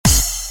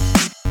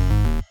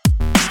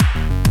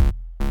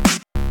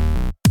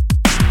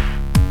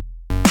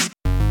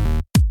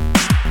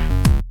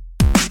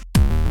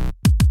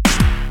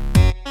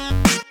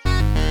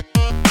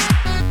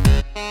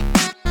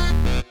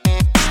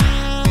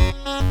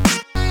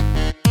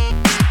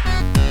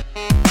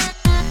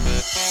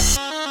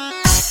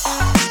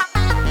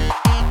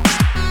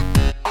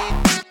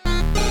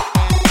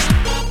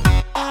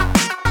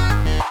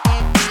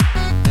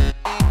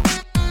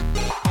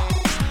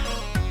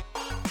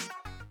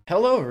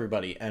Hello,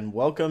 everybody, and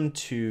welcome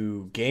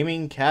to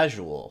Gaming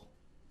Casual,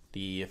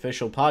 the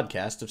official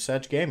podcast of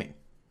Sedge Gaming.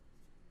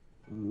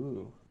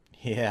 Ooh.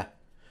 Yeah.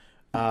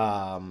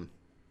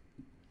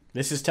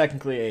 This is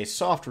technically a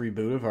soft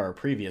reboot of our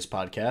previous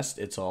podcast,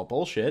 It's All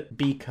Bullshit,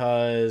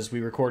 because we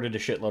recorded a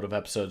shitload of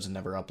episodes and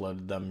never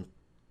uploaded them.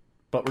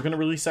 But we're going to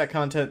release that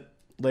content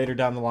later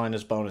down the line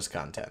as bonus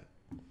content.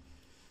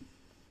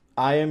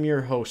 I am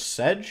your host,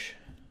 Sedge,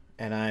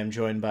 and I am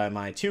joined by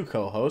my two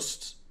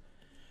co-hosts,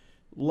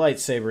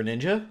 Lightsaber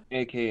Ninja,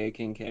 AKA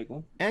King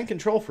Kegel. and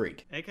Control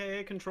Freak.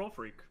 AKA Control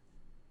Freak.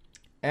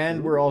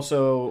 And you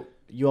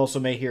also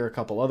may hear a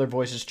couple other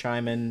voices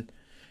chime in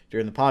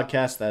during the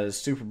podcast. That is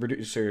super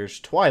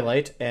producers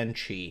Twilight and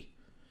Chi.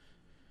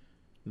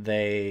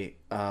 They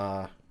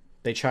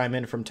chime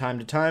in from time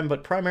to time,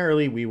 but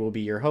primarily we will be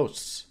your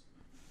hosts.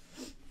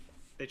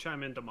 They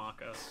chime in to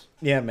mock us.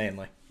 Yeah,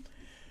 mainly.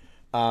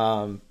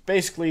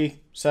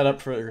 Basically set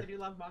up for. I do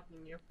love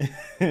mocking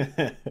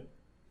you.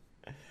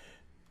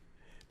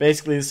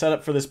 Basically, the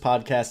setup for this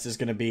podcast is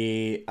going to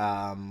be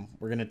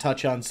we're going to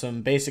touch on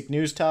some basic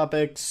news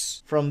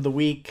topics from the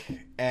week,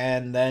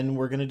 and then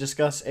we're going to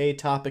discuss a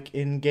topic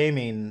in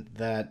gaming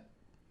that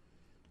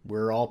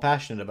we're all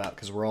passionate about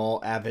because we're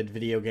all avid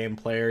video game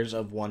players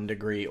of one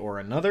degree or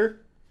another.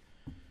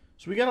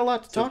 So we got a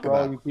lot to talk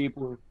about.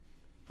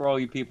 For all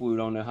you people who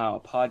don't know how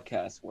a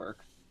podcast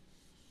works.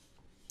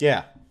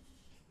 Yeah.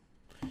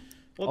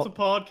 What's a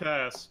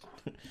podcast?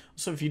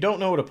 So if you don't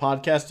know what a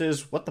podcast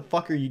is, what the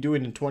fuck are you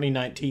doing in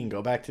 2019?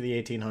 Go back to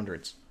the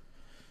 1800s.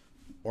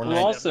 Or Well,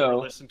 I've also- never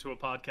listened to a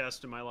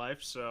podcast in my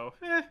life, so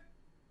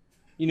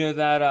You know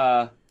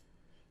that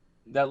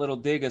little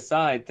dig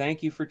aside,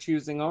 thank you for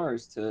choosing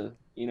ours to,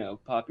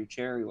 pop your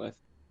cherry with.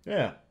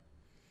 Yeah.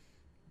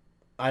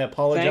 I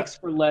apologize. Thanks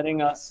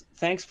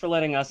for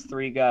letting us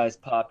three guys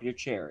pop your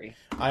cherry.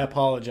 I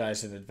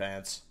apologize in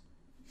advance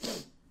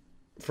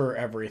for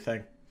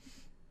everything.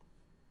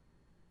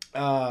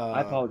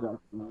 I apologize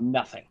for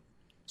nothing.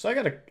 So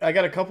I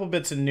got a couple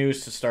bits of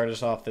news to start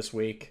us off this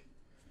week.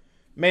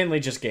 Mainly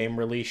just game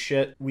release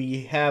shit.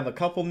 We have a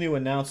couple new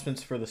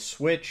announcements for the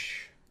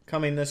Switch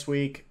coming this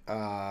week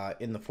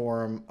in the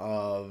form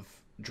of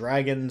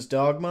Dragon's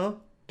Dogma,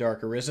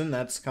 Dark Arisen.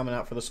 That's coming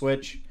out for the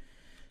Switch.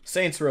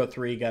 Saints Row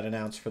 3 got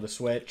announced for the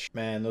Switch.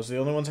 Man, those are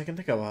the only ones I can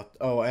think of.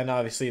 Oh, and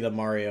obviously the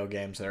Mario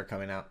games that are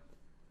coming out.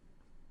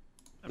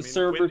 The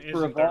servers when for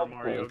isn't there a Evolve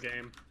Mario closed.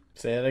 game?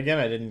 Say that again.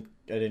 I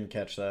didn't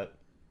catch that.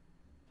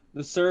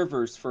 The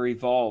servers for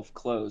Evolve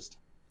closed.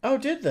 Oh,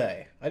 did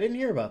they? I didn't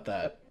hear about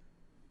that.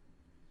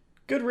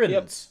 Good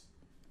riddance.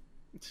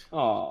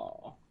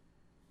 Aww.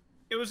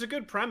 It was a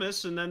good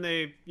premise, and then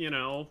they,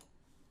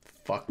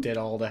 Fucked it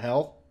all to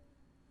hell.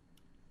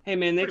 Hey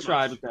man, they Pretty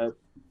tried much. with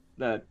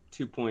that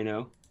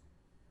 2.0.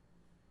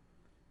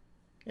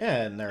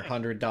 Yeah, and their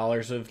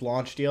 $100 of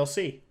launch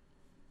DLC.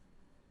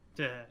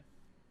 eh.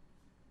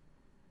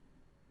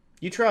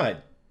 You tried.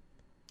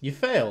 You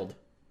failed.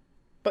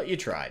 But you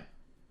tried.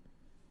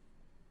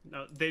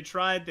 No, they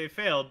tried, they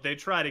failed, they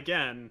tried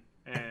again,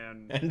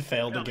 and And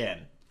failed Yeah.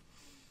 again.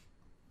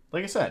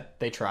 Like I said,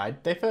 they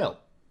tried, they failed.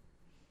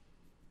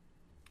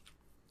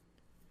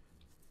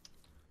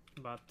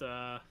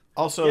 But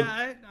Also,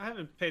 yeah, I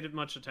haven't paid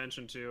much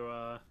attention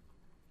to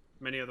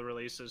many of the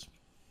releases,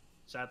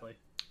 sadly.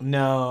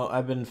 no,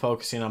 I've been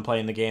focusing on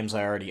playing the games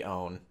I already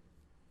own.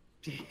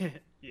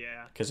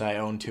 Yeah. Because I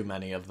own too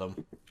many of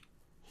them.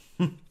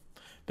 I'm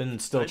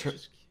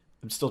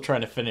I still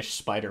trying to finish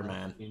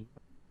Spider-Man.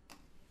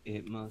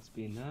 It must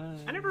be nice.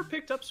 I never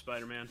picked up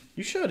Spider-Man.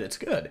 You should, it's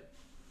good.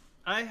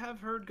 I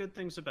have heard good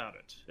things about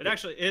it.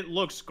 It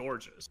looks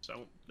gorgeous,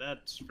 so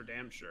that's for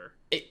damn sure.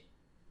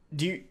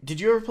 Did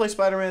you ever play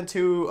Spider-Man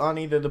 2 on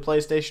either the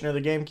PlayStation or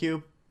the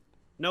GameCube?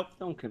 Nope.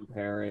 Don't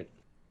compare it.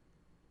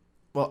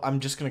 Well, I'm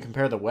just going to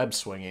compare the web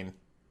swinging.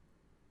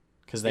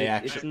 Because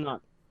It's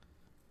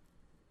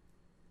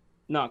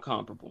not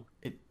comparable.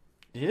 It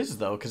is,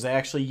 though, because they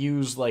actually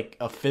use, like,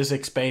 a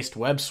physics-based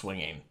web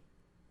swinging.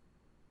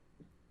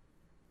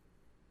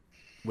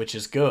 Which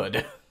is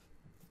good.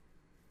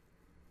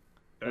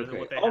 Better than Okay.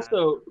 what they had.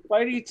 Also,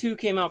 Spidey 2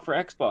 came out for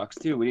Xbox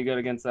too. What do you got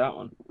against that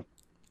one?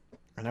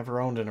 I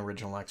never owned an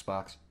original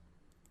Xbox.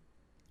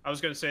 I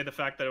was going to say the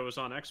fact that it was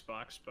on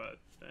Xbox, but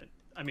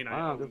I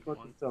Wow, owned good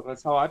fucking one. stuff.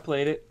 That's how I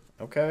played it.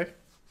 Okay.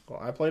 Well,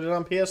 I played it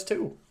on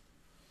PS2.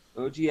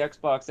 OG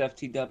Xbox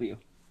FTW.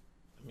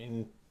 I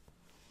mean,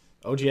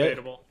 OG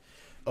Debatable.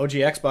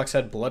 Xbox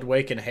had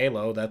Bloodwake and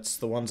Halo. That's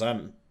the ones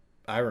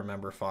I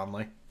remember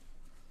fondly.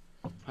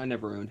 I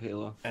never owned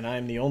Halo. And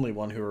I'm the only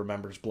one who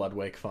remembers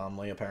Bloodwake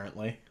fondly,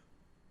 apparently.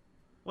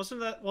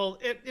 Wasn't that... Well,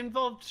 it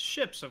involved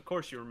ships. Of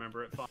course you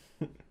remember it.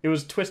 It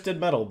was Twisted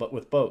Metal, but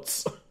with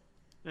boats.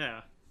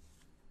 Yeah.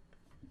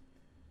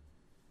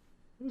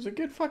 It was a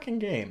good fucking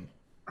game.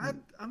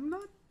 I'm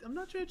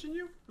not judging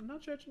you. I'm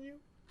not judging you.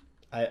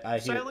 I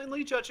hear,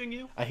 Silently judging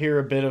you. I hear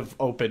a bit of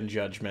open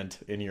judgment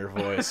in your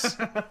voice.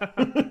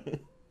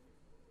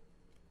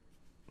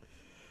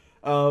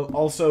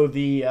 Also,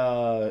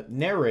 the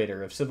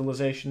narrator of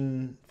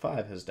Civilization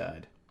 5 has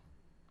died.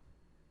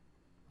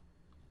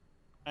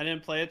 I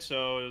didn't play it,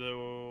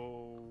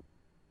 so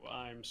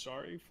I'm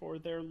sorry for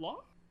their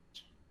loss.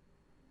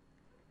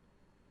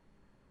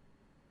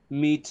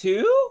 Me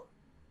too?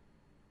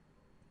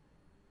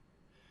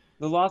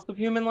 The loss of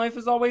human life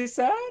is always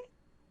sad?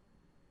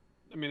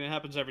 I mean, it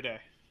happens every day.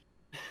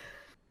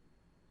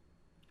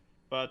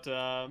 But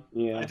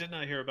Yeah. I did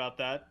not hear about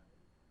that.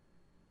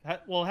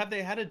 Well, have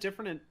they had a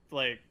different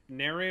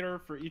narrator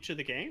for each of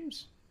the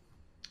games?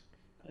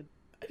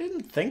 I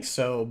didn't think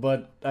so,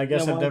 but I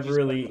guess Yeah, I've why don't never you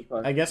really start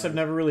with I guess I've Dark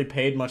never really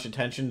paid much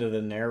attention to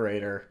the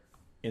narrator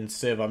in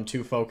Civ. I'm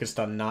too focused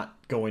on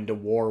not going to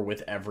war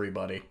with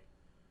everybody.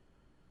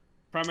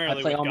 Primarily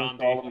I play with almost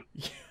Gandhi.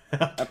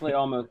 I play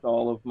almost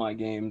all of my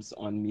games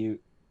on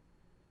mute.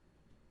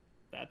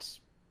 That's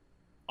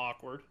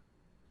awkward.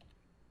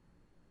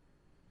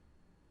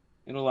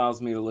 It allows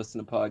me to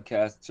listen to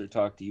podcasts or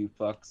talk to you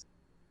fucks.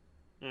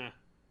 Eh.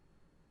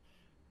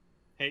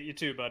 Hate you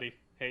too, buddy.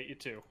 Hate you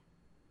too.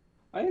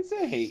 I didn't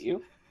say I hate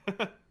you.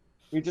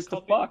 You're just a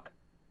Called me- fuck.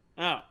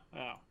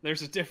 Oh,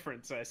 there's a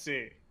difference, I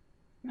see.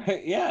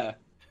 Yeah.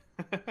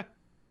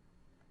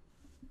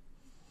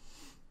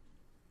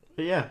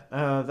 But yeah,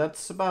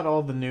 that's about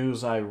all the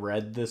news I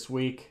read this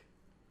week.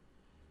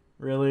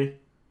 Really?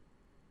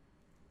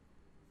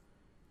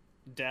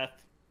 Death.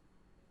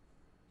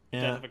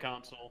 Yeah. Death of a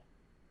console.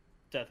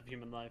 Death of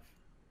human life.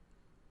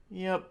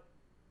 Yep.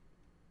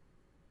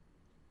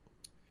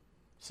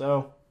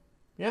 So,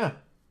 yeah.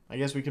 I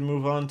guess we can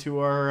move on to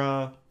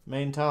our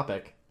main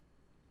topic.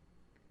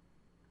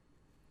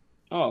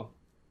 Oh,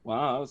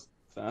 wow, that was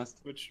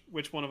fast.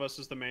 Which one of us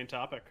is the main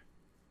topic?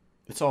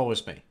 It's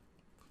always me.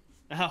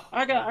 Oh,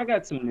 I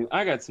got some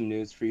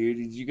news for you.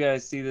 Did you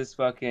guys see this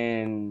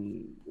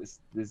fucking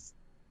this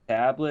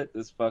tablet?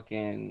 This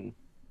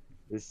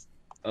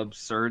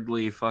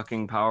absurdly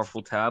fucking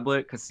powerful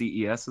tablet because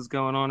CES is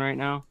going on right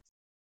now.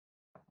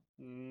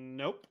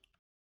 Nope.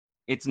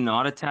 It's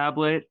not a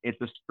tablet. It's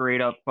a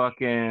straight up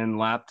fucking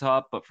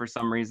laptop, but for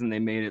some reason they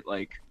made it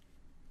like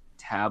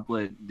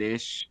tablet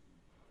dish.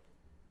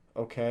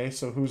 Okay,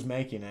 so who's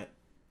making it?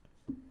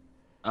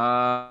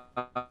 Hang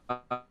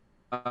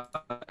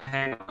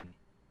on.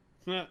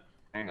 Yeah,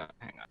 Hang on.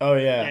 Oh,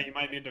 yeah. you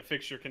might need to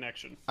fix your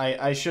connection.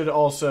 I should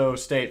also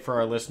state for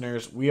our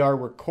listeners, we are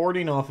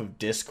recording off of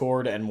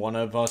Discord, and one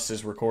of us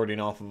is recording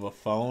off of a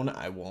phone.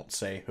 I won't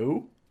say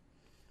who.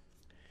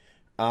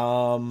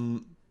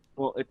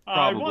 Well, it's I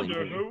probably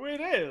wonder me. who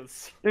it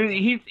is.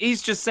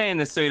 He's just saying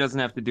this so he doesn't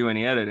have to do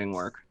any editing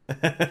work.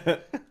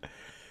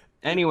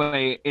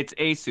 Anyway, it's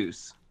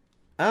Asus.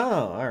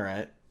 Oh,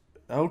 alright.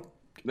 Oh,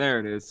 There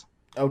it is.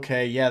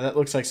 okay, yeah, that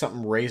looks like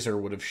something Razer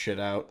would have shit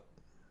out.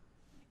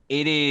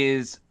 It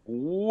is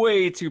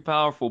way too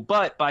powerful,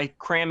 but by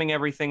cramming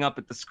everything up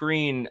at the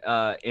screen,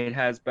 it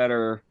has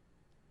better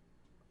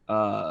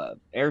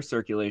air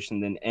circulation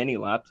than any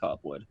laptop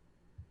would.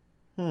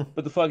 But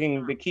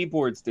the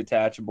keyboard's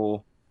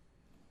detachable,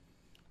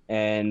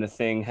 and the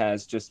thing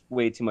has just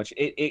way too much.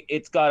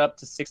 It's got up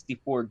to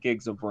 64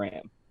 gigs of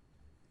RAM.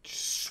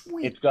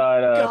 Sweet It's got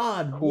a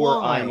God, Core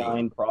why?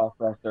 i9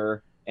 processor,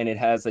 and it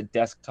has a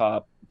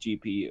desktop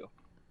GPU.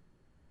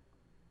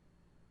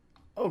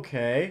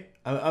 Okay,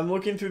 I'm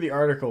looking through the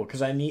article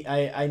because I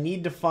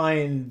need to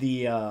find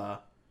the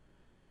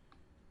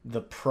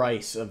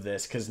price of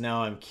this because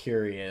now I'm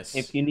curious.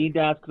 If you need to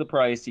ask the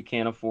price, you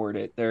can't afford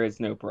it. There is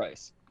no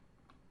price.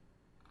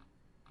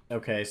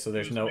 Okay, so It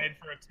there's was no. made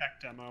for a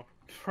tech demo,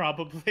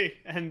 probably,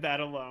 and that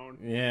alone.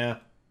 Yeah.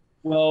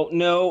 Well,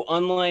 no,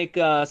 unlike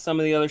some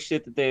of the other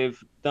shit that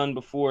they've done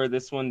before,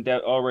 this one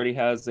already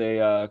has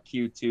a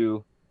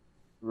Q2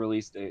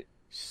 release date.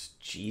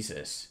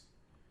 Jesus.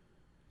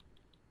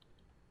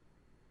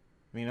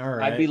 I mean, all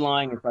right. I'd be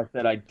lying if I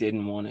said I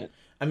didn't want it.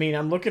 I mean,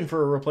 I'm looking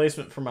for a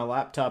replacement for my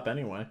laptop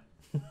anyway.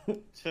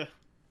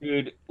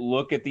 Dude,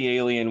 look at the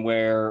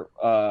Alienware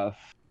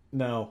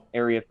No,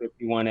 Area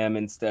 51M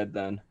instead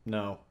then.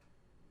 no.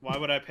 Why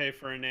would I pay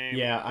for a name?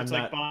 Yeah, I'm it's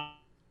not- like buying.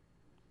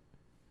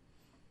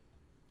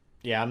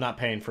 Yeah, I'm not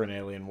paying for an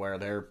Alienware.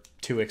 They're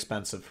too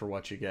expensive for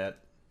what you get.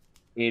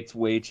 It's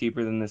way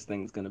cheaper than this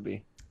thing's going to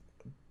be.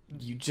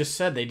 You just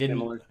said they didn't.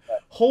 Similar.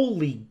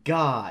 Holy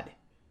God.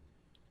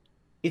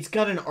 It's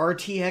got an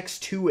RTX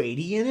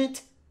 280 in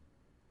it?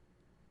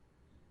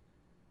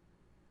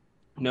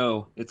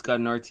 No, it's got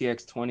an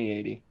RTX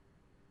 2080.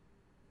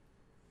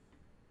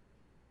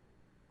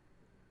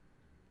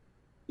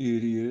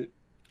 Idiot.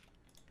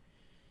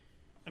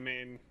 I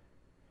mean,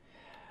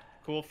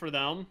 cool for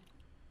them.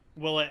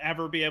 Will it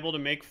ever be able to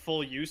make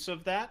full use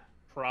of that?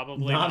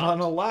 Probably Not not. on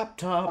a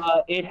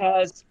laptop. It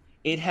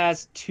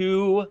has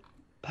two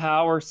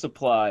power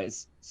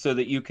supplies so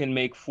that you can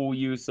make full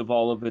use of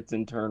all of its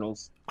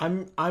internals.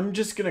 I'm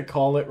just gonna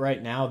call it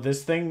right now.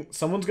 This thing,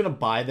 someone's gonna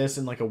buy this,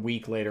 and like a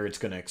week later, it's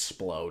gonna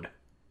explode.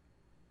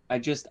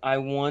 I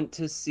want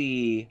to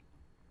see.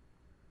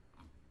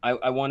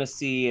 I want to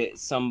see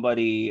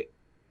somebody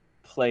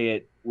play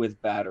it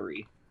with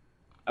battery.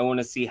 I want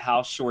to see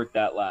how short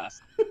that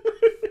lasts.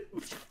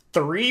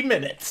 3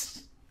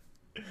 minutes.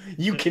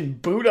 You can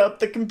boot up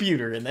the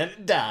computer, and then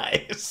it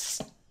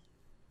dies.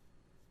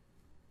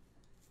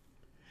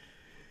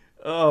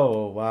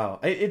 Oh wow,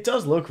 it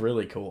does look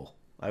really cool.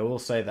 I will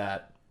say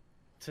that.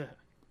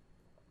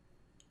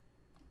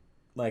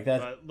 Like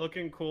that. But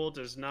looking cool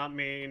does not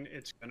mean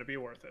it's gonna be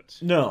worth it.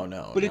 No,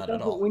 no, But it not at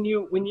doesn't all. when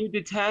you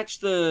detach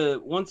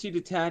once you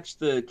detach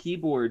the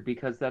keyboard,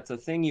 because that's a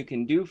thing you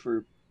can do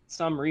for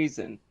some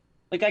reason.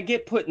 Like, I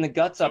get putting the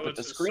guts So up at it's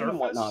the a screen and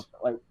whatnot, Surface?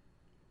 but like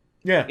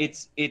Yeah.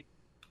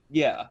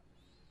 yeah.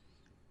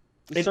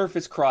 The It-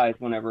 Surface cries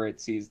whenever it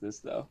sees this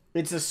though.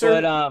 It's a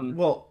certain. But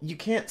Well, you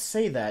can't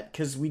say that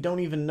because we don't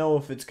even know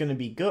if it's going to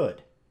be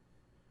good.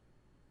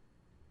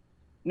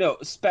 no,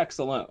 specs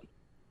alone.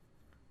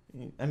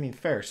 I mean,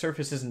 fair.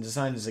 Surface isn't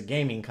designed as a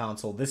gaming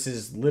console. This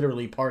is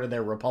literally part of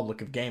their Republic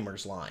of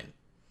Gamers line.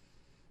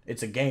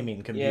 It's a gaming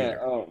Yeah, computer.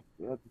 oh,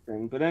 that's the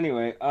thing. But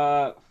anyway,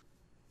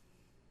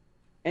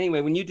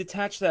 when you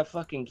detach that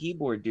fucking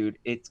keyboard, dude,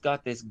 it's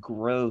got this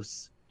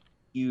gross,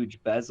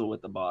 huge bezel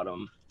at the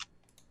bottom.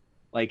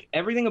 Like,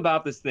 everything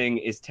about this thing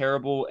is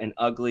terrible and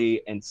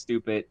ugly and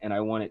stupid, and I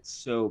want it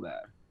so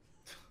bad.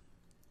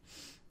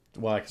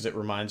 Why? Because it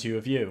reminds you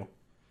of you.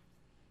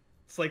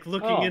 It's like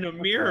looking Oh, in a okay.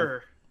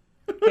 mirror.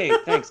 Hey,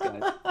 thanks,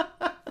 guys.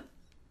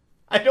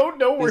 I don't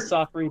know where. This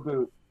soft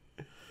reboot.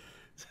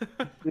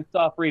 This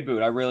soft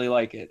reboot. I really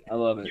like it. I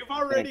love it. You've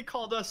already Thanks.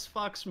 called us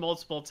fucks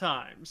multiple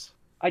times.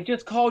 I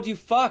just called you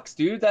fucks,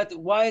 dude.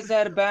 Why is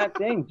that a bad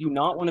thing? Do you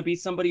not want to be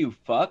somebody who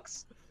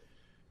fucks?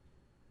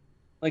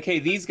 Like, hey,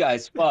 these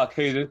guys fuck.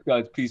 Hey, this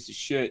guy's a piece of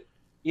shit.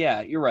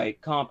 Yeah, you're right.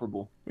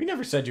 Comparable. We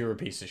never said you were a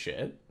piece of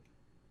shit.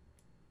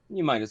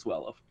 You might as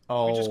well have.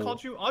 Oh. We just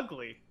called you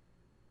ugly.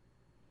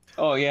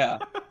 Oh, yeah.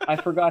 I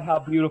forgot how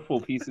beautiful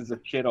pieces of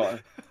shit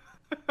are.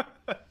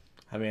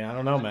 I mean, I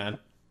don't know, man.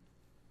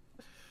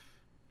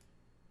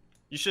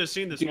 You should have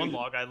seen this Dude. one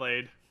log I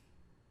laid. It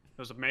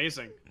was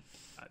amazing.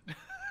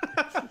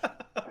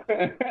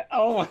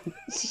 Oh,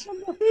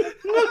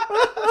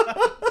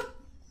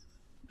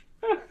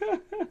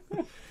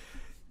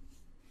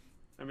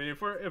 I mean,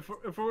 if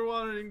we're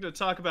wanting to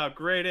talk about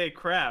grade A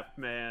crap,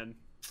 man.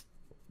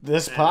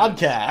 This Man.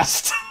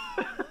 podcast.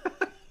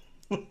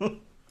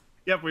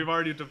 Yep, we've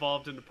already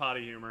devolved into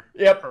potty humor.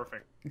 Yep.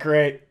 Perfect.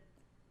 Great.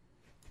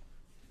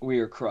 we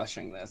are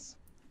crushing this.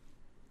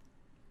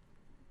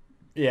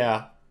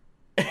 Yeah.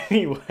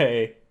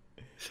 Anyway.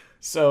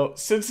 So,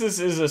 since this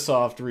is a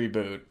soft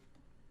reboot,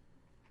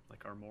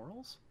 Like our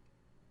morals?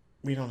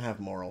 we don't have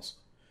morals.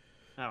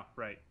 Oh,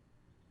 right.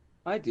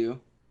 I do.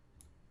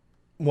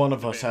 One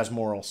of us has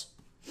morals.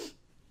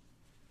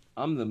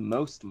 I'm the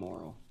most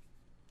moral.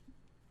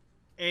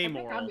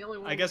 Amoral. I'm the only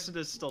one I guess with- it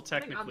is still I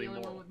think I'm technically the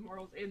only moral. one with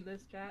morals in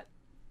this chat.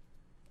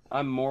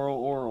 I'm moral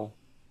oral.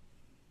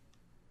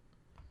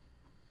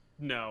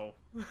 No.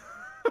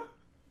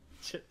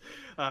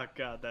 Oh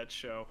god, that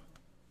show.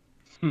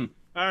 Hmm.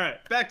 All right,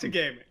 back to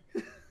gaming.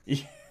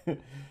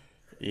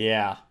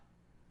 Yeah.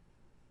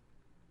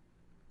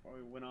 Before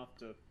we went off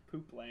to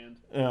poop land.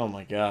 Oh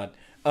my god.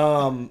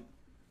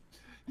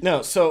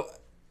 No, so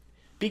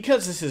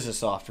because this is a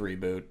soft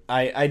reboot,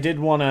 I did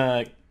want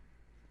to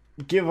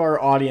give our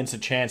audience a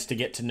chance to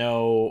get to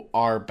know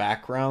our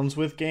backgrounds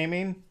with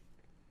gaming.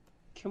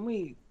 Can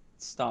we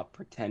stop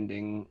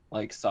pretending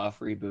like soft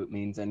reboot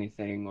means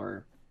anything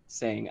or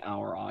saying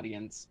our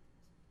audience?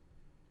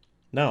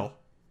 No,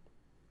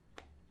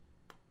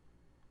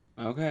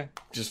 Okay,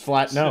 just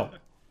flat no.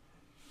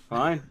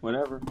 fine,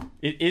 whatever.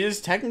 It is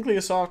technically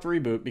a soft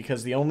reboot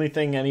because the only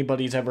thing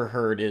anybody's ever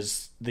heard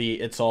is the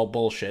 "it's all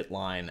bullshit"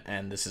 line,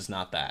 and this is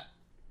not that.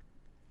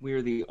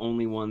 We're the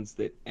only ones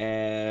that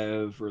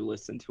ever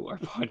listen to our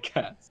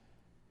podcast.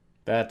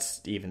 That's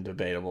even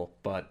debatable,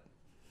 but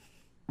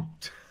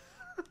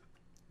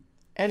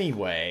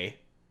anyway.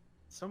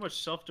 So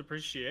much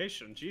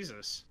self-depreciation,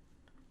 Jesus.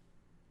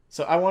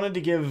 So I wanted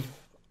to give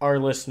our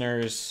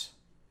listeners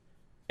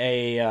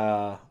a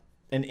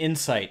an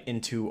insight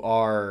into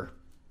our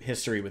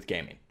history with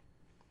gaming.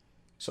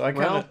 So I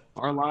kind Well, of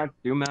our lives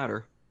do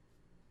matter.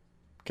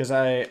 because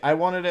I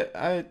wanted it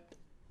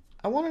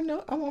I want to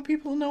know I want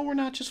people to know we're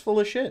not just full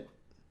of shit.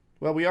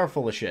 Well, we are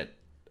full of shit,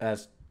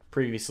 as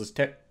previously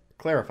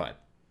clarified.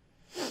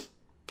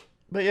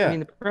 But yeah, I mean,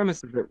 the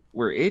premise is that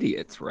we're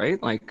idiots,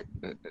 right? Like,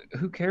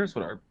 who cares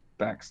what our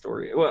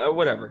backstory? Well,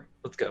 whatever.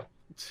 Let's go.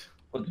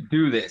 Let's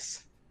do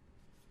this.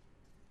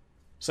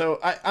 so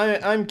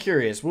I'm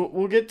curious.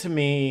 We'll get to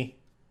me.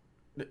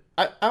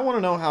 I want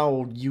to know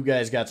how you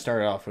guys got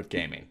started off with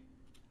gaming.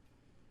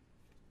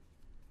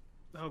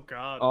 Oh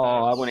god. Oh, I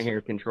that's- want to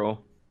hear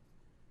Control.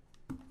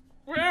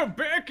 Well,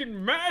 back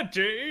in my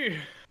day,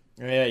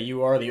 Yeah,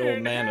 you are the we old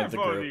didn't man of have the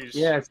all group. these-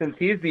 Yeah, since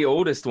he's the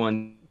oldest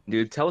one,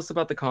 dude, tell us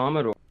about the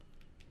Commodore.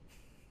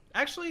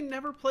 Actually,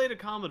 never played a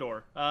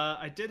Commodore.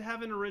 I did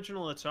have an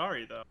original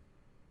Atari though.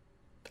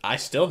 I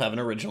still have an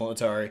original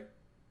Atari.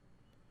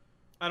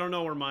 I don't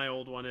know where my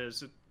old one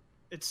is.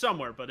 It's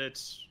somewhere, but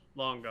it's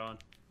long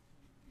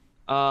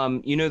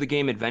gone. You know the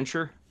game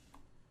Adventure?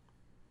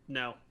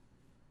 No.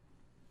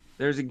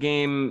 There's a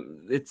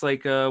game, it's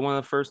like one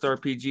of the first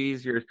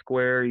RPGs. You're a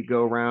square, you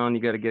go around,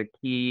 you got to get a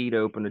key to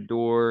open a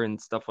door and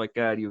stuff like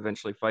that. You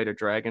eventually fight a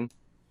dragon.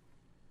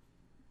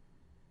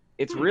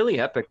 It's really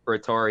epic for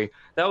Atari.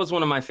 That was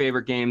one of my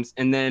favorite games.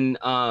 And then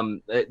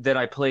that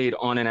I played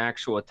on an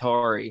actual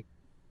Atari.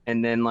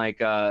 And then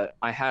like I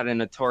had an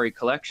Atari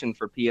collection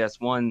for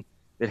PS1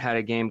 that had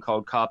a game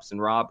called Cops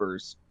and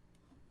Robbers.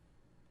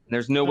 And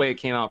there's no way it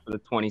came out for the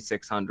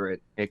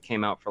 2600. It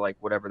came out for like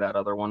whatever that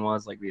other one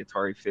was, like the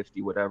Atari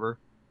 50 whatever.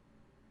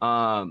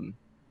 But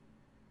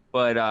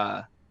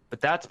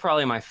that's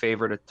probably my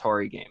favorite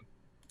Atari game.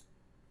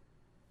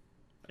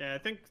 Yeah, I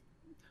think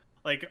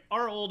like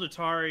our old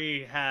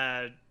Atari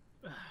had,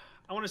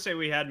 I want to say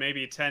we had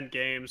maybe 10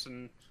 games,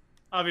 and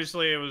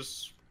obviously it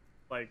was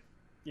like,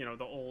 you know,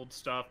 the old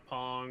stuff,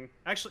 Pong.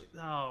 Actually,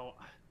 no,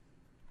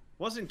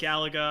 wasn't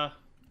Galaga.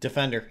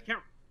 Defender.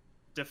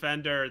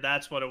 Defender,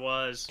 that's what it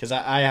was. Because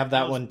I have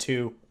that one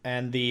too,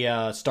 and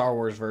the Star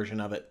Wars version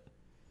of it.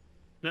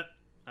 No,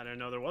 I didn't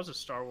know there was a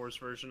Star Wars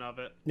version of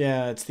it.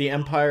 Yeah, it's the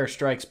Empire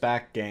Strikes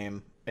Back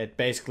game. It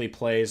basically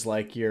plays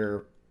like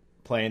you're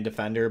playing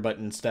Defender, but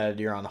instead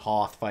you're on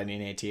Hoth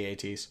fighting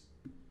AT-ATs.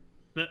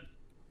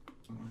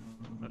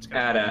 That's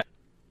kind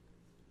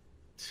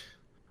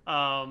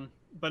of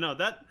but no,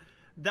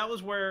 that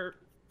was where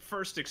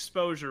first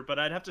exposure, but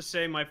I'd have to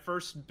say my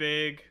first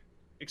big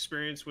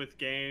experience with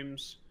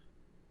games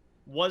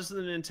was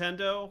the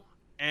Nintendo,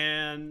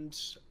 and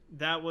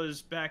that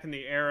was back in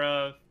the era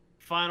of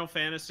Final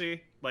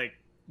Fantasy, like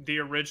the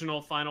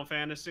original Final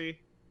Fantasy.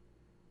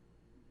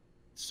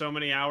 So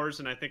many hours,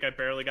 and I think I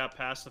barely got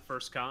past the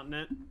first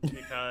continent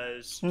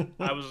because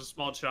I was a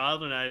small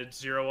child and I had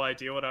zero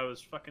idea what I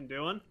was fucking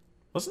doing.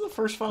 Wasn't the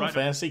first Final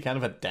Fantasy kind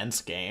of a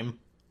dense game?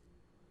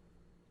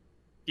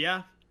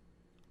 Yeah.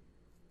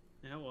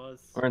 Yeah, it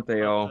was. Aren't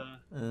they all?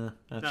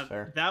 That's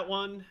fair. That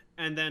one,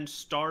 and then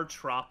Star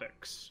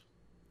Tropics.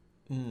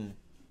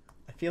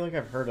 I feel like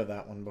I've heard of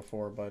that one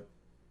before, but...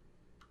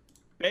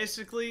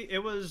 Basically,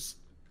 it was...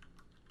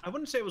 I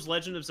wouldn't say it was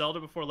Legend of Zelda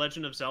before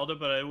Legend of Zelda,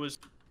 but it was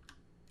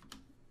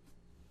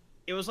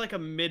like a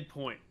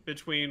midpoint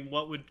between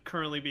what would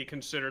currently be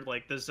considered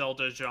like the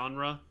Zelda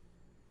genre.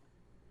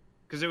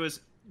 Because it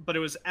was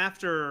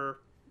after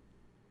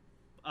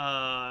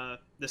the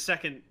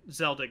second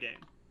Zelda game.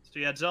 So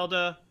you had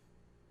Zelda,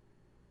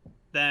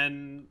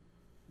 then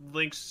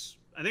Link's,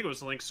 I think it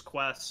was Link's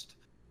Quest,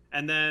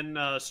 and then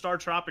Star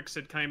Tropics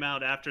had come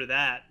out after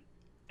that,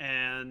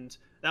 and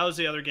that was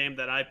the other game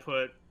that I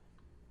put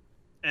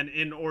an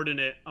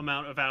inordinate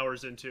amount of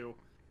hours into.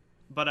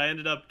 But I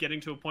ended up getting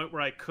to a point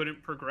where I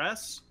couldn't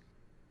progress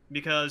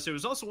because it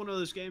was also one of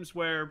those games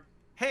where,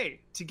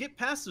 hey, to get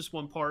past this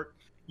one part,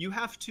 you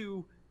have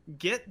to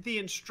get the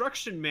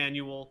instruction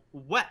manual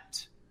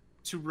wet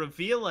to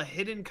reveal a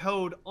hidden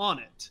code on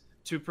it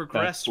to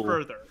progress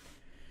further.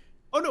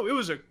 Oh no, it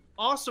was an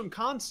awesome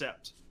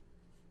concept.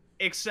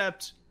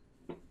 Except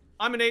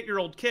I'm an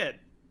 8-year-old kid.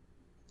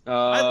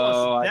 I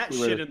lost that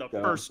shit in the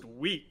first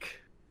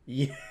week.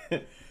 Yeah.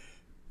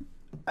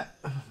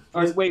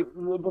 All right, wait.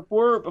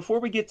 Before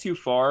we get too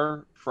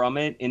far from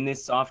it, in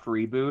this soft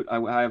reboot,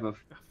 I have a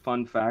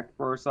fun fact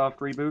for our soft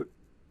reboot.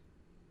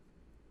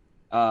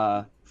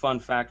 Fun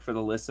fact for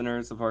the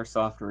listeners of our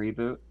soft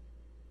reboot.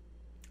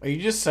 Are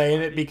you just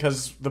saying it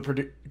because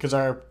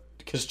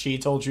Chi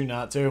told you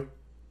not to?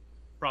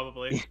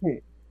 Probably.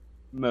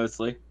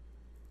 Mostly.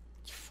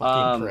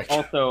 Fucking prick.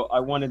 Also, I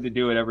wanted to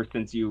do it ever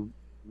since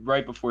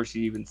right before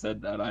she even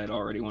said that, I had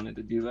already wanted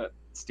to do that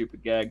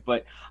stupid gag.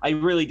 But I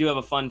really do have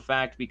a fun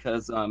fact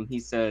because he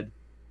said,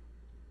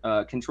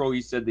 Control,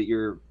 you said that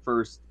your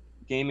first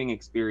gaming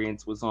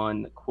experience was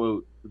on,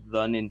 quote,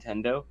 the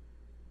Nintendo.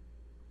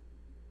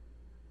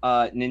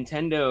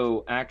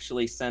 Nintendo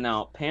actually sent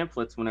out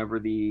pamphlets whenever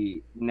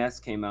the NES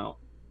came out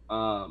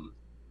to,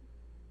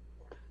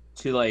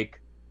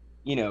 like,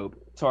 you know,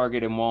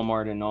 Target and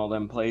Walmart and all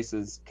them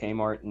places,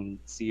 Kmart and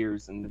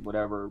Sears and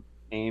whatever,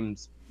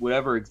 Ames,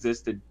 whatever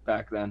existed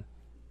back then.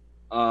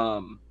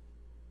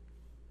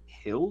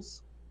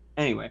 Hills?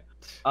 Anyway,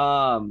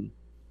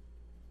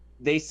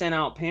 they sent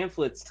out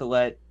pamphlets to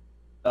let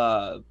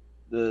the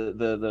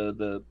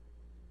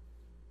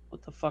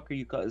what the fuck are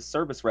you called?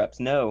 Service reps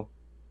know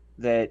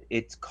that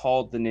it's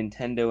called the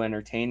Nintendo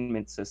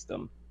Entertainment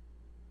System,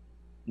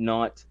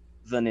 not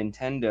the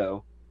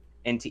Nintendo,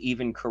 and to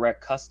even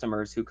correct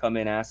customers who come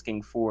in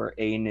asking for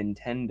a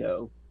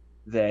Nintendo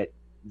that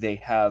they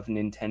have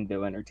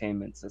Nintendo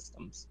Entertainment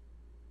Systems.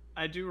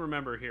 I do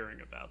remember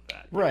hearing about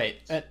that. Right.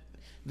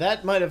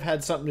 That might have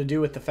had something to do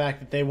with the fact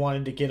that they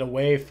wanted to get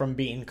away from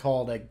being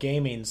called a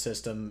gaming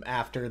system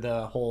after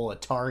the whole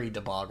Atari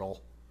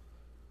debacle.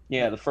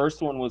 Yeah, the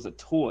first one was a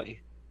toy.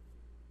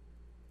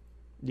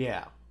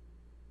 Yeah.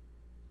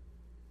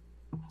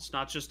 It's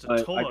not just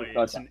a toy,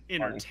 it's an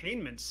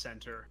entertainment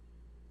center.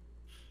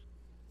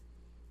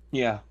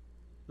 Yeah.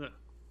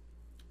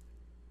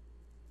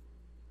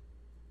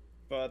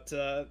 But,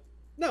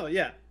 no,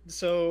 yeah.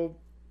 So,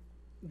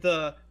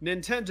 the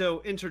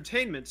Nintendo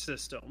Entertainment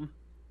System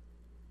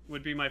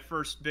would be my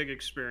first big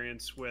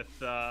experience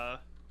with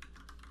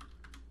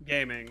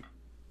gaming.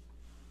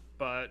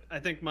 But I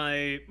think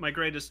my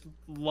greatest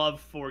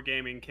love for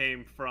gaming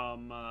came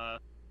from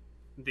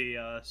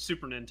the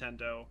Super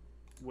Nintendo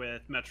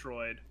with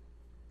Metroid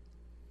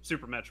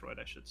Super Metroid,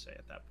 I should say,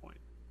 at that point.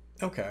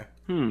 Okay.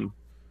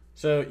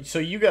 So So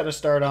you got to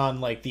start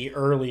on like the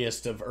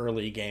earliest of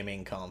early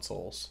gaming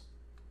consoles.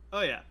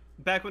 Oh yeah,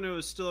 back when it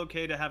was still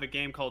okay to have a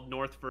game called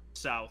North vs.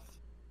 South.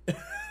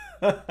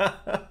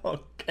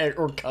 Okay,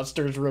 or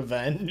Custer's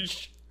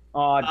Revenge.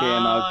 oh damn,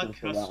 I was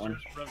gonna say that one.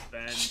 Custer's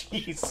Revenge.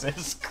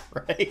 Jesus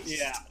Christ.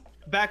 Yeah,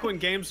 back when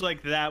games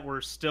like that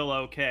were still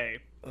okay,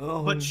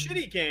 Oh. but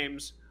shitty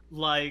games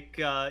like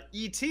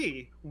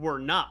E.T. were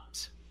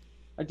not.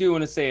 I do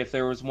want to say, if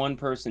there was one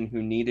person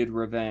who needed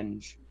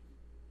revenge,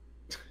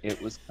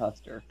 it was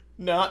Custer.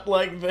 Not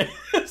like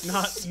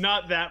this.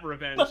 Not that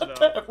revenge Not though.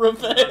 that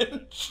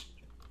revenge.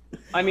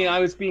 I mean, I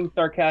was being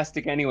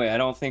sarcastic anyway. I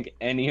don't think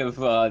any of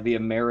the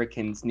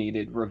Americans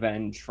needed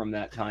revenge from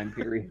that time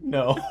period.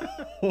 No.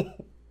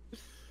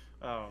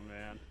 Oh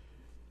man.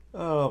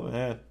 Oh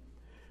man.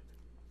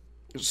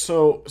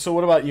 So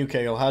what about you,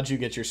 Kale? How'd you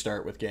get your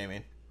start with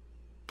gaming?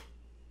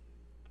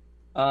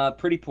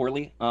 Pretty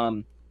poorly.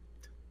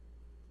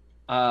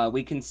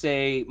 We can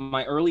say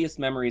my earliest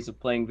memories of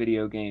playing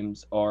video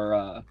games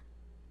are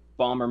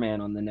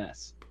Bomberman on the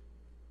NES.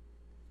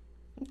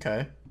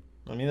 Okay.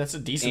 I mean, that's a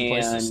decent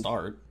place to And-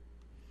 start.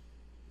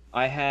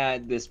 I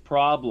had this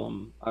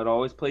problem. I'd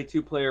always play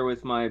two-player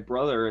with my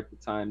brother at the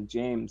time,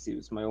 James. He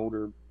was my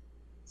older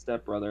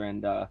stepbrother,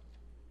 and I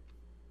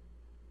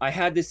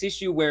had this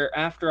issue where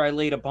after I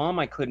laid a bomb,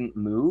 I couldn't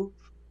move.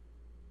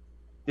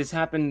 This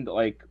happened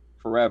like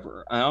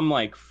forever. I'm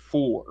like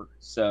 4,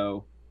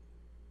 so.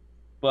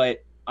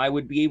 But I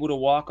would be able to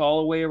walk all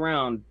the way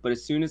around, but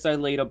as soon as I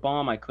laid a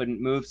bomb, I couldn't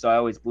move, so I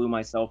always blew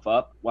myself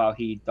up while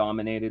he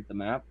dominated the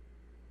map.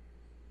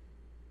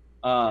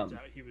 Turns out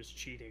he was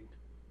cheating.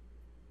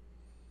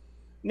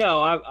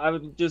 No,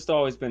 I've just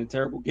always been a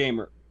terrible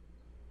gamer.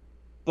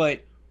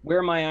 But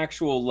where my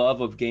actual love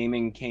of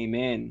gaming came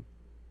in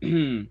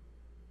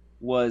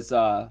was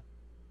the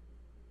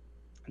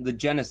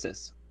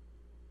Genesis.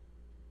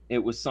 It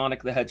was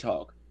Sonic the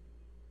Hedgehog.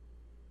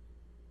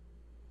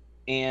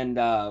 And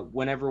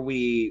when I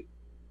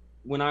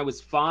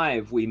was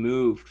 5, we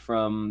moved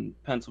from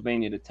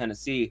Pennsylvania to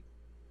Tennessee,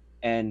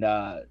 and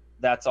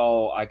that's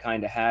all I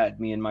kind of had.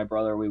 Me and my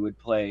brother, we would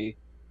play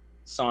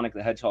Sonic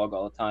the Hedgehog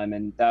all the time,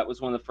 and that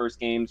was one of the first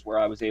games where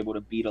I was able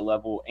to beat a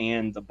level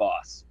and the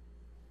boss.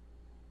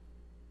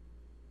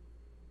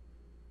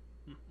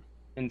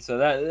 And so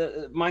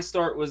that my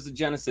start was the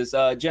Genesis.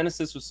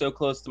 Genesis was so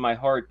close to my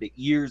heart that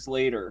years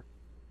later,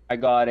 I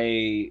got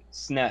a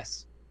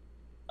SNES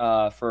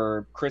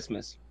for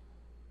Christmas.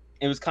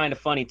 It was kind of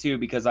funny too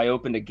because I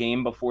opened a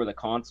game before the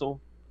console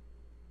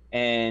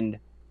and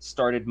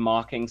started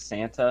mocking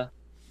Santa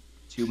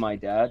to my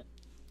dad.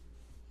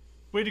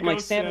 Way to I'm go,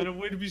 like, Santa- Santa.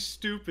 Way to be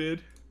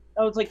stupid.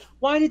 I was like,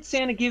 why did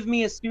Santa give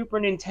me a Super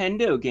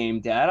Nintendo game,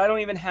 Dad? I don't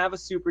even have a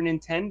Super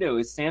Nintendo.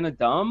 Is Santa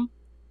dumb?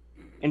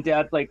 And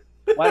Dad's like,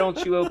 why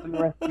don't you open the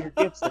rest of your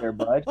gifts there,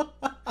 bud?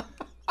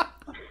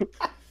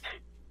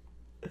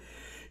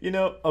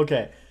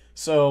 Okay.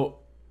 So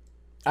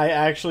I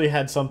actually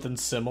had something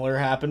similar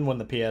happen when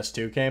the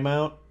PS2 came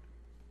out.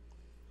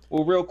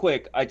 Well, real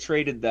quick, I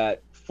traded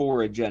that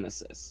for a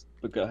Genesis,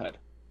 but go ahead.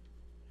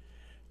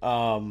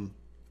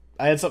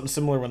 I had something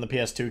similar when the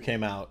PS2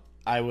 came out.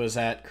 I was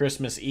at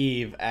Christmas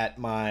Eve at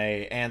my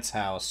aunt's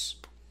house,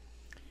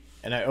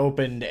 and I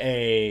opened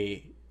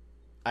a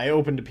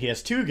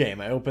PS2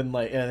 game. I opened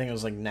I think it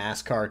was like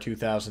NASCAR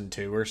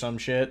 2002 or some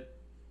shit.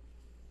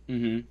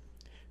 Mm-hmm. And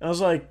I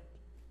was like,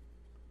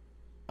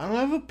 I don't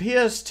have a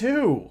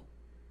PS2.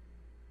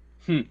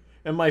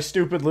 And my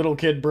stupid little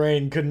kid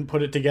brain couldn't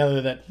put it together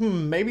that,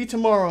 maybe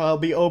tomorrow I'll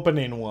be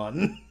opening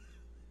one.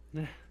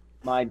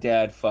 My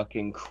dad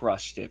fucking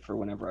crushed it for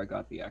whenever I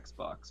got the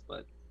Xbox,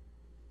 but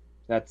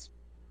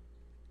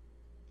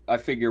I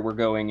figure we're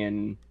going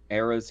in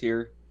eras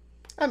here,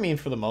 I mean,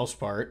 for the most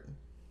part.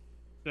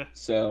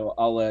 so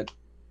I'll let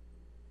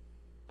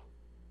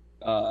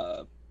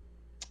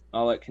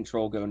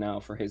Control go now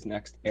for his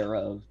next era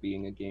of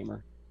being a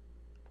gamer.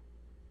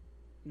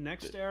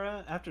 Next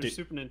era after Did-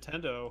 Super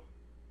Nintendo.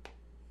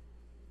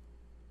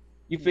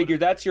 You figure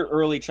that's your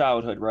early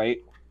childhood,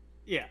 right?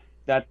 Yeah.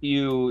 That's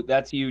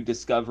you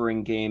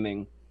discovering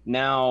gaming.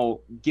 Now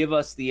give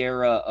us the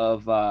era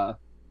of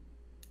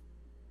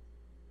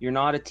you're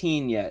not a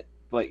teen yet,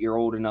 but you're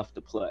old enough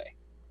to play.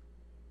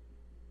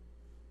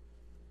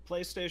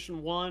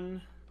 PlayStation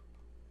 1,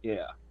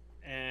 Yeah.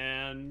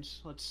 and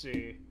let's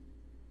see.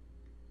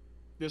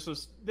 This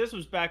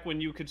was back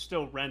when you could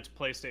still rent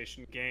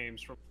PlayStation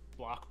games from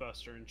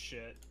Blockbuster and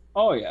shit.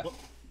 Oh yeah.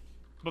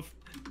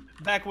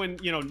 Back when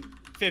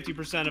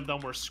 50% of them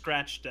were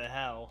scratched to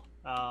hell.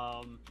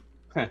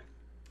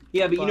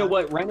 Yeah, but you know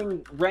But-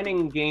 what?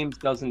 Renting games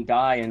doesn't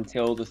die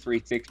until the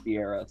 360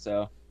 era.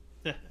 So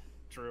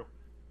True.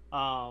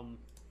 No,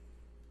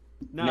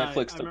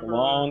 Netflix I took a remember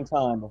long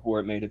time before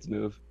it made its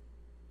move.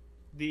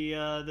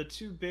 the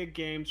two big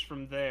games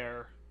from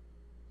there.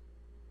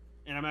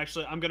 And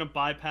I'm gonna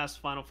bypass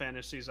Final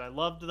Fantasies. I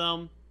loved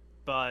them,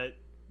 but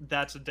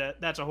that's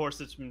a horse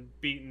that's been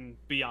beaten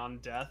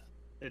beyond death.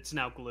 It's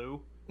now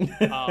glue.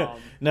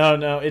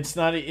 No, it's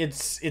not.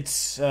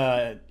 It's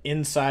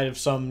inside of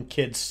some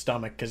kid's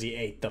stomach because he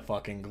ate the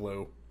fucking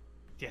glue.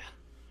 Yeah.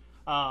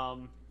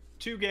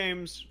 Two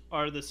games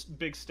are the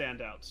big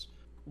standouts.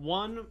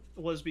 One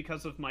was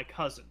because of my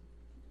cousin,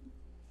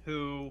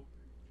 who,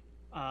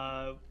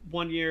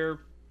 1 year,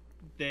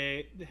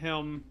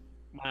 him,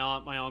 my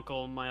aunt, my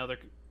uncle,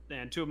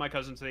 and two of my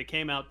cousins, they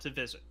came out to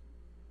visit.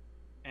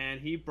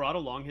 And he brought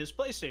along his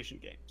PlayStation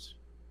games.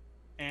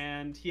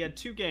 And he had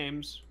two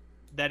games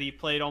that he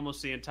played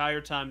almost the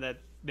entire time that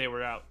they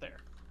were out there.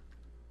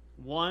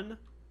 One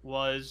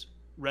was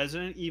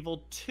Resident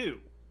Evil 2.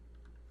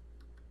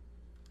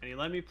 And he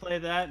let me play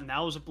that, and that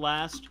was a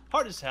blast.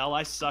 Hard as hell,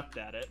 I sucked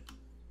at it.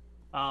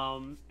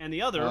 And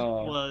the other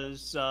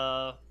was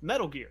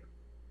Metal Gear.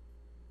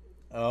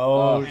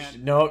 Oh,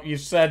 no, you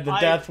said the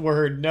death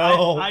word,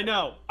 no. I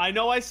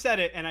know I said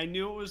it, and I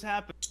knew it was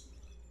happening.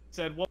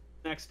 Said, what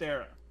next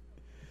era?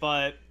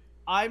 But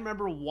I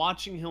remember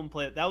watching him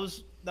play it. That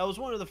was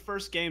one of the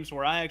first games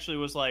where I actually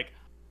was like,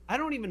 I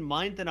don't even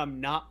mind that I'm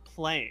not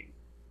playing.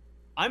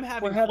 I'm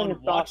having fun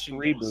watching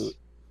reboot. this.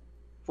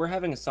 If we're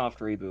having a soft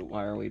reboot,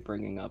 why are we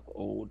bringing up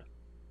old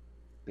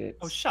bits?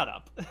 Oh, shut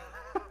up.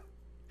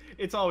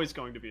 It's always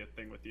going to be a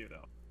thing with you,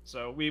 though.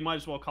 So we might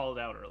as well call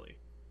it out early.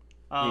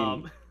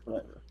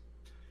 Whatever.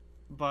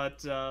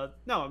 But,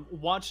 no,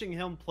 watching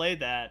him play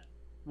that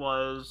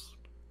was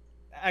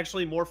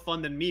actually more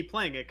fun than me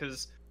playing it,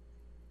 because,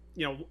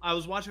 you know, I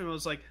was watching him and I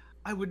was like,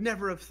 I would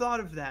never have thought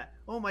of that.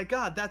 Oh my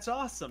god, that's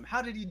awesome.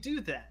 How did he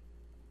do that?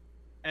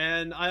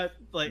 And I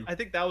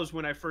think that was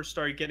when I first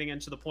started getting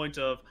into the point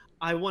of,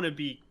 I want to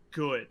be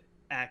good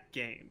at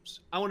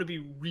games. I want to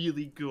be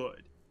really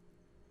good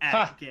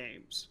at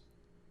games.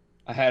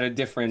 I had a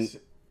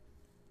different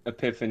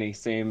epiphany,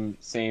 same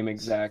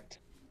exact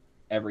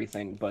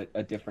everything, but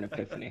a different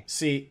epiphany.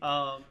 See,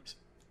 I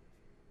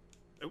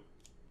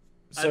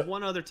had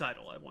one other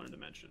title I wanted to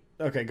mention.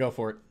 Okay, go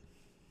for it.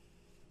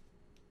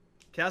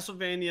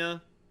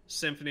 Castlevania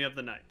Symphony of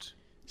the Night.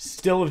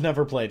 Still have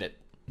never played it.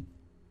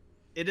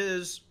 It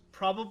is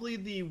probably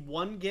the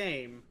one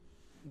game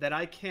that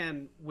I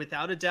can,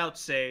 without a doubt,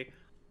 say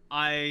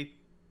I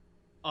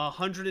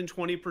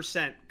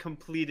 120%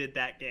 completed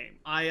that game.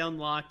 I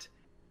unlocked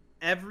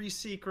every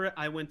secret.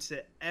 I went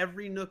to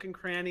every nook and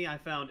cranny. I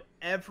found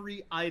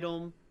every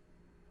item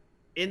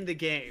in the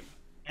game,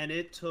 and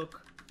it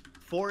took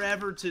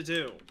forever to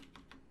do.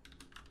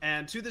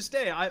 And to this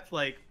day,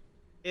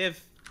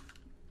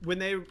 when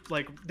they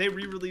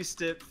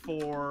re-released it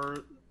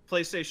for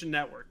PlayStation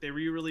Network, they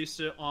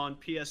re-released it on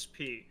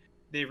PSP,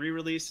 they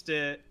re-released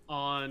it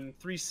on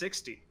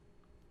 360,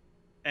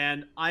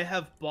 and I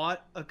have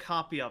bought a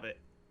copy of it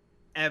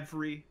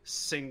every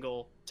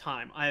single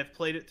time. I have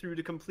played it through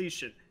to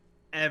completion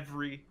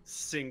every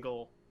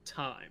single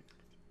time,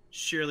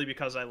 surely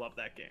because I love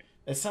that game.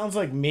 It sounds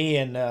like me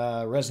and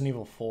Resident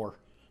Evil 4.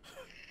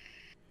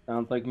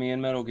 Sounds like me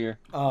and Metal Gear.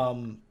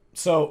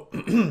 So,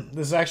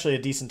 this is actually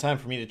a decent time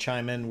for me to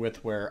chime in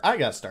with where I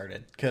got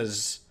started,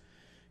 because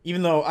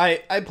even though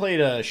I played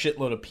a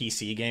shitload of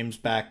PC games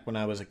back when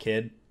I was a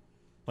kid,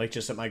 like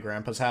just at my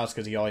grandpa's house,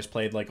 because he always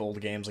played like old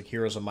games like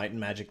Heroes of Might and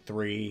Magic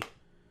 3,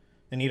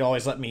 and he'd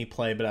always let me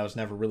play, but I was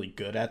never really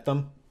good at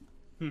them.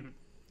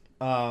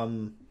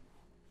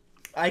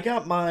 I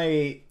got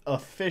my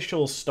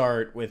official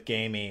start with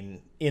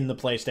gaming in the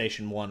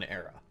PlayStation 1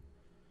 era.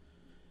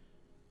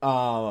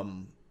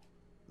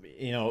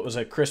 You know, it was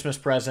a Christmas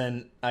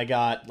present. I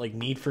got like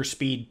Need for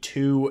Speed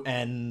 2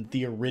 and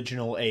the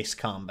original Ace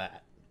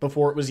Combat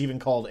before it was even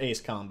called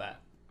Ace Combat.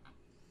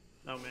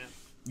 Oh man.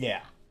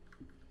 Yeah.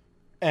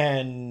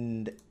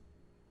 And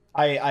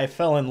I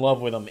fell in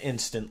love with them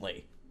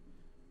instantly.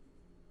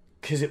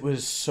 Because it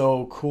was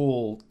so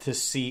cool to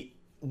see,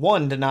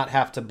 one, to not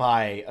have to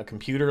buy a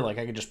computer. Like,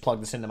 I could just plug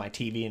this into my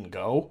TV and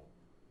go.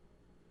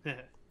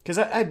 Because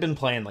I'd been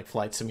playing like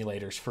flight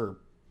simulators for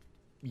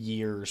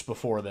years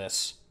before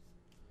this.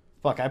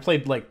 Fuck, I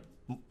played, like,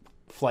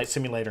 Flight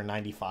Simulator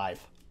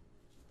 95.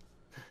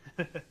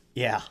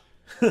 Yeah.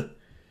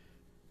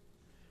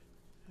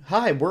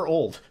 Hi, we're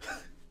old.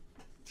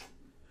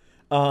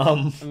 I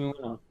mean,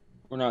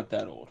 we're not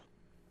that old.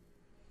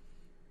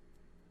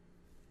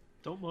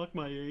 Don't mock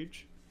my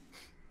age.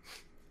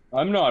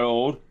 I'm not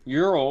old.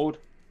 You're old.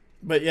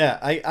 But yeah,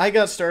 I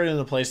got started in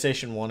the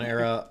PlayStation 1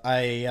 era.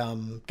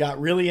 I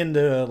got really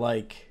into,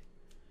 like,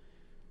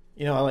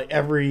 you know, like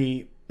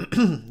every...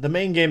 the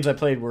main games I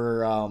played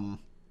were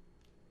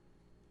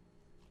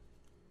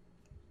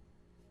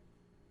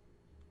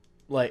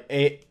like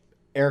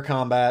Air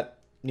Combat,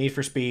 Need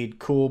for Speed,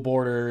 Cool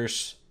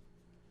Borders.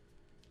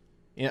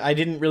 You know, I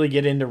didn't really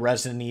get into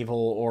Resident Evil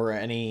or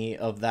any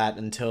of that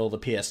until the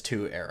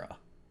PS2 era,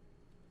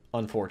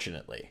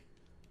 unfortunately.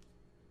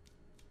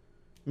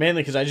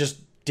 Mainly because I just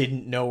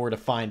didn't know where to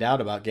find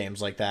out about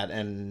games like that,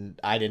 and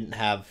I didn't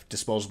have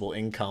disposable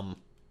income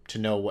to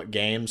know what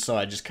games, so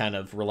I just kind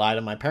of relied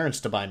on my parents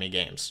to buy me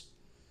games.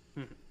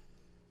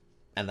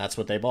 And that's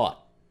what they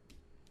bought.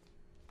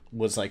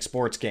 Was like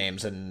sports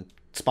games and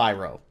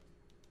Spyro.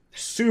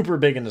 Super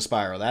big into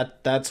Spyro.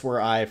 That's where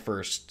I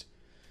first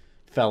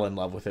fell in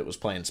love with it was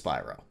playing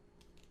Spyro.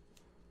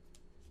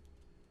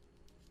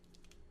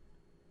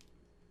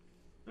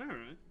 All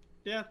right.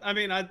 Yeah, I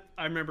mean, I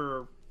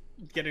remember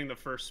getting the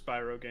first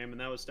Spyro game,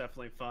 and that was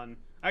definitely fun.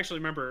 I actually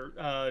remember.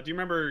 Do you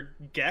remember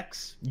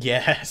Gex?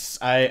 Yes,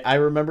 I I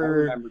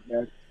remember. remember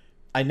that.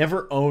 I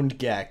never owned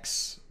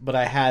Gex, but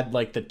I had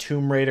like the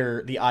Tomb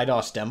Raider, the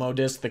IDOS demo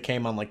disc that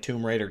came on like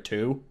Tomb Raider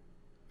 2.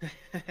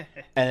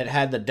 And it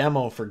had the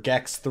demo for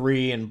Gex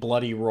 3 and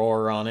Bloody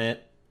Roar on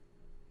it.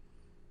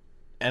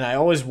 And I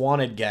always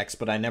wanted Gex,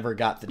 but I never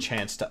got the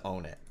chance to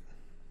own it.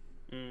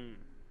 Mm.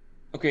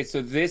 Okay,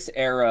 so this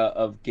era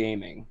of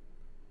gaming,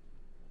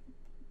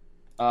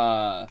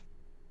 I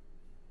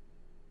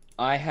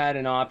had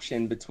an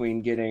option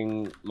between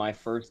getting my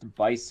first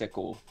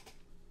bicycle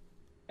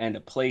and a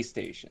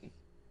PlayStation,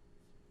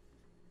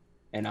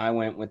 and I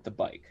went with the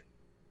bike.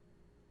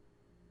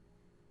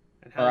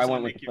 And Or how I does that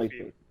went with make the you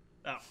feel? PlayStation.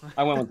 Oh.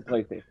 I went with the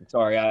PlayStation.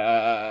 Sorry,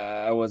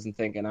 I wasn't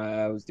thinking.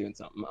 I was doing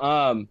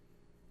something.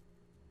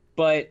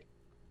 But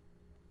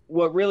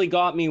what really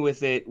got me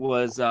with it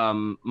was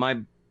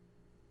my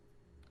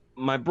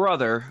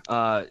brother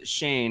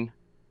Shane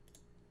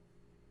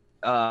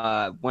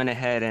went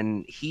ahead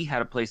and he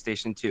had a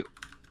PlayStation 2.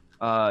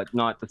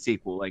 Not the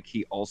sequel. Like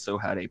he also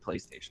had a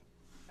PlayStation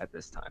at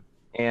this time,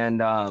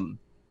 and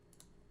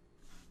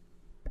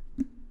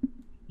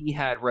he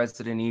had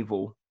Resident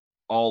Evil,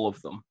 all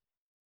of them.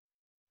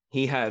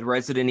 He had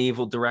Resident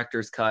Evil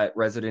Director's Cut,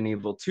 Resident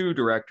Evil 2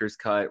 Director's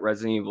Cut,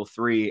 Resident Evil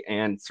 3,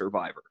 and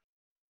Survivor.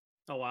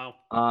 Oh wow.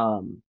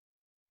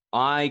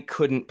 I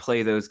couldn't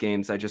play those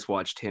games. I just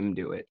watched him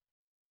do it.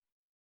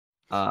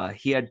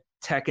 He had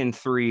Tekken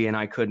 3, and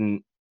I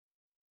couldn't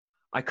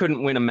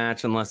win a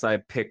match unless I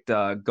picked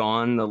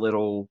Gon, the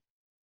little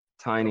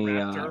tiny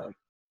Raptor.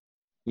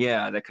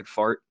 that could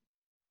fart,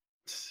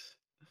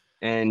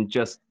 and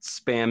just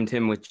spammed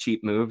him with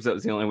cheap moves. That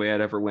was the only way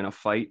I'd ever win a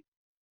fight.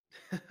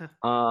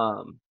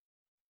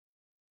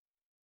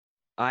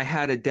 I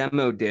had a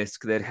demo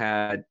disc that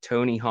had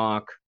Tony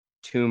Hawk,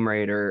 Tomb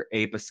Raider,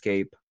 Ape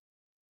Escape,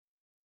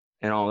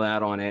 and all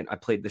that on it. I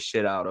played the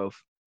shit out of.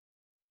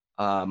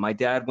 My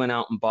dad went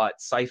out and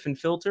bought Siphon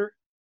Filter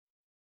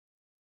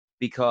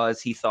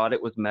because he thought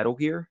it was Metal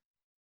Gear.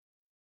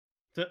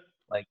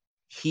 Like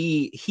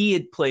he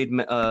had played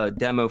a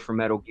demo for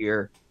Metal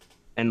Gear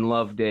and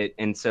loved it,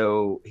 and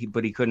so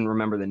but he couldn't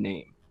remember the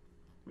name.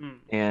 Mm.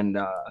 And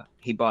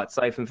he bought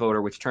Siphon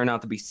Filter, which turned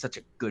out to be such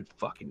a good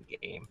fucking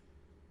game.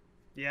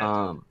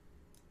 Yeah.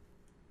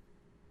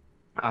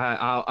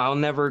 I'll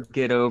never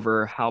get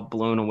over how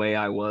blown away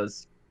I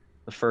was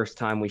the first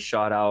time we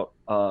shot out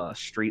a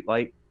street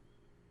light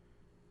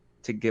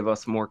to give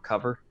us more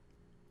cover.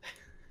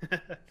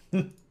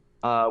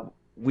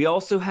 We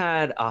also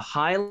had a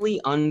highly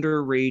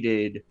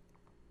underrated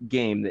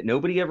game that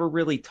nobody ever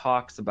really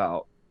talks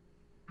about,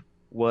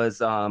 was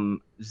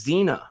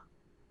Xena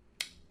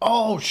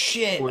Oh,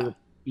 shit! for the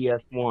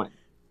PS1.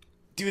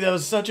 Dude, that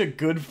was such a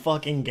good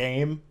fucking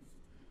game.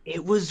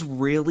 It was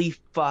really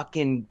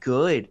fucking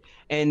good,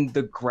 and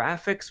the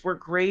graphics were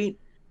great.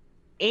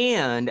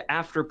 And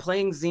after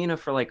playing Xena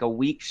for like a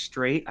week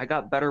straight, I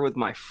got better with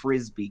my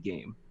Frisbee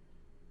game.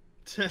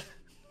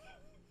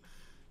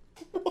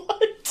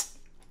 What?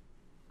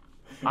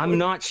 I'm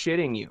not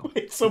shitting you.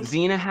 Wait, so...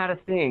 Xena had a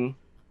thing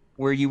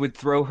where you would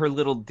throw her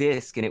little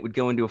disc and it would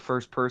go into a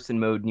first-person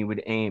mode and you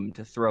would aim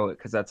to throw it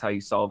because that's how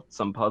you solved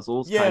some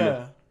puzzles. Yeah. Kind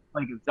of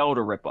like a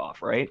Zelda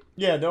ripoff, right?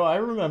 Yeah, no, I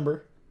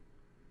remember.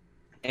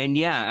 And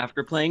yeah,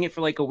 after playing it for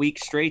like a week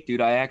straight,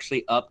 dude, I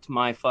actually upped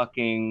my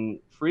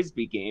fucking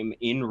Frisbee game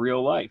in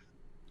real life.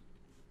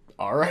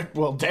 Alright,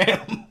 well,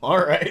 damn.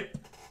 Alright.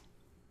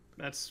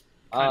 That's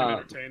kind of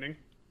entertaining.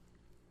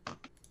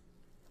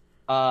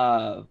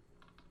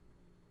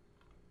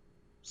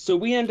 So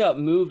we end up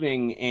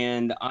moving,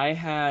 and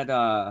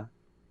I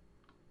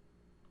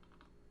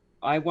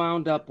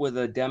wound up with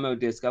a demo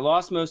disc. I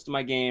lost most of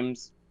my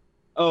games.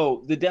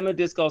 Oh, the demo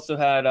disc also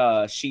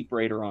had Sheep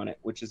Raider on it,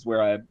 which is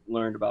where I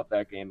learned about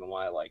that game and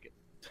why I like it.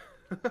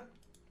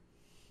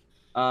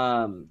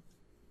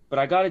 But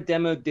I got a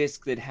demo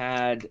disc that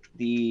had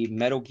the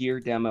Metal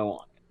Gear demo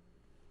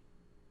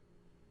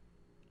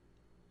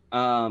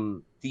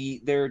on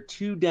it. There are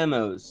two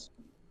demos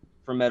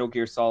for Metal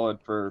Gear Solid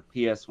for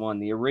PS1.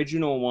 The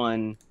original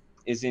one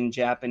is in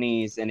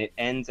Japanese and it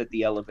ends at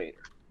the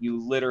elevator. You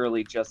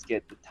literally just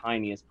get the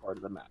tiniest part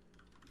of the map,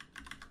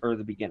 or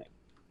the beginning.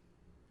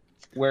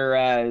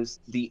 Whereas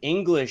the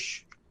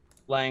English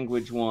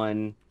language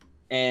one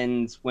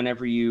ends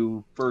whenever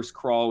you first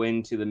crawl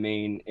into the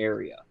main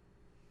area.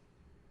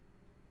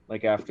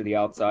 Like after the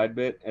outside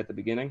bit at the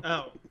beginning.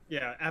 Oh,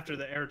 yeah, after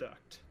the air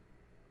duct.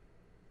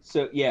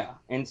 So, yeah.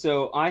 And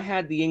so I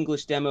had the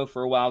English demo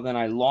for a while, then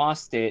I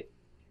lost it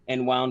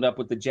and wound up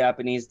with the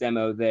Japanese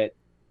demo that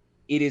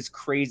it is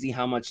crazy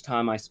how much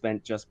time I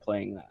spent just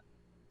playing that.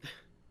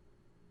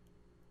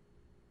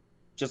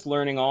 Just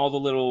learning all the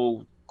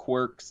little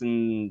quirks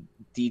and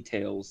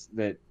details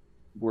that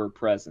were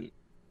present.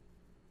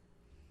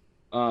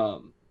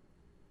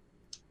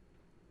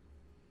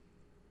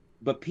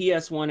 but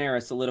PS1 era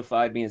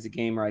solidified me as a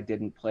gamer. I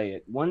didn't play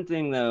it. One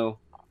thing though,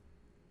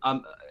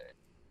 I'm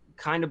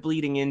kind of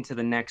bleeding into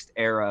the next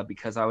era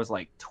because I was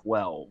like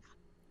 12.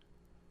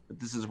 But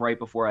this is right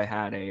before I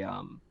had a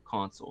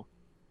console.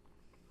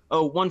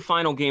 Oh, one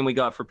final game we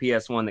got for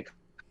PS1 that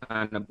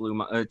kind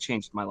of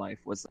changed my life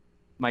was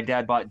my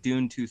dad bought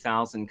Dune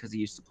 2000 because he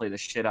used to play the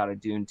shit out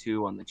of Dune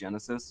 2 on the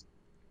Genesis.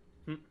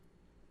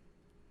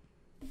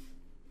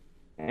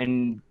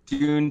 And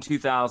Dune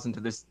 2000 to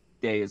this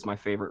day is my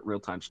favorite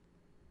real-time.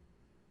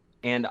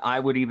 And I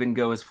would even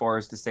go as far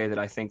as to say that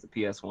I think the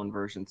PS1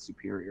 version's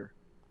superior.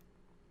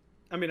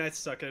 I mean, I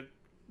suck at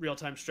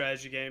real-time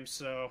strategy games,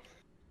 so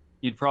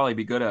You'd probably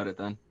be good at it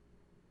then.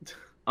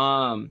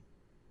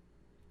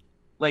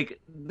 Like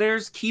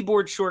there's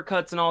keyboard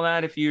shortcuts and all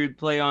that if you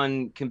play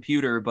on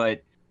computer,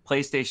 but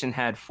PlayStation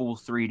had full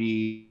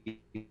 3D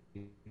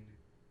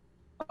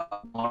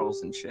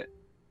models and shit.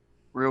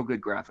 Real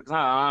good graphics.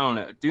 I don't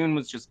know. Dune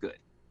was just good.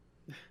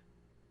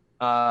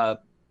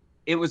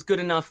 It was good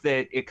enough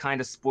that it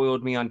kind of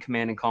spoiled me on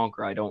Command and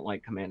Conquer. I don't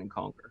like Command and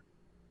Conquer.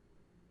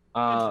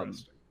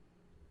 interesting.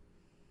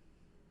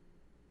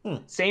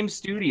 Same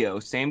studio,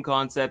 same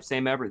concept,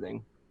 same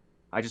everything.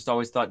 I just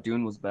always thought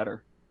Dune was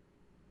better.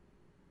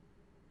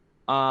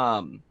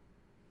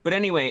 But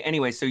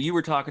anyway, so you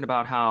were talking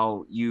about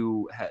how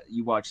you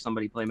watched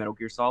somebody play Metal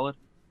Gear Solid?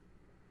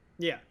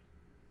 Yeah.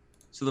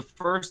 So the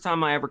first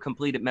time I ever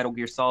completed Metal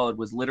Gear Solid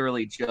was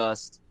literally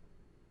just,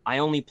 I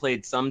only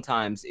played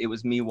sometimes. It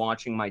was me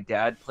watching my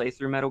dad play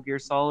through Metal Gear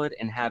Solid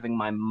and having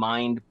my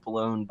mind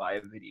blown by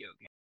a video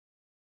game.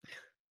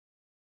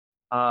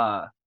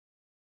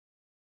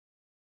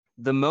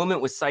 The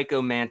moment was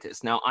Psycho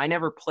Mantis. Now, I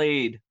never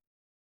played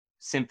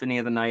Symphony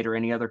of the Night or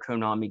any other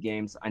Konami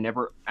games. I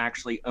never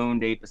actually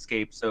owned Ape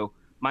Escape, so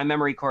my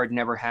memory card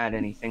never had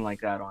anything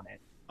like that on it.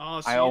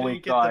 Oh, so I you always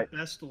didn't get thought- the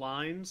best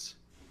lines?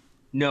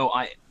 No,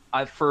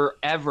 I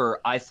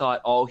forever, I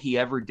thought all he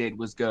ever did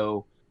was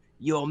go,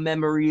 your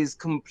memory is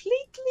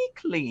completely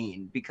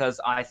clean, because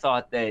I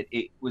thought that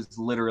it was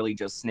literally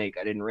just Snake.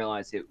 I didn't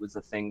realize it was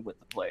a thing with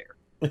the player.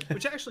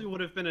 Which actually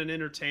would have been an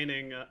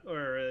entertaining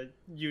or a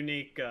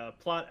unique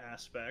plot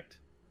aspect.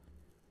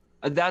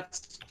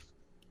 That's,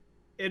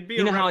 It'd be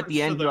you a know how at reference the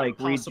to end the like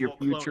reads your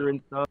possible future clone.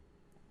 and stuff?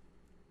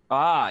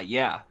 Ah,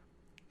 yeah.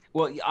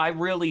 Well, I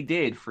really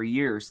did for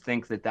years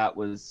think that that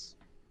was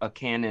a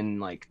canon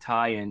like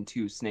tie-in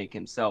to Snake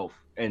himself,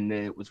 and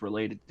that it was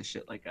related to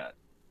shit like that.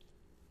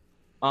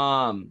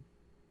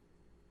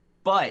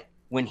 But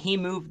when he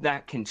moved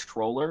that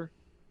controller,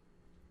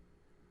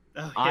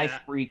 Oh, I yeah.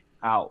 freaked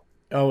out.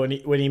 Oh, when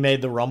he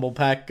made the Rumble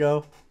Pack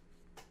go?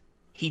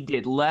 He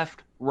did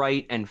left,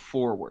 right, and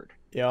forward,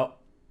 Yep.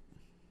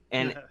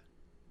 and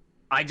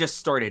I just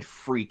started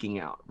freaking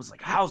out. I was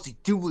like, "How's he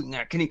doing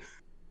that? Can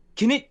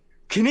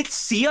it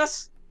see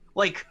us?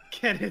 Like,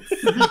 Can it?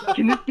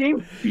 can this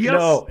game see us?"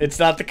 No, it's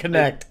not the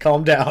Connect.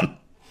 Calm down.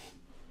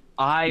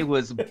 I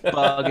was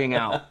bugging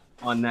out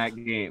on that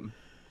game.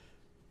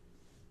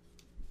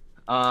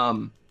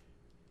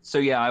 So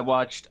yeah, I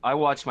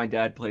watched my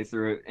dad play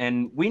through it,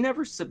 and we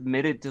never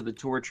submitted to the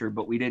torture,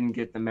 but we didn't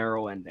get the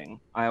Meryl ending.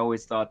 I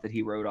always thought that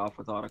he rode off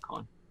with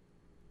Otacon.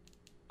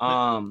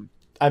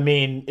 I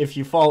mean, if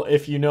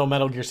you know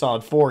Metal Gear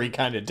Solid 4, he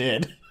kind of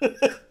did.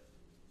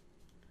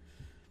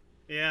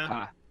 Yeah.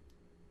 Ah.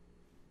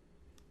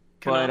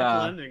 Canonical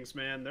But, endings,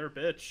 man, they're a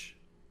bitch.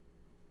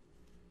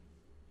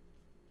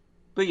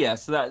 But yeah,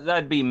 so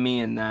that'd be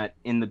me in the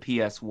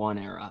PS1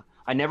 era.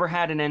 I never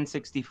had an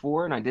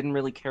N64, and I didn't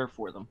really care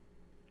for them.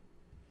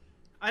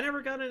 I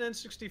never got an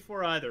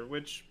N64 either,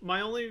 which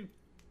the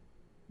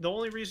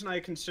only reason I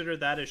consider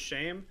that a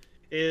shame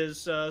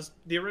is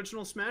the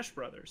original Smash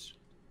Brothers.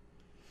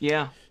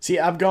 Yeah, See,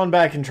 I've gone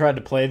back and tried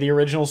to play the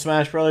original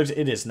Smash Brothers.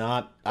 It is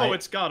not.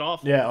 It's god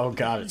awful. Yeah. Oh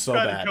god, it's so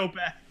Try bad. to go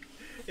back.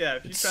 Yeah,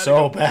 if you It's try so to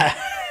go back,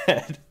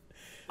 bad.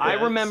 I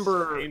it's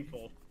remember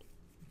painful.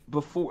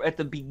 before, at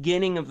the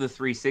beginning of the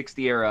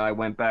 360 era, I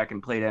went back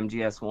and played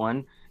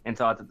MGS1 and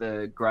thought that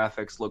the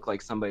graphics looked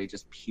like somebody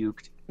just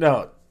puked.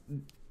 No.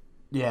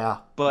 Yeah.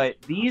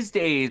 But these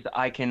days,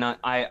 I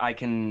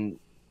can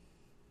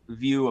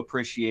view,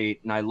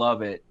 appreciate, and I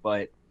love it.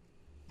 But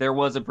there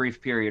was a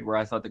brief period where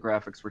I thought the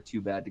graphics were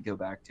too bad to go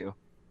back to.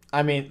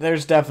 I mean,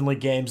 there's definitely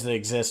games that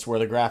exist where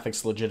the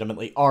graphics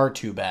legitimately are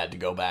too bad to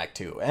go back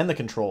to, and the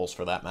controls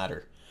for that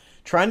matter.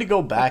 Trying to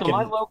go back So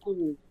my and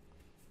local,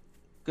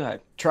 go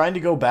ahead. trying to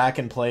go back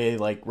and play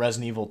like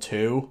Resident Evil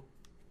 2,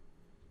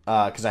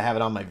 because I have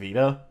it on my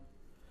Vita.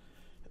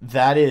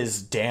 That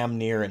is damn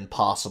near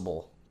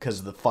impossible because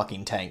of the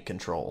fucking tank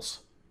controls.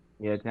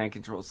 Yeah, tank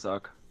controls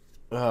suck.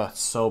 Ugh, it's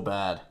so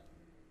bad.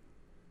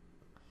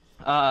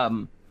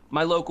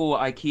 My local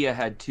IKEA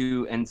had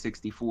 2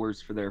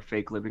 N64s for their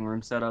fake living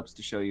room setups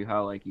to show you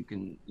how like you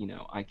can,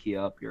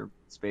 IKEA up your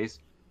space.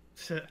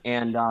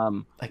 And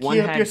one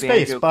IKEA up had your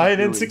space, buy an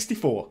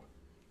Banjo-Kazooie.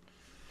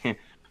 N64.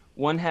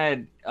 One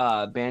had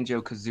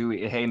Banjo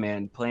Kazooie. Hey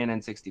man, playing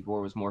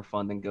N64 was more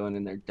fun than going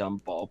in their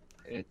dumb ball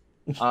pit.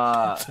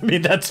 I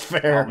mean, that's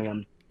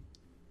fair.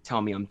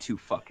 Tell me I'm too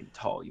fucking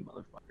tall, you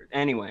motherfucker.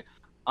 Anyway,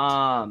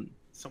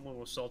 Someone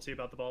was salty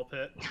about the ball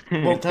pit.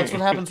 Well, that's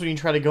what happens when you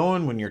try to go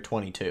in when you're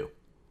 22.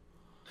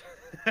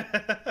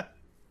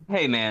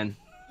 Hey, man.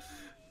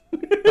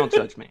 Don't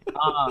judge me.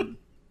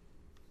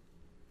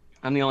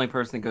 I'm the only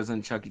person that goes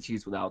into Chuck E.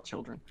 Cheese without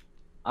children.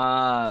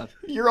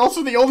 You're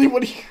also the only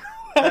one here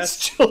who has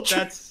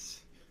children.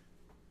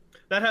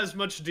 That has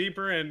much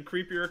deeper and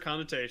creepier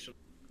connotation.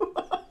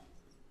 For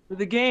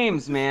the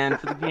games, man.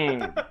 For the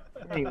game.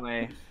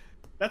 Anyway.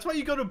 That's why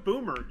you go to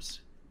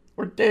Boomers.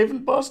 Or Dave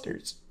and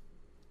Buster's.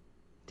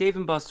 Dave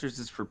and Buster's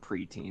is for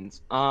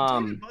preteens.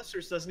 Dave and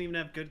Buster's doesn't even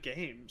have good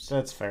games.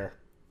 That's fair.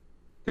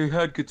 They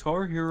had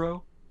Guitar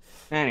Hero.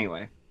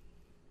 Anyway.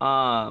 They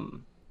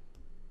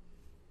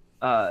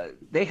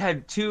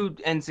had two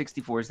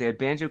N64s. They had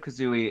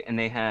Banjo-Kazooie and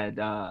they had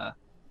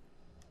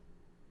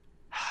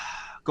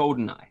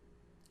GoldenEye.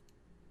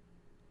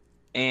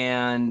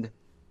 And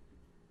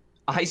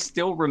I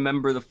still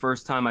remember the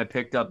first time I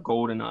picked up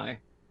GoldenEye.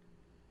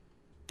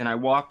 And I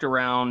walked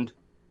around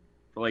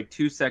for like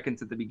 2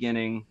 seconds at the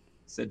beginning,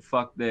 said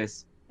fuck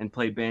this, and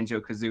played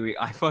Banjo-Kazooie.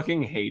 I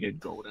fucking hated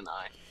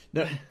GoldenEye.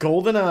 No,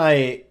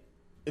 GoldenEye,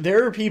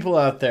 there are people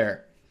out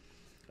there,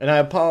 and I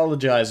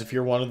apologize if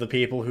you're one of the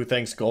people who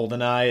thinks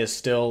GoldenEye is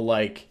still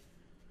like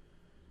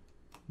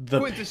the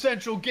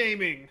quintessential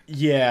gaming.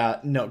 Yeah,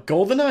 no,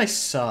 GoldenEye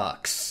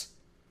sucks.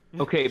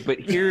 Okay, but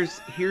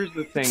here's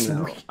the thing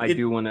though. I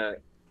do want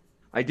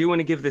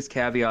to give this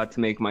caveat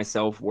to make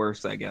myself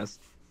worse, I guess.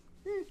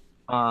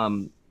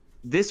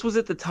 This was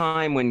at the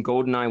time when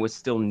GoldenEye was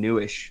still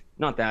newish,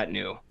 not that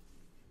new,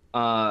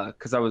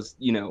 because I was,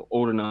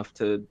 old enough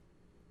to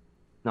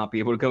not be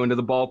able to go into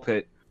the ball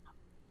pit.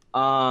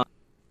 But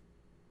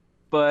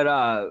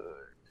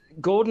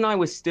GoldenEye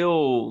was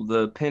still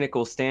the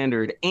pinnacle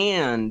standard,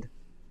 and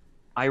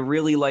I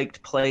really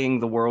liked playing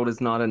The World Is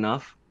Not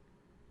Enough,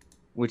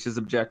 which is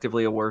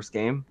objectively a worse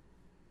game.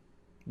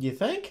 You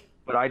think?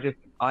 But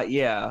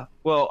yeah.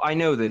 Well, I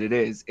know that it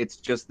is. It's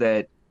just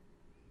that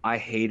I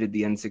hated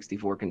the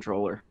N64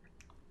 controller.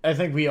 I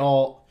think we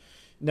all...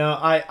 No,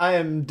 I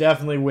am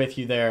definitely with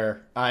you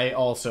there. I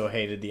also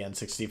hated the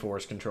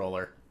N64's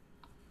controller.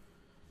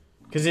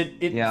 Because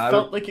it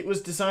felt like it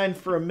was designed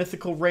for a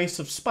mythical race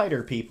of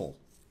spider people.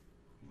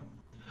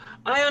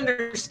 I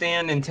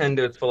understand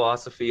Nintendo's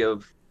philosophy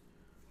of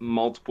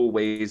multiple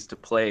ways to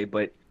play,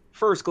 but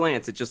first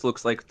glance, it just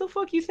looks like, what the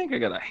fuck you think? I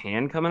got a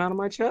hand coming out of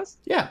my chest?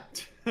 Yeah.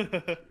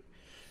 You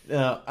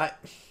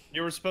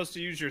were supposed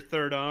to use your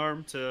third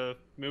arm to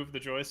move the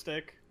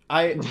joystick?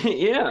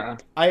 Yeah.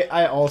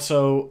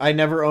 I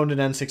never owned an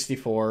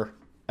N64.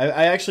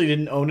 I actually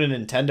didn't own a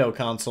Nintendo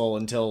console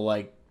until,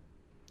 like,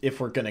 if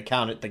we're going to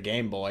count it, the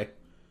Game Boy.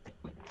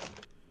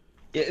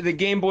 Yeah, the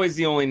Game Boy's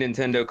the only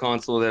Nintendo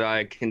console that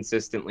I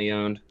consistently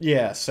owned.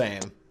 Yeah, same.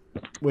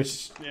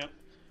 Which... Yeah.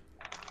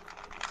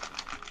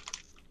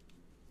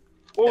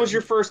 What was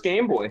your first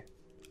Game Boy?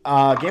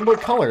 Game Boy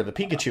Color, the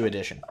Pikachu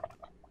edition.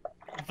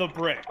 The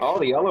brick. Oh,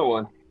 the yellow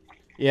one.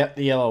 Yep,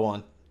 the yellow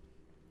one.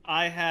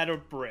 I had a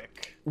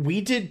brick.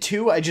 We did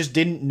too, I just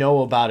didn't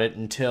know about it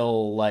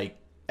until, like,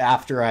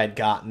 after I'd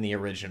gotten the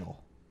original.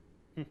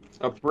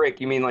 A brick?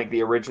 You mean like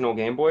the original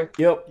Game Boy?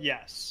 Yep.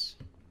 Yes.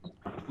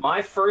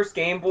 My first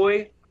Game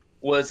Boy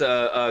was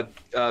a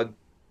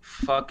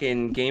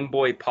fucking Game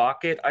Boy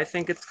Pocket, I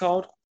think it's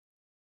called.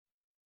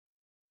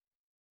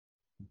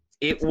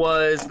 It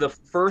was the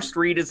first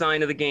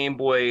redesign of the Game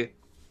Boy,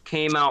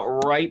 came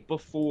out right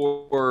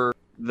before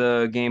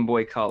the Game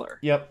Boy Color.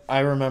 Yep, I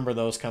remember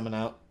those coming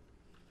out.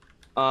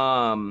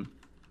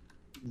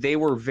 They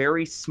were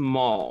very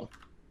small.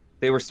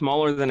 They were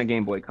smaller than a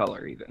Game Boy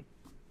Color even.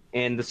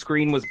 And the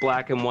screen was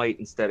black and white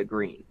instead of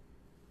green.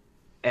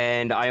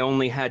 And I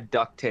only had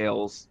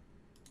DuckTales,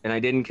 and I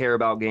didn't care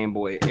about Game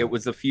Boy. It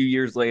was a few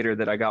years later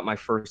that I got my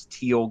first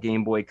teal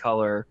Game Boy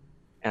Color,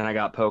 and I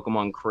got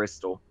Pokemon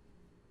Crystal.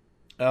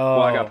 Oh.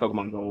 Well, I got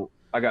Pokemon Gold.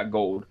 I got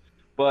Gold.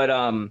 But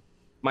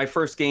my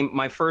first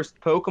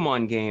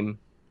Pokemon game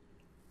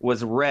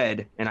was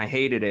Red, and I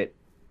hated it.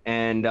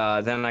 And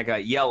then I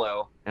got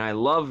Yellow, and I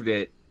loved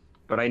it.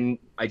 But I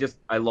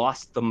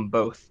lost them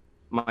both.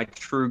 My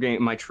true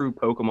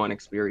Pokemon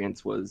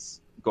experience was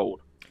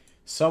Gold.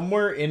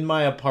 Somewhere in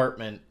my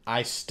apartment,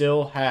 I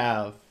still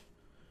have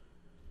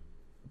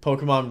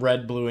Pokemon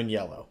Red, Blue, and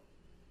Yellow.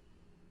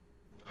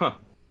 Huh.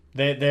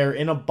 They're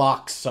in a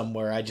box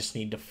somewhere. I just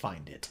need to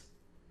find it.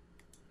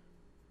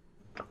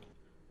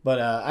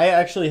 But I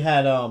actually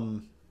had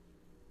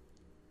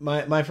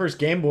my first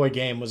Game Boy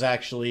game was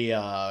actually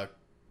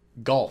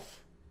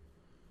golf.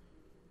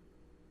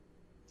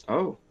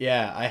 Oh.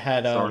 Yeah, I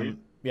had Sorry.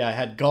 Yeah, I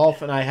had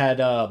golf and I had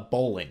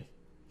bowling.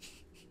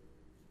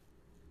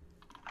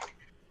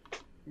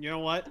 You know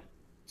what?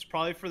 It's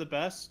probably for the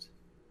best.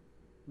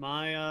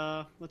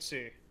 My, let's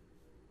see.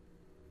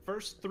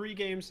 First 3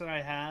 games that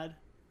I had,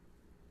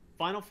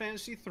 Final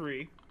Fantasy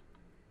 3,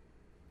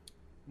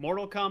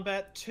 Mortal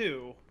Kombat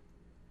 2,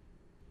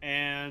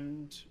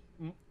 and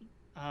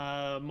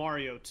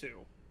Mario 2.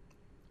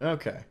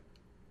 Okay.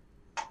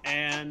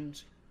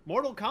 And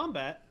Mortal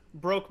Kombat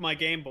broke my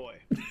Game Boy.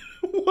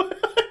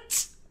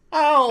 What?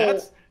 How?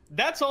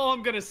 That's all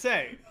I'm gonna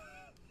say.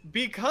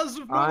 Because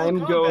of Mortal I'm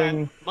Kombat,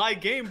 going- my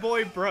Game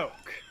Boy broke.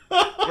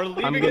 We're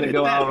leaving I'm it gonna at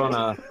go that. out on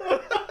a.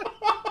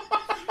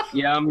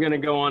 Yeah, I'm gonna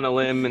go on a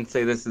limb and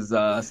say this is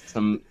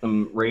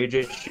some rage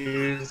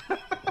issues.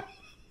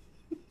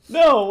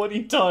 No, what are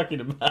you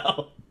talking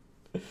about?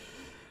 That's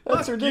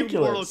Fuck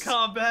ridiculous. You,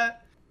 Mortal Kombat.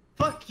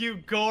 Fuck you,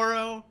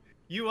 Goro.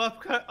 You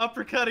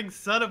uppercutting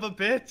son of a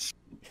bitch.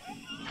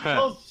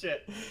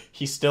 Bullshit.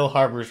 He still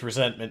harbors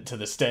resentment to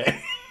this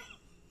day.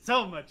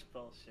 So much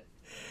bullshit.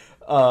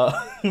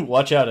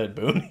 Watch out, Ed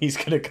Boon. He's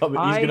gonna come. He's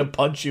I- gonna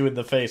punch you in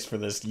the face for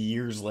this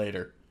years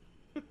later.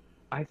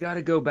 I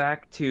gotta go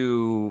back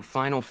to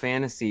Final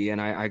Fantasy, and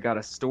I got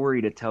a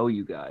story to tell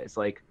you guys,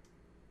 like,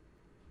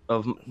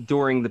 of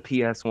during the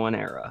PS1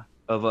 era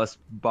of us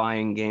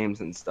buying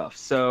games and stuff.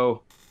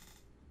 So,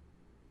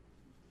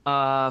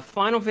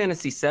 Final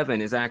Fantasy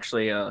VII is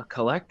actually a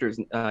collector's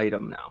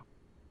item now.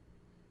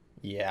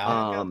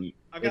 Yeah.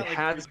 I've got It like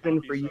has 3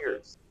 been for copies of it.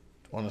 years.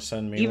 Want to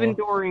send me Even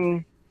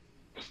more?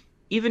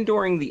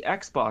 during the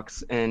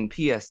Xbox and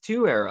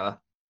PS2 era,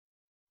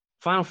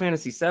 Final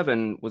Fantasy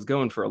VII was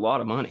going for a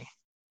lot of money.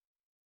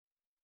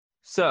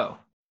 So,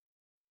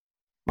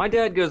 my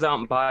dad goes out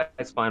and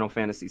buys Final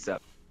Fantasy VII.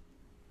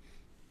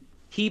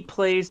 He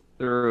plays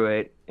through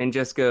it and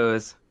just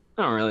goes,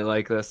 I don't really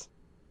like this.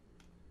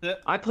 Yeah.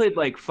 I played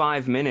like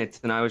 5 minutes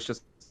and I was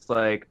just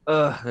like,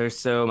 ugh, there's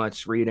so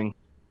much reading.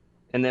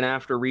 And then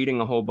after reading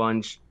a whole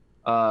bunch,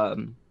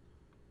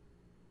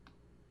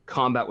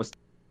 combat was,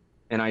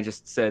 and I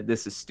just said,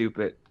 this is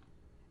stupid.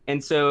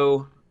 And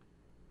so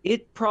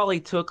it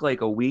probably took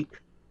like a week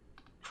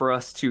for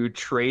us to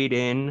trade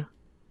in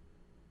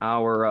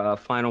our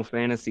Final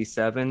Fantasy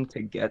VII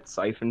to get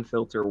Siphon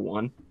Filter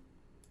 1.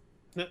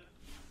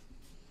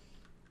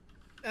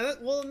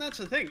 And that's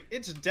the thing.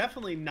 It's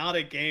definitely not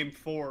a game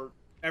for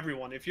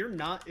everyone. If you're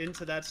not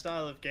into that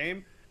style of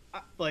game,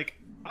 I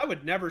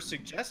would never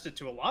suggest it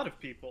to a lot of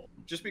people,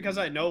 just because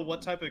I know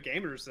what type of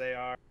gamers they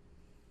are.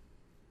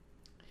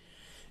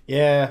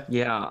 Yeah.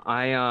 Yeah,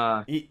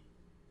 I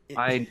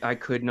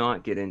could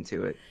not get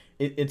into it.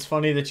 It's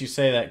funny that you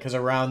say that because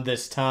around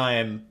this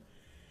time,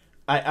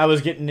 I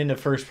was getting into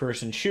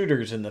first-person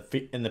shooters in the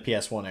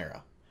PS1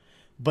 era,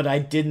 but I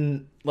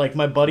didn't like.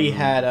 My buddy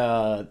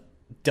had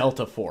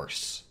Delta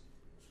Force.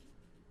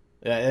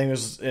 I think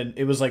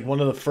it was like one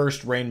of the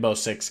first Rainbow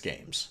Six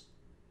games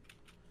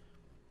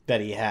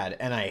that he had,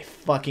 and I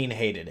fucking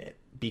hated it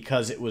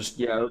because it was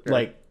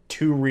like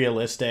too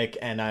realistic,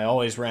 and I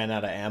always ran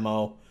out of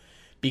ammo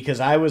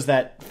because I was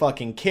that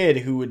fucking kid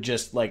who would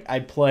just like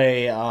I'd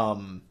play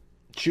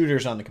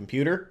shooters on the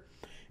computer,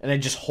 and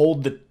I'd just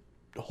hold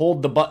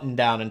the button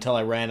down until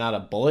I ran out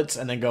of bullets,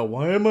 and then go,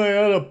 why am I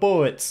out of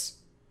bullets?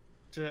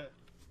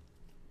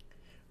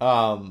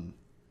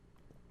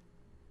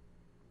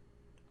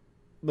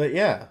 But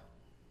yeah,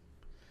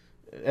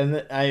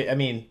 and I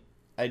mean,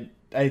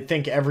 I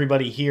think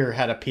everybody here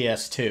had a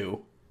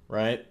PS2,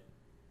 right?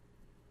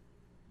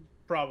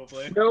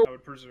 Probably, Nope. I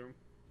would presume.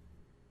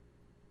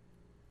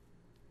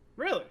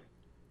 Really?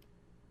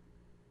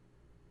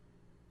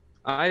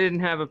 I didn't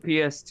have a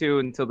PS2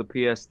 until the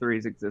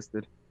PS3s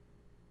existed.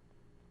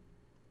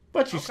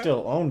 But you Okay.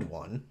 still owned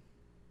one.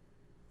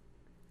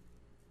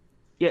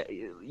 Yeah,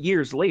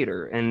 years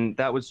later, and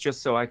that was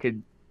just so I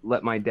could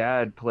let my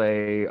dad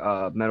play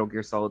Metal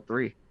Gear Solid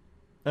 3.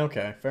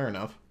 Okay, fair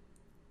enough.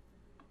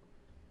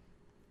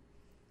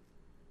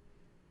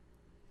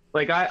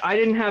 Like, I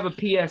didn't have a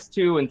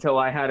PS2 until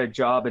I had a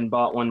job and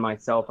bought one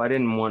myself. I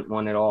didn't want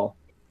one at all.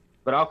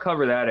 But I'll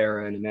cover that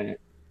era in a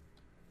minute.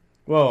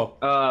 Whoa.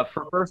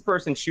 For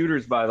first-person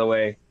shooters, by the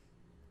way,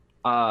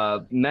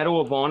 Medal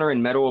of Honor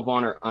and Medal of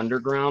Honor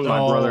Underground,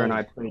 my brother and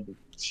I played the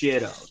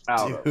shit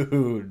out of.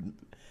 Dude.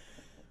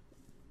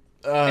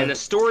 And the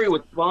story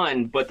was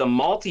fun, but the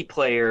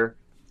multiplayer,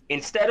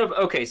 instead of,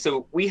 okay,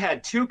 so we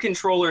had 2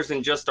 controllers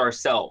and just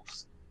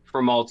ourselves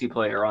for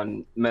multiplayer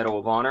on Medal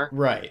of Honor.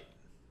 Right.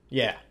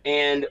 Yeah.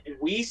 And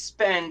we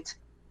spent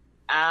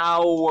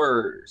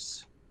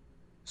hours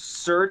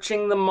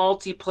searching the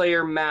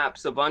multiplayer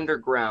maps of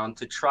Underground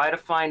to try to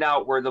find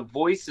out where the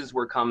voices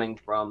were coming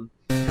from,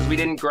 because we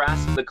didn't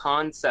grasp the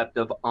concept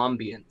of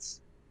ambience.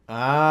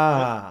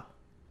 Ah.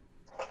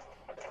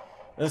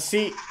 Let's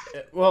see.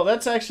 Well,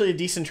 that's actually a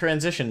decent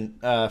transition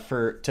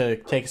to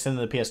take us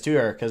into the PS2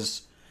 era,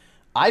 because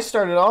I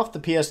started off the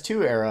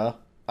PS2 era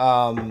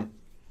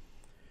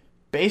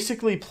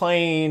basically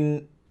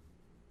playing.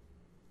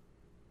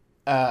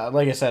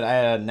 Like I said, I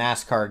had a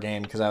NASCAR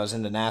game because I was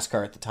into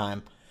NASCAR at the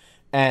time,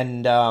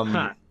 and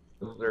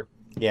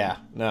yeah,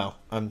 no,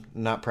 I'm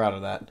not proud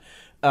of that.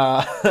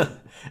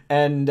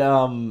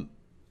 And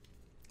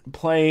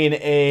playing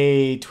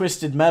a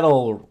Twisted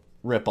Metal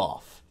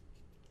ripoff.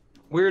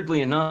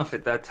 Weirdly enough,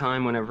 at that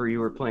time, whenever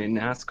you were playing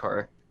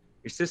NASCAR,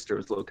 your sister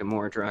was looking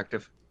more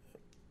attractive.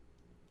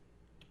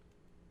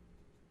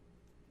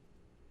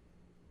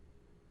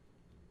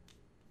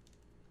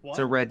 What? It's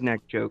a redneck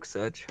joke,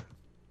 Sedge.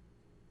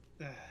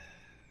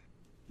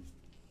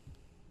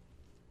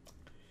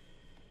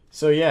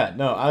 So yeah,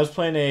 no, I was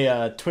playing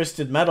a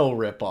Twisted Metal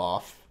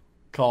ripoff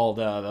called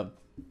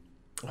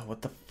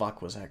what the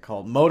fuck was that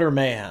called? Motor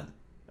Mayhem.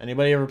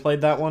 Anybody ever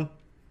played that one?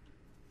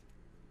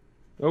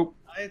 Nope.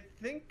 I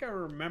think I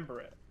remember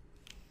it.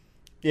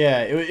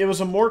 Yeah, it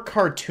was a more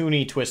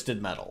cartoony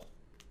Twisted Metal.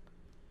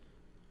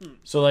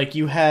 So, like,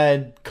 you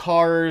had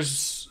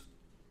cars...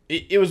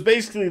 It was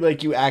basically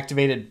like you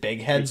activated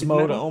Big Heads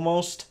mode,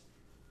 almost.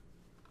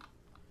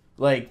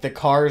 Like, the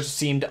cars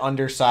seemed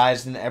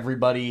undersized and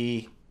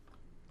everybody,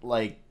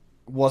 like,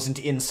 wasn't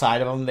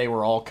inside of them. They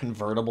were all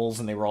convertibles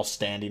and they were all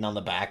standing on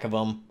the back of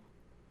them.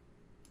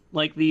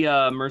 Like the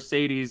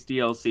Mercedes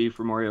DLC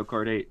for Mario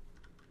Kart 8.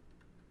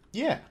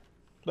 Yeah,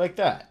 like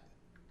that.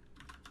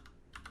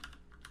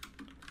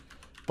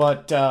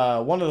 But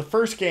one of the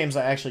first games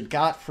I actually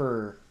got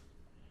for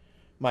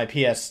my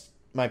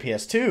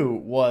PS2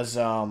 was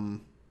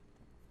Medal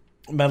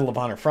of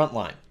Honor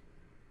Frontline,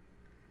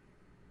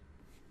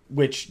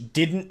 which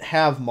didn't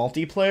have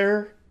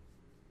multiplayer,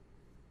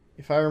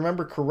 if I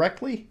remember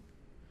correctly.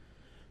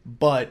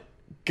 But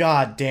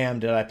god damn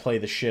did I play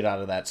the shit out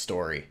of that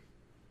story.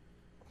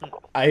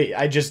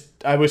 I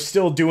was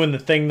still doing the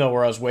thing though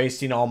where I was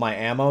wasting all my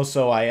ammo,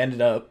 so I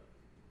ended up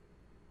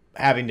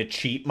having to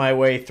cheat my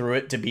way through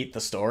it to beat the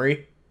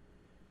story.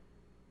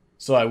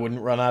 So I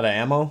wouldn't run out of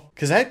ammo.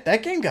 Because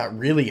that game got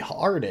really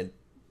hard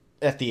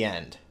at the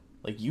end.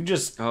 Like, you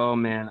just... Oh,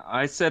 man.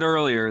 I said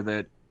earlier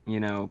that, you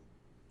know,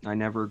 I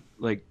never,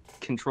 like,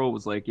 Control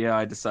was like, yeah,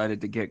 I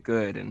decided to get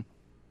good. And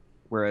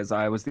whereas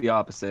I was the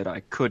opposite,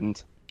 I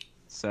couldn't.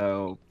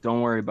 So don't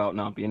worry about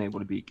not being able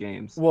to beat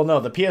games. Well, no,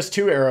 the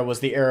PS2 era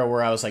was the era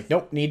where I was like,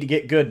 nope, need to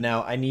get good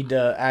now. I need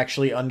to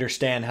actually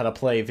understand how to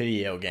play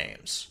video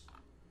games.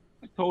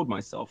 I told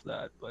myself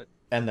that, but...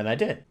 And then I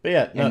did. But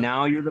yeah, no. And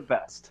now you're the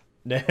best.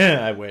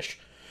 I wish.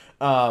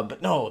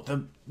 But no,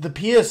 the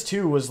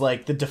PS2 was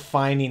like the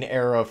defining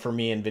era for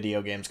me in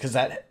video games, because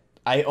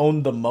I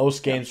owned the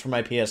most games for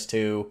my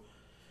PS2.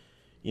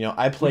 You know,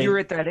 I played... Well, you're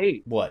at that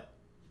age. What?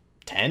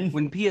 10?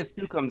 When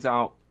PS2 comes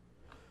out,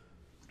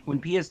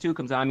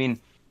 I mean,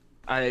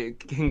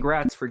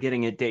 congrats for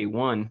getting it day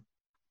one.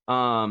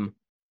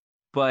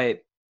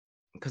 But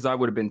because I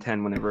would have been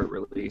 10 whenever it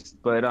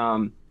released. But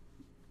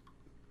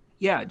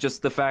yeah,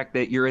 just the fact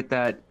that you're at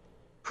that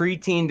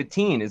preteen to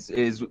teen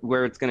is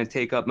where it's going to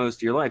take up most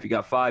of your life. You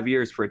got 5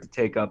 years for it to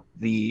take up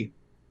the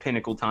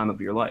pinnacle time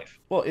of your life.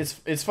 Well,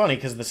 it's funny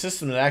because the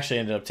system that actually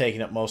ended up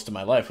taking up most of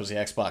my life was the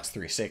Xbox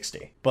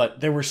 360.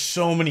 But there were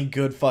so many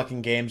good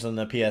fucking games on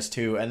the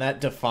PS2, and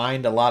that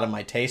defined a lot of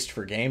my taste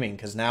for gaming,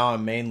 because now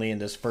I'm mainly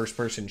into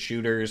first-person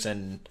shooters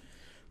and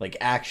like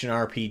action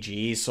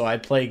RPGs. So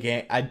I'd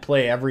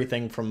play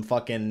everything from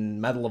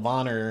fucking Medal of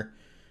Honor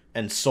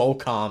and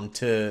Soulcom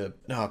to,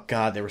 oh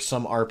god, there was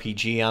some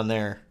RPG on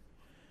there.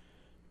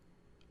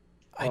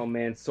 Oh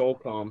man,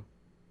 Soulcom.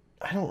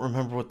 I don't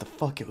remember what the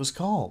fuck it was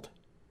called.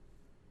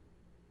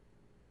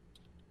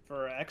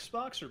 For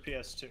Xbox or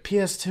PS2?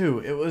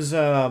 PS2. It was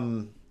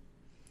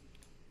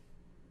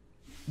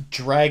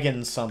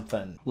Dragon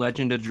something.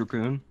 Legend of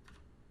Dragoon?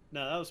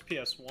 No, that was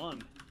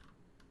PS1.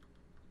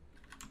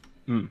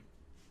 Dragon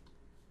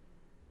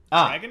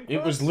Quest?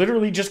 It was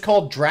literally just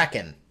called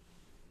Draken.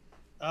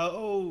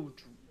 Oh,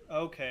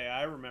 okay,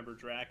 I remember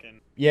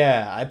Draken.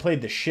 Yeah, I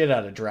played the shit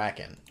out of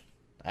Draken.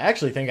 I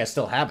actually think I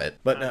still have it,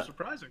 but Not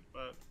surprising,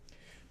 but...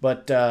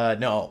 But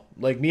no,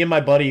 like me and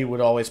my buddy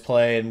would always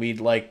play, and he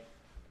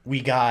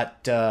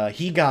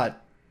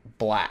got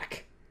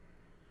Black.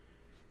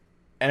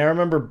 And I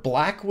remember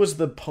Black was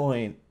the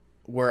point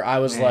where I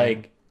was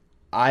like,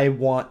 I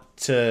want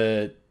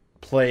to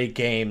play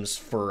games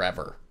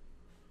forever.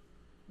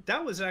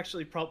 That was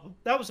actually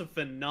that was a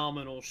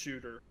phenomenal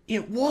shooter.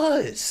 It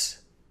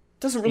was.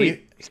 Doesn't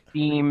really... It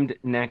seemed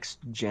next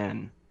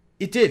gen.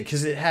 It did,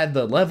 because it had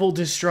the level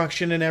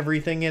destruction and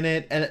everything in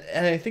it,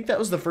 and I think that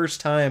was the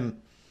first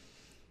time...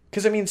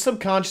 Because, I mean,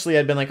 subconsciously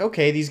I'd been like,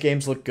 okay, these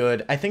games look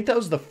good. I think that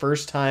was the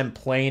first time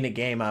playing a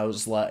game I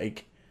was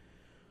like...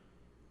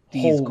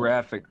 These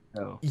graphics,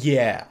 though.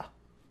 Yeah.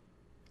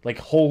 Like,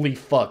 holy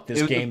fuck,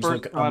 this game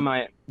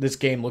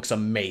looks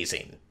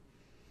amazing.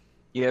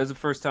 Yeah, it was the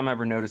first time I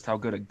ever noticed how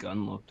good a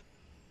gun looked.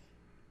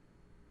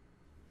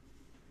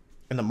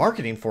 And the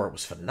marketing for it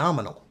was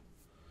phenomenal.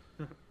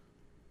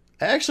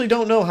 I actually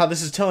don't know how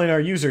this is telling our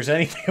users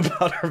anything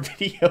about our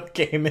video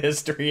game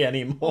history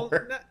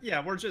anymore. Well,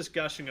 yeah, we're just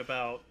gushing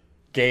about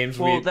games.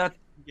 Well,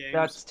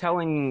 that's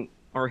telling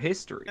our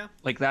history. Yeah.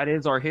 Like, that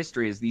is our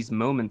history, is these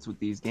moments with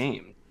these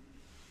games.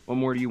 What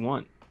more do you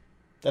want?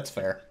 That's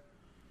fair.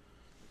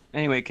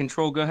 Anyway,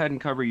 Control, go ahead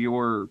and cover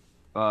your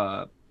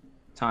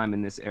time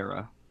in this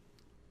era.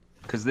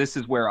 Because this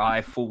is where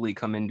I fully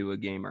come into a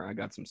gamer. I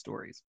got some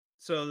stories.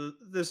 So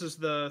this is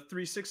the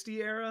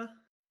 360 era?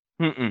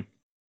 Mm-mm.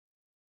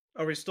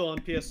 Are we still on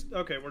PS...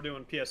 Okay, we're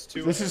doing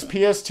PS2. This is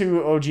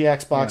PS2, OG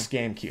Xbox,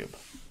 GameCube.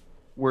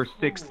 We're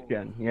 6th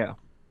gen, yeah.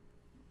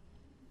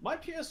 My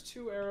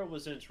PS2 era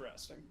was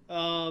interesting.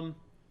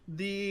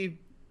 The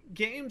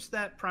games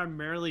that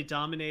primarily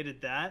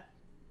dominated that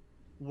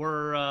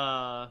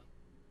were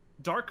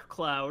Dark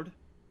Cloud,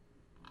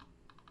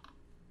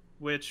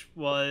 which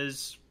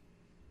was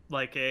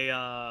like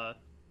a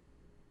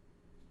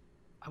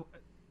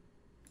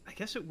I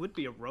guess it would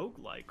be a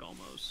roguelike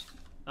almost.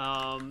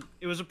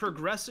 It was a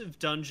progressive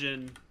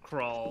dungeon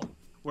crawl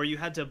where you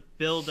had to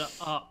build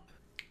up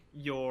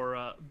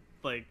your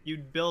like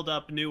you'd build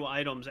up new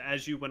items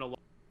as you went along,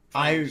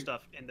 finding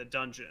stuff in the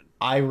dungeon.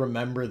 I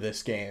remember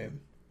this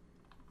game.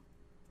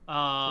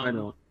 I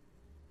know.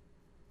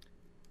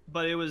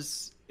 But it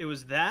was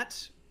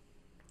that,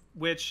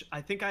 which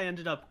I think I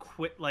ended up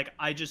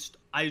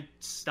I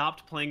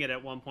stopped playing it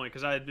at one point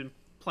because I had been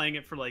playing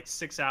it for like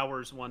 6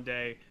 hours one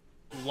day,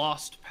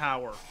 lost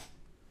power.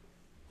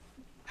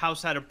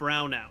 House had a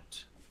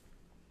brownout.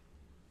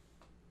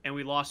 And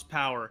we lost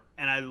power,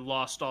 and I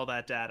lost all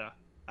that data.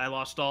 I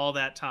lost all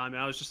that time,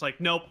 and I was just like,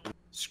 nope,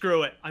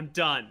 screw it, I'm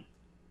done.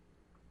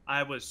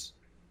 I was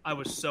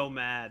so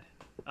mad.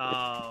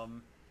 But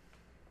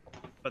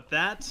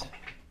that,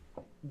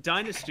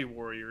 Dynasty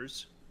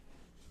Warriors.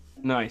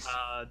 Nice.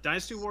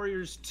 Dynasty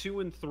Warriors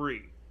 2 and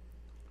 3.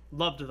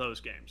 Loved those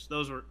games.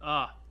 Those were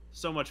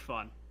so much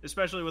fun,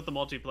 especially with the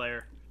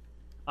multiplayer.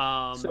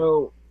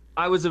 So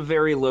I was a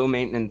very low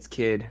maintenance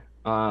kid.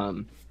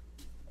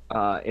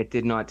 It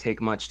did not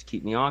take much to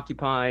keep me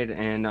occupied,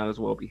 and I was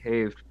well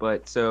behaved.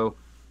 But so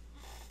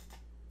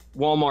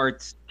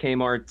Walmart,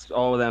 Kmart,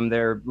 all of them,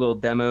 their little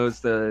demos,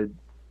 the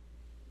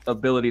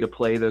ability to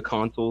play the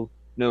consoles,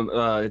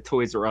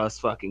 Toys R Us,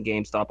 fucking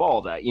GameStop,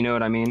 all that. You know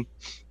what I mean?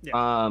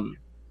 Yeah.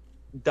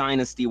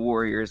 Dynasty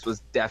Warriors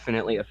was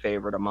definitely a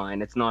favorite of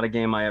mine. It's not a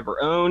game I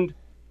ever owned,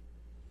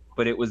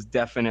 but it was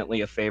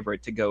definitely a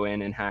favorite to go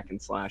in and hack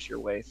and slash your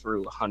way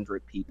through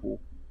 100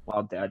 people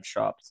while Dad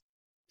shops.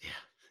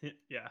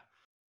 Yeah.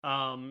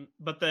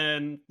 But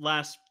then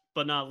last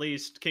but not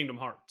least, Kingdom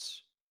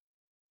Hearts.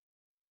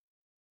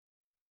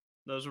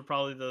 Those were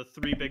probably the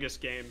 3 biggest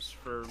games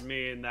for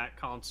me in that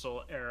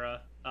console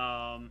era.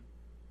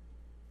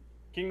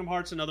 Kingdom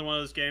Hearts, another one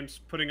of those games,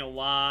 putting a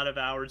lot of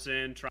hours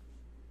in, trying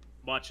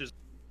much as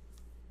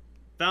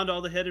found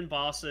all the hidden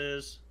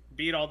bosses,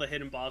 beat all the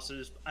hidden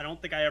bosses. I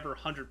don't think I ever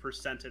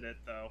 100%ed it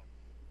though.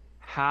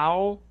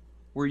 How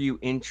were you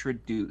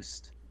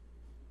introduced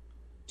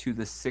to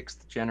the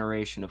 6th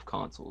generation of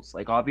consoles?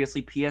 Like,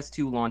 obviously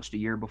PS2 launched a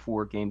year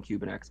before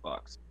GameCube and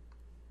Xbox.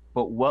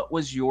 But what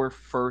was your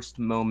first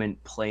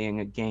moment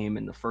playing a game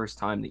and the first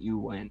time that you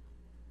went,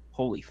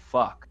 holy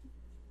fuck,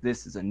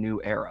 this is a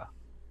new era?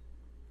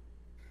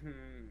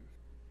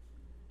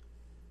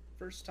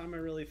 First time I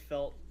really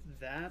felt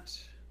that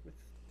with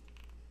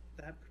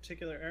that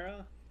particular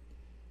era?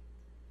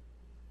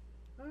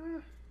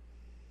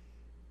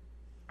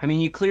 I mean,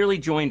 you clearly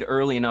joined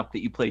early enough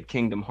that you played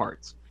Kingdom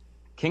Hearts.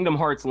 Kingdom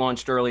Hearts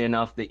launched early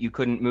enough that you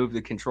couldn't move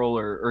the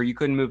controller, or you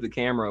couldn't move the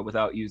camera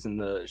without using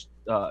the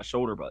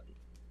shoulder button.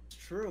 It's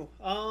true.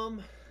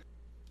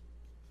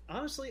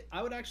 Honestly,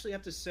 I would actually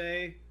have to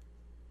say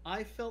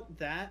I felt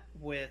that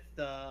with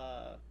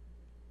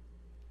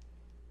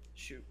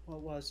what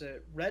was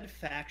it? Red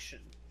Faction.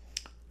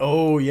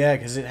 Oh yeah,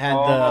 because it had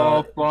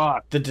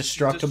the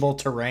destructible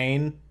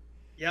terrain.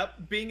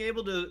 Yep, being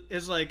able to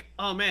is like,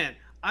 oh man,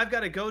 I've got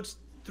to go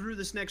through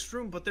this next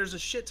room, but there's a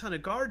shit ton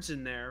of guards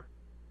in there,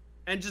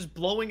 and just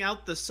blowing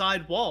out the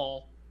side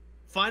wall,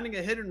 finding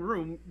a hidden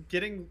room,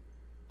 getting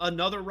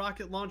another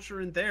rocket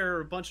launcher in there,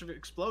 a bunch of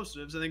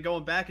explosives, and then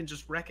going back and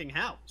just wrecking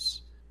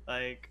house.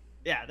 Like,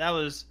 yeah, that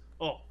was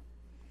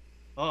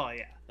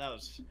yeah, that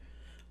was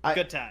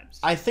good times.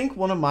 I think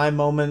one of my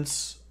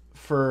moments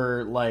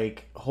for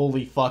like,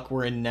 holy fuck,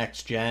 we're in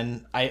next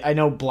gen. I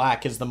know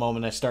Black is the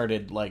moment I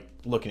started like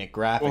looking at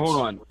graphics. Well,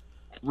 hold on,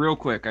 real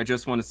quick. I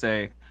just want to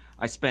say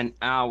I spent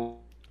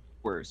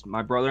hours.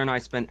 My brother and I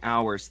spent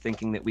hours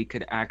thinking that we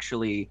could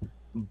actually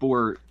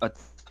bore a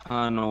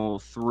tunnel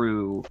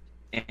through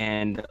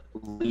and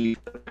leave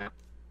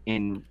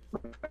in.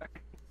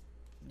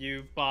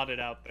 You bought it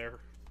out there.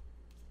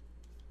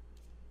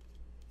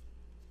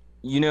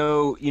 You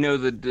know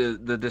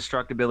the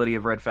destructibility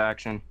of Red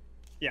Faction.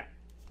 Yeah.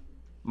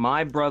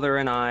 My brother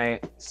and I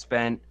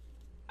spent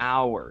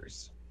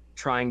hours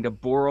trying to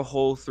bore a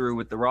hole through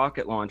with the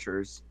rocket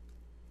launchers,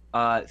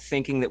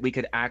 thinking that we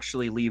could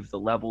actually leave the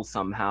level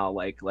somehow.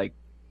 Like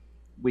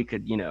we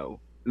could,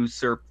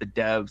 usurp the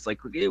devs.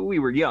 Like, we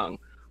were young,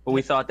 but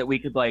we thought that we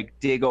could like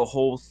dig a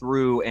hole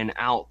through and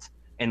out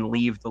and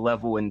leave the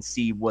level and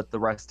see what the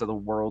rest of the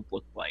world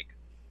looked like.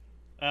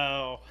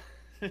 Oh.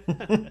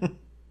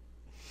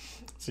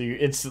 So you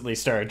instantly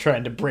started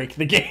trying to break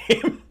the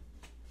game.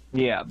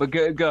 Yeah, but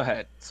go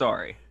ahead.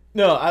 Sorry.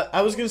 No,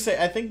 I was going to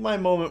say, I think my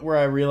moment where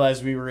I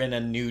realized we were in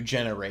a new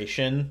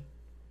generation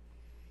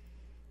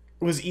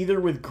was either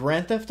with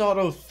Grand Theft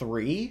Auto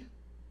 3.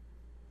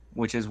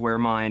 Which is where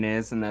mine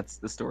is, and that's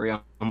the story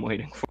I'm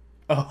waiting for.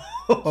 Oh,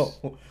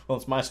 well,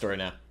 it's my story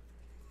now.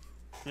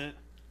 Yeah.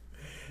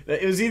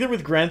 It was either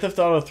with Grand Theft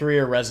Auto 3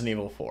 or Resident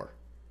Evil 4.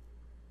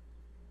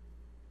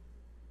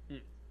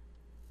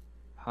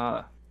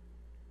 Huh.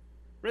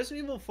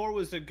 Resident Evil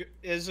 4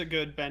 is a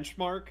good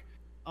benchmark.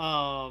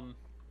 Well,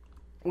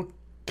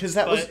 because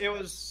that was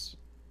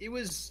it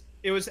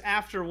was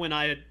after when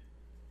I had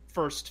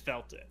first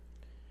felt it.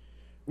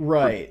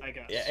 Right. I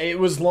guess. It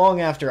was long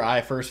after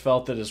I first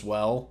felt it as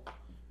well.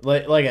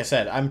 Like I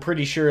said, I'm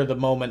pretty sure the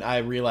moment I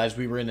realized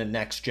we were in the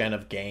next gen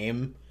of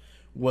game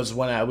was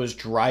when I was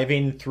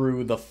driving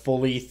through the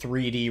fully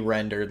 3D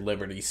rendered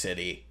Liberty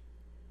City.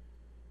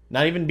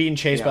 Not even being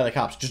chased by the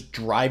cops, just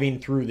driving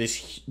through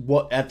this,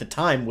 what at the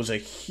time was a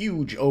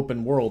huge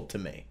open world to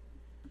me.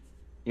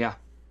 Yeah.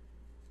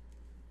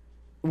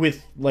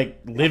 With, like,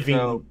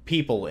 living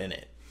people in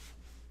it.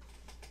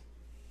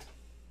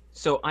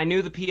 So I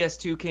knew the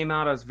PS2 came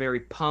out. I was very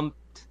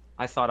pumped.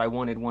 I thought I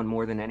wanted one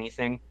more than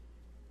anything.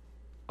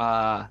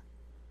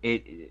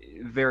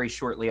 It very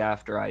shortly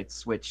after I'd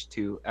switched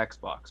to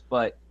Xbox,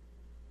 but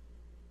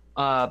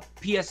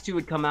PS2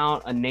 had come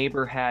out. A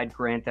neighbor had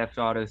Grand Theft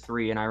Auto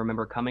 3, and I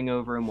remember coming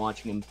over and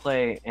watching him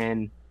play.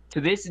 And to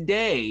this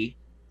day,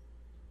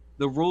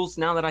 the rules,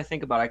 now that I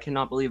think about it, I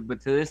cannot believe it, but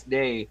to this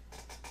day,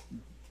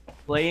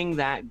 playing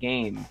that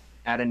game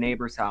at a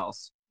neighbor's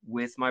house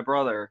with my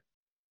brother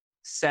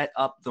set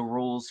up the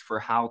rules for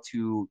how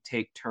to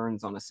take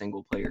turns on a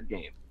single player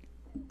game.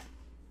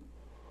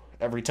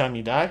 Every time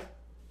you die?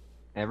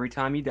 Every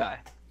time you die.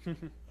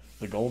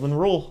 The golden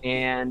rule.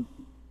 And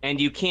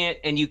you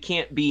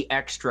can't be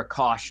extra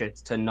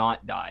cautious to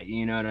not die,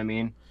 you know what I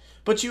mean?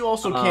 But you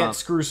also can't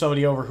screw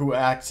somebody over who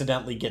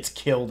accidentally gets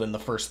killed in the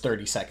first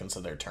 30 seconds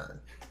of their turn.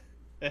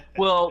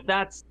 Well,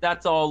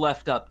 that's all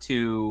left up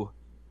to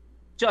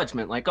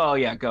judgment, like, oh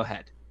yeah, go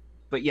ahead.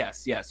 But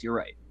yes, you're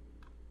right.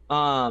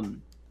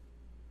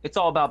 It's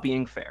all about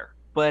being fair.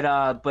 But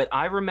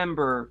I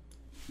remember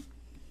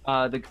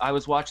I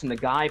was watching the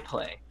guy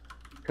play,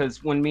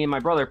 because when me and my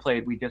brother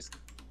played, we just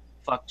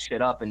fucked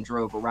shit up and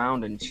drove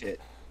around and shit,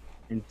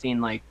 and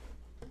seen, like,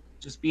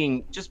 just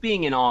being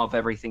in awe of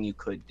everything you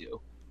could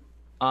do.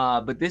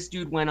 But this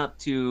dude went up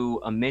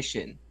to a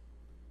mission,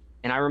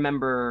 and I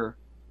remember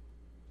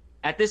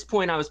at this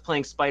point I was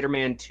playing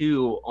Spider-Man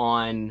 2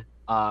 on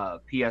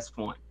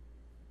PS1,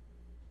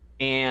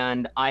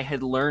 and I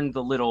had learned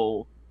the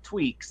little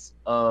tweaks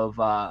of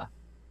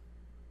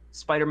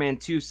Spider-Man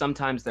 2.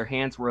 Sometimes their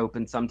hands were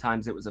open,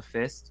 sometimes it was a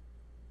fist,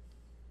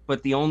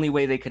 but the only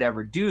way they could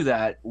ever do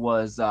that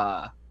was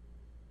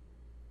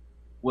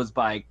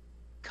by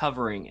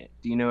covering it.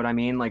 Do you know what I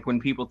mean? Like when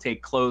people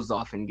take clothes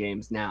off in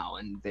games now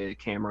and the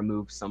camera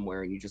moves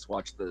somewhere and you just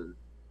watch the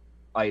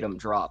item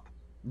drop.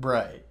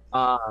 Right.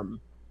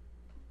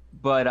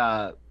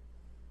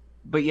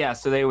 But yeah,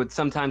 so they would,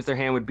 sometimes their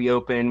hand would be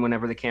open.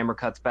 Whenever the camera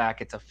cuts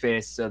back, it's a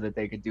fist so that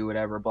they could do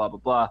whatever, blah, blah,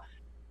 blah.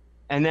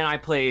 And then I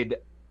played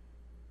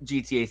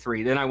GTA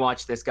 3. Then I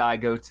watched this guy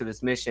go to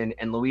this mission,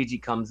 and Luigi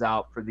comes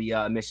out for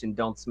the mission,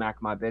 Don't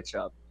Smack My Bitch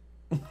Up.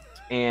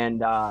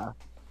 And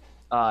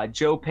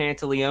Joe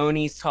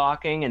Pantaleone's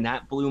talking, and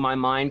that blew my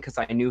mind because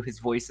I knew his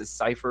voice as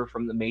Cypher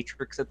from The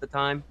Matrix at the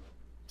time.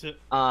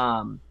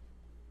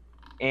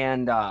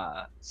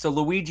 So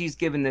Luigi's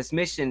given this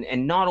mission,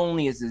 and not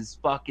only is his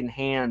fucking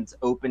hands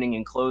opening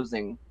and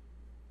closing,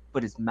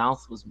 but his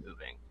mouth was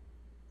moving.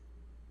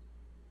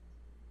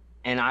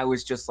 And I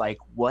was just like,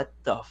 what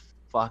the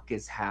fuck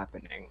is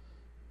happening?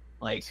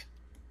 Like,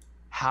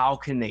 how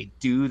can they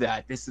do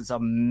that? This is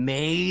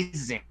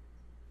amazing.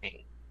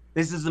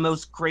 This is the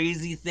most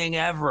crazy thing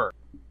ever.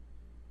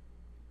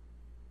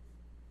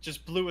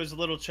 Just blew his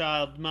little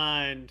child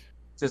mind.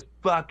 Just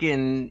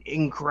fucking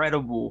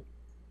incredible.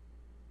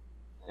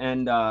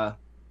 And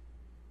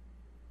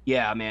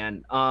yeah,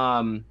 man.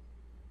 I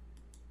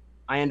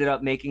ended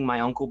up making my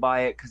uncle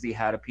buy it because he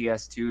had a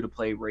PS2 to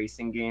play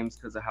racing games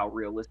because of how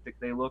realistic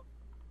they look.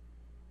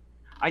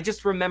 I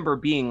just remember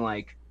being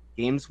like,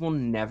 games will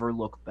never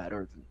look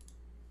better than,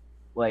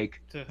 like,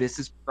 this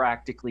is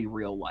practically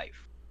real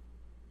life.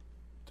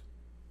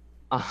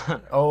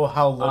 Oh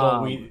how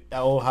little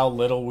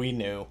we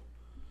knew.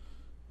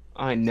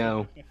 I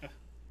know.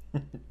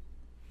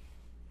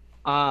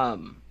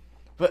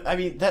 But I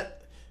mean,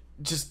 that,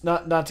 just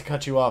not to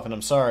cut you off, and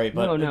I'm sorry,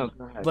 but no,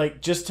 go ahead.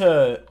 Like, just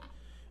to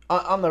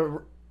on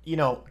the, you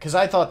know, because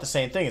I thought the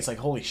same thing. It's like,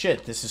 holy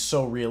shit, this is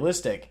so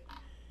realistic.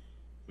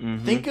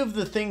 Mm-hmm. Think of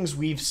the things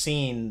we've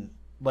seen,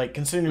 like,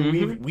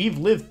 considering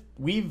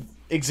we've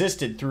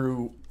existed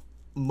through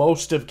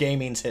most of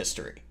gaming's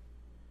history.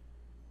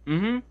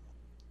 Mm-hmm.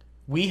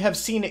 We have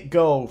seen it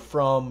go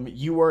from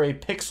you are a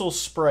pixel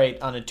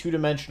sprite on a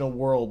two-dimensional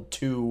world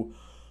to,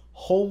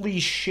 holy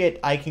shit,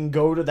 I can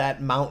go to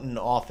that mountain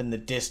off in the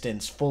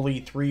distance,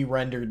 fully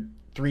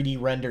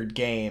 3D rendered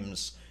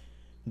games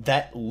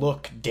that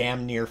look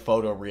damn near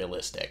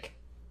photorealistic.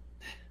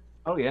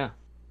 Oh yeah.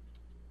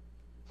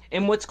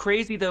 And what's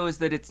crazy though is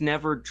that it's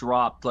never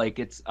dropped.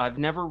 Like, I've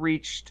never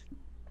reached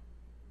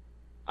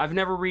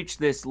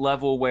this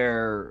level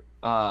where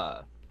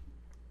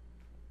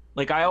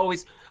like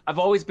I've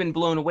always been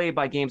blown away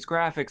by games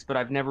graphics, but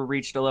I've never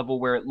reached a level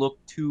where it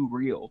looked too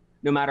real,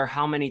 no matter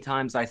how many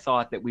times I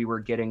thought that we were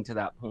getting to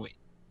that point.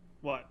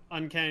 What,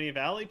 Uncanny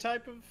Valley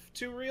type of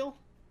too real?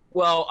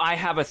 Well, I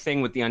have a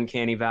thing with the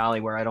Uncanny Valley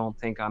where I don't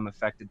think I'm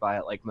affected by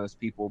it like most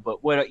people.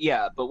 But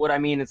what I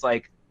mean is,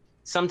 like,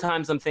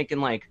 sometimes I'm thinking,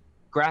 like,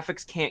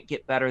 graphics can't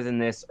get better than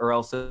this or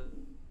else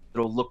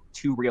it'll look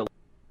too real.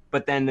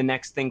 but then the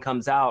next thing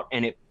comes out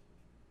and it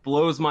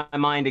blows my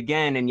mind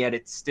again, and yet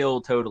it's still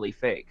totally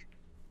fake.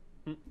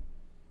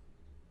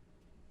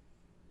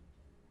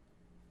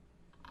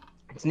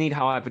 It's neat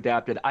how I've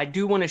adapted. I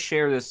do want to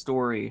share this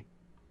story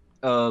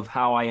of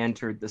how I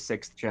entered the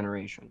 6th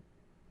generation.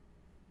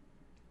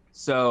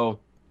 So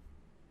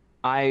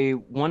I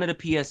wanted a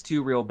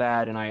PS2 real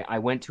bad, and I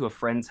went to a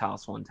friend's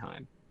house one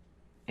time,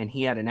 and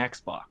he had an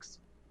Xbox.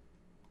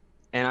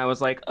 And I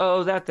was like,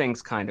 oh, that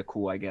thing's kind of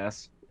cool, I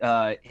guess.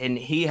 And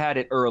he had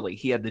it early.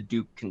 He had the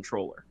Duke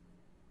controller.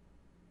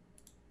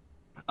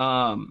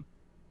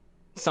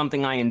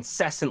 Something I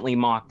incessantly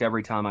mocked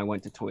every time I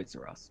went to Toys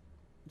R Us.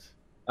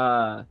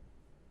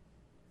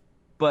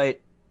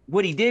 But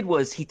what he did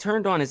was he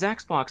turned on his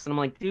Xbox, and I'm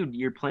like, dude,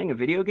 you're playing a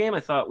video game?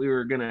 I thought we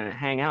were going to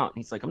hang out. And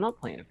he's like, I'm not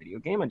playing a video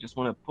game. I just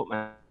want to put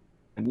my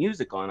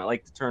music on. I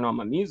like to turn on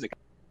my music.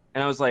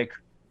 And I was like,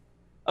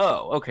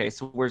 oh, okay,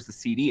 so where's the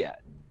CD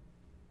at?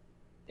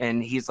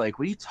 And he's like,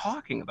 what are you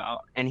talking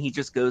about? And he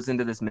just goes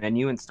into this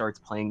menu and starts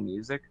playing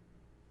music.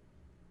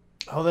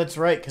 Oh, that's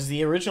right, because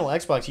the original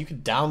Xbox, you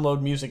could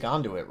download music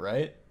onto it,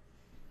 right?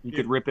 You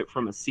could rip it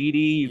from a CD.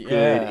 You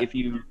could, if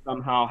you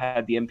somehow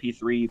had the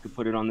MP3, you could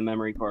put it on the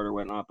memory card or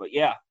whatnot. But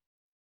yeah,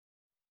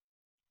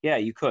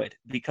 you could,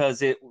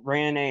 because it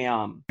ran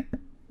a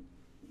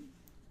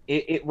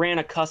it ran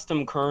a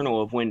custom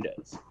kernel of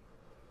Windows.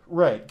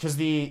 Right, because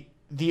the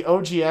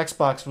OG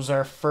Xbox was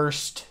our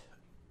first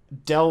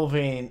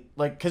delving,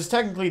 like, because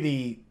technically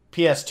the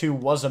PS2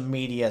 was a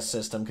media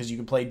system because you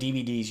could play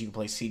DVDs, you could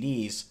play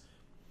CDs.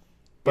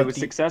 But it was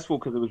successful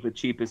because it was the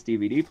cheapest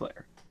DVD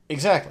player.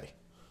 Exactly.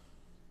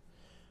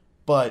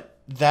 But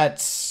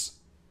that's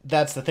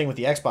the thing with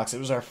the Xbox. It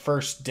was our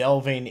first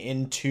delving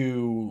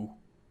into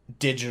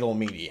digital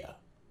media.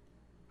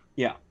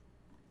 Yeah.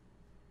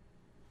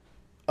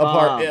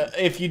 Apart,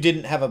 if you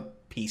didn't have a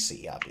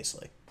PC,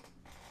 obviously.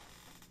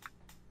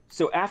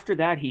 So after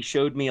that, he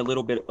showed me a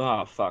little bit.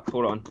 Oh fuck!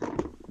 Hold on.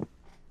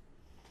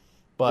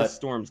 But the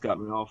storm's got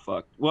me all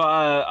fucked.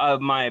 Well,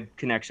 my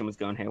connection was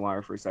going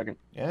haywire for a second.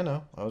 Yeah, I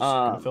know. I was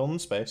gonna film in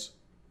space.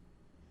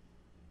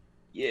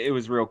 Yeah, it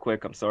was real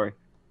quick. I'm sorry.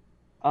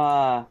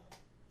 So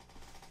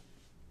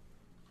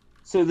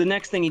the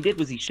next thing he did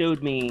was he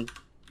showed me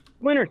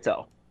Splinter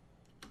Cell,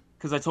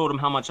 because I told him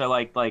how much I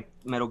liked like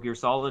Metal Gear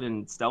Solid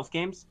and stealth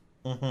games.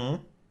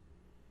 Mm-hmm.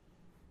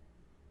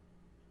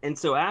 And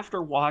so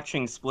after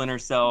watching Splinter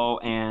Cell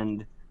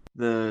and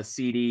the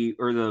CD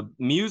or the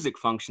music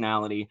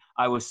functionality,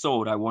 I was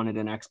sold. I wanted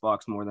an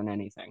Xbox more than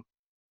anything.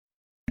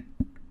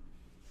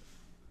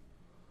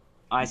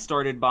 I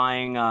started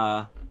buying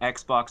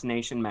Xbox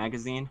Nation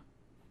magazine.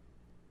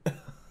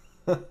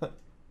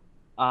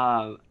 And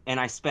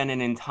I spent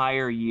an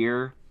entire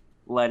year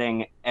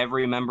letting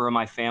every member of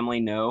my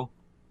family know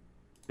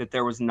that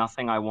there was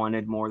nothing I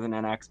wanted more than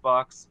an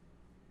Xbox.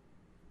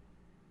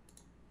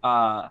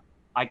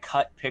 I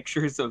cut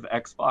pictures of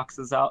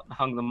Xboxes out and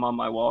hung them on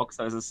my wall because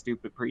I was a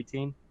stupid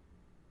preteen.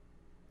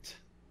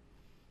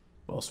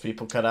 Most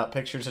people cut out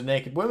pictures of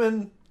naked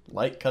women.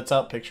 Light cuts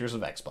out pictures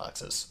of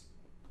Xboxes.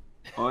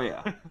 Oh,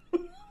 yeah.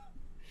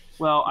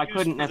 Well, I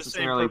couldn't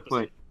necessarily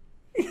put...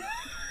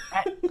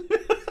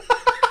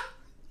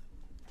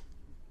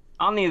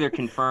 I'll neither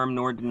confirm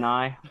nor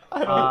deny.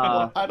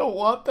 I don't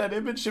want that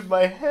image in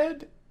my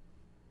head.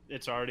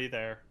 It's already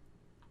there.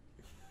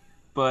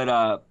 But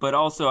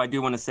also, I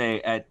do want to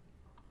say, at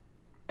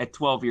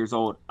 12 years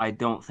old, I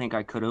don't think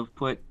I could have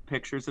put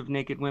pictures of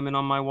naked women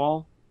on my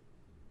wall.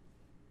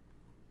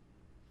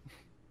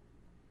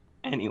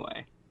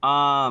 Anyway,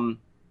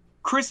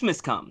 Christmas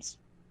comes.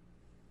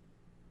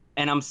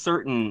 And I'm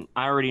certain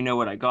I already know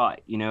what I got.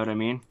 You know what I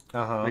mean?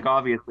 Uh-huh. Like,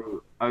 obviously,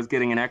 I was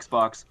getting an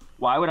Xbox.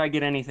 Why would I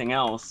get anything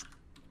else?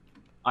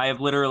 I have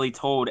literally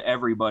told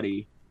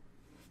everybody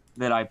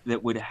that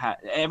would have...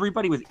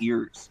 Everybody with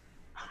ears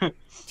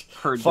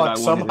heard that I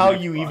wanted somehow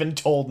an you Xbox. even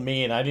told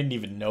me and I didn't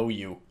even know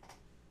you.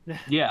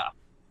 Yeah.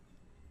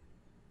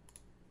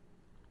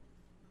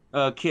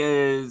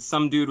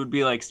 Some dude would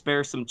be like,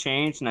 spare some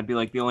change, and I'd be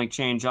like, the only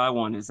change I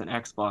want is an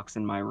Xbox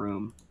in my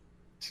room.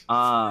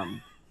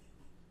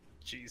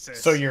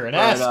 Jesus. So you're an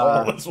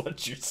asshole, is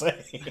what you're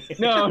saying.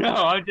 No,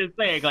 I'm just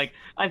saying, like,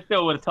 I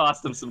still would have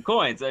tossed him some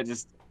coins.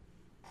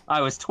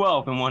 I was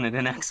 12 and wanted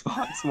an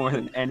Xbox more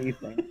than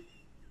anything.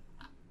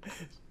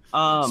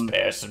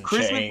 Spare some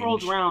Christmas change.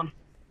 rolled around.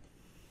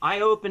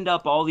 I opened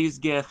up all these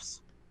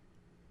gifts.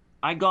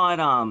 I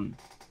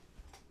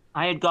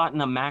had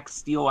gotten a Max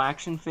Steel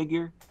action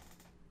figure.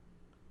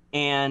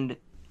 And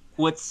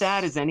what's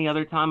sad is any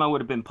other time I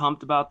would have been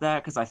pumped about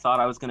that because I thought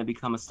I was going to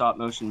become a stop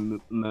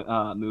motion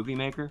movie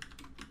maker,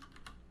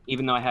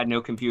 even though I had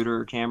no computer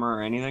or camera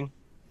or anything.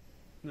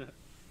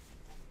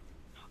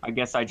 I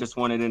guess I just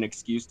wanted an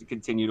excuse to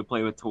continue to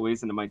play with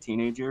toys into my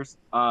teenage years.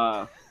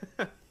 But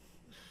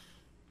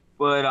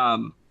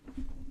I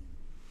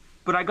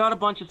got a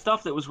bunch of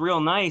stuff that was real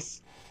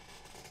nice.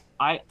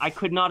 I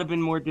could not have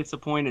been more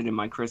disappointed in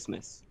my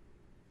Christmas.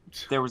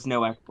 There was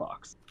no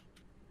Xbox.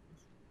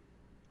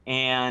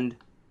 And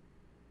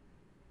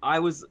I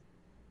was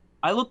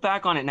I look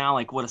back on it now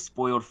like what a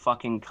spoiled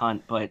fucking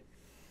cunt, but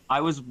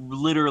I was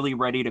literally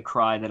ready to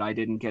cry that I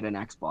didn't get an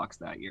Xbox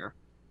that year.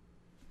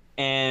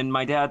 And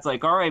my dad's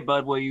like, "All right,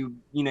 bud, well, you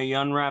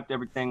unwrapped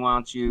everything. Why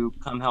don't you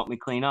come help me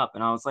clean up?"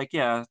 And I was like,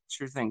 "Yeah,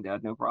 sure thing,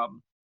 Dad, no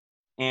problem."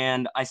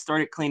 And I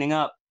started cleaning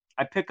up.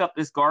 I pick up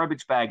this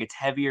garbage bag. It's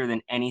heavier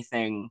than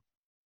anything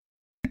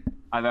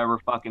I've ever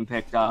fucking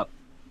picked up.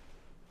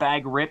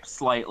 Bag rips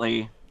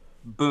slightly.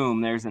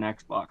 Boom, there's an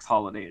Xbox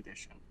Holiday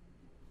Edition.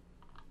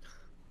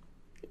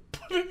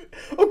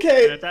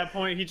 Okay. And at that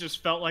point, he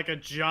just felt like a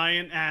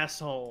giant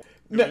asshole.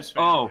 To his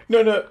family.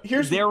 No.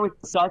 Here's There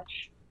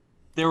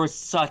was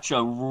such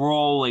a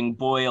rolling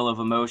boil of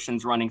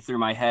emotions running through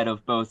my head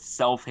of both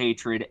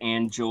self-hatred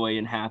and joy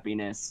and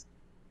happiness.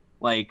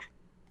 Like,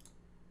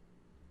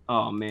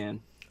 oh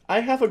man. I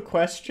have a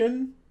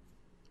question.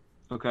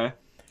 Okay.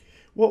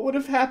 What would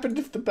have happened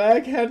if the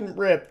bag hadn't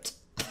ripped?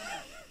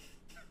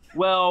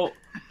 Well,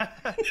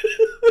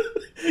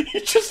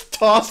 You just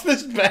toss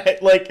this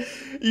bag, like,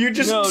 you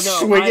just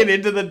swing it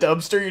into the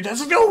dumpster, you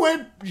just go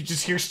in, you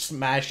just hear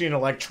smashing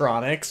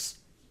electronics.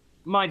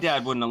 my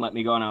dad wouldn't have let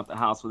me go out the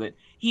house with it.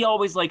 He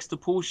always likes to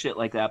pull shit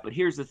like that, but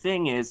here's the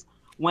thing is,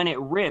 when it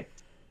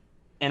ripped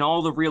and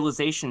all the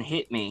realization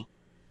hit me,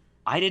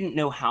 I didn't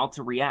know how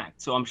to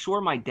react. So I'm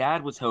sure my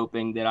dad was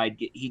hoping that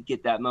he'd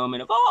get that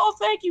moment of, "Oh,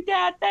 thank you,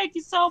 Dad, thank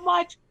you so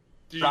much."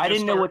 Did But you I just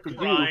didn't know start what to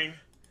crying? do.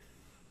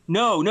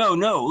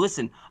 No.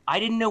 Listen, I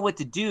didn't know what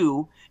to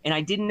do, and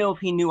I didn't know if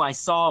he knew I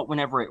saw it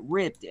whenever it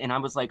ripped, and I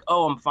was like,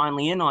 "Oh, I'm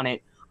finally in on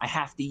it. I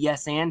have to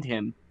yes and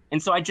him."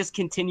 And so I just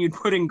continued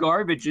putting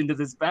garbage into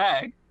this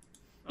bag,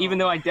 even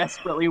though I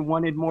desperately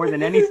wanted more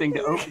than anything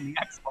to open the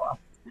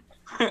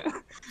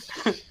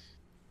Xbox.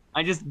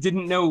 I just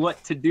didn't know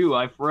what to do.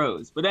 I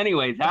froze. But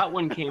anyway, that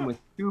one came with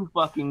 2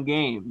 fucking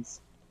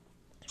games.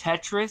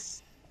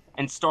 Tetris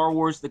and Star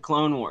Wars The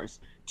Clone Wars.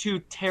 2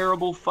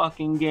 terrible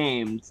fucking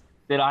games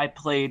that I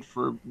played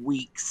for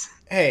weeks.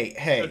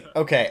 Hey,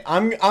 okay,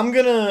 I'm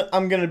gonna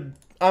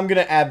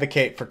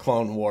advocate for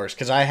Clone Wars,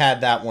 because I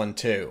had that one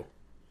too.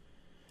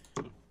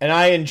 And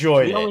I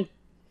enjoyed it.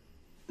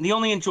 The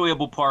only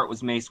enjoyable part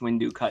was Mace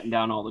Windu cutting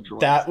down all the droids.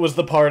 That was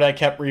the part I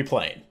kept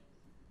replaying.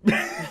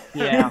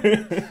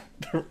 Yeah.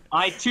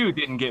 I too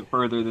didn't get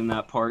further than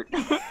that part.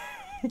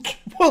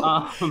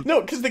 Well,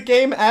 no, because the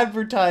game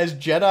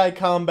advertised Jedi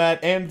combat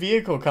and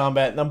vehicle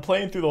combat, and I'm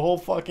playing through the whole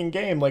fucking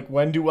game. Like,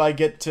 when do I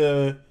get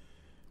to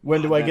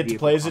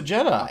play as a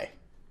Jedi?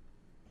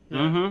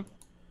 Mm-hmm.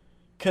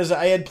 Because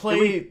I had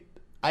played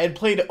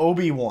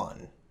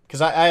Obi-Wan,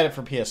 because I had it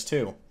for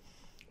PS2,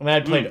 and I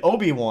had played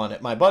Obi-Wan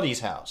at my buddy's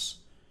house.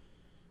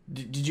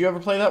 Did you ever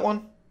play that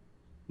one?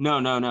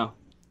 No.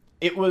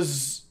 It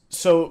was,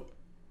 so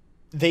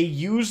they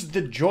used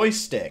the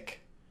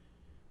joystick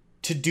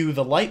to do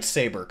the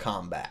lightsaber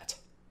combat.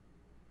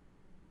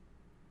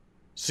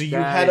 So you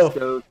had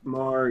so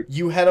smart.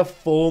 You had a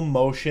full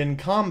motion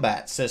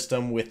combat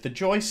system with the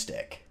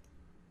joystick.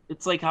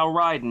 It's like how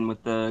Raiden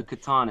with the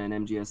katana in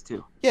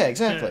MGS2. Yeah,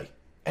 exactly.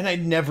 And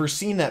I'd never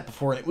seen that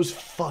before, and it was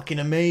fucking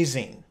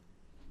amazing.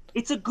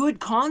 It's a good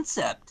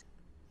concept.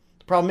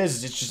 The problem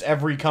is, it's just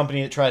every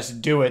company that tries to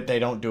do it, they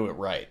don't do it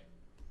right.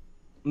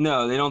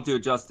 No, they don't do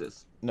it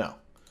justice. No.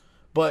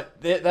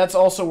 But that's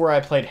also where I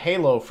played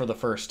Halo for the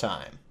first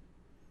time.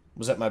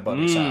 Was at my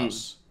buddy's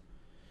house.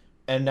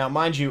 And now,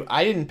 mind you,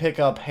 I didn't pick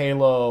up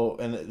Halo,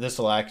 and this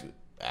will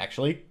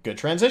actually, good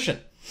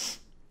transition.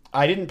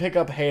 I didn't pick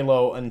up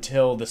Halo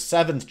until the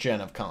 7th gen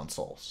of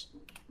consoles.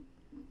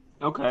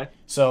 Okay.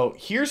 So,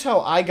 here's how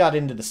I got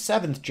into the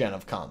 7th gen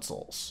of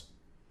consoles.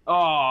 Oh,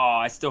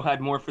 I still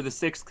had more for the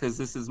 6th because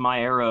this is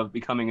my era of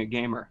becoming a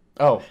gamer.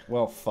 Oh,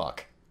 well,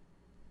 fuck.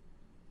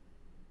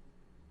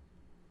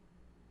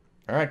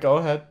 Alright, go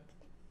ahead.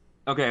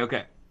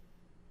 Okay.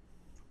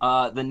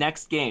 The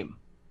next game,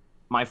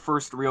 my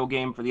first real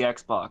game for the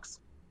Xbox,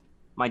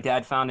 my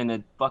dad found in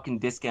a fucking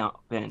discount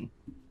bin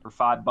for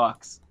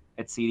 $5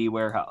 at CD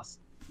Warehouse.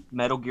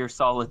 Metal Gear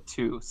Solid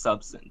 2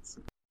 Substance.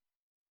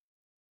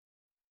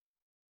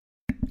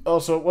 Oh,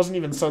 so it wasn't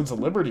even Sons of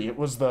Liberty. It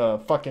was the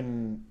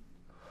fucking,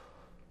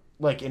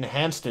 like,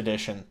 enhanced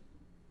edition.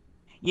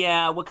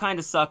 Yeah, what kind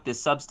of sucked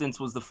is Substance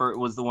was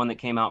the one that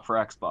came out for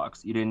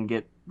Xbox. You didn't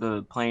get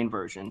the plain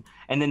version.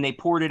 And then they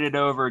ported it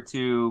over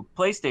to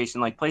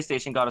PlayStation. Like,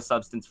 PlayStation got a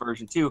Substance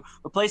version too,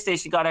 but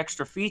PlayStation got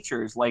extra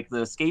features like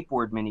the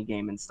skateboard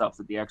minigame and stuff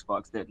that the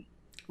Xbox didn't.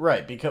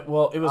 Right, because,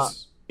 well, it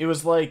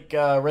was like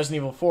Resident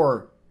Evil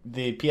 4.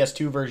 The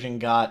PS2 version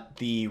got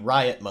the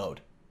Riot mode,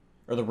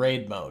 or the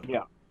Raid mode.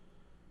 Yeah.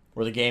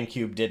 Where the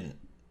GameCube didn't.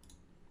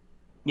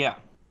 Yeah.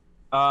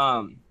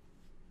 So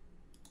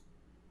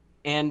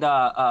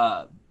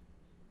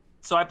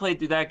I played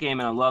through that game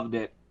and I loved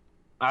it.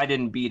 I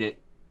didn't beat it.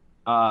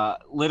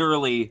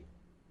 Literally,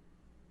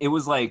 it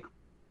was like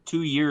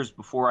 2 years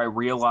before I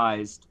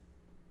realized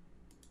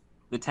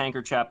the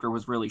tanker chapter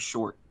was really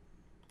short.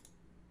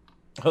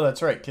 Oh,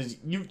 that's right, because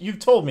you've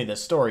told me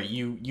this story.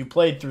 You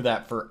played through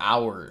that for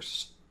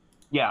hours.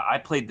 Yeah, I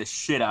played the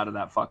shit out of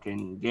that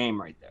fucking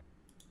game right there.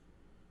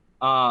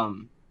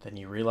 Then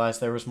you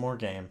realized there was more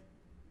game.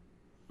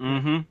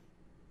 Mm-hmm.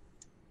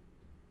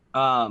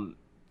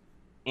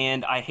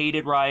 And I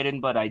hated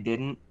Raiden, but I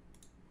didn't.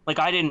 Like,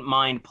 I didn't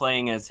mind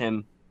playing as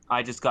him.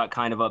 I just got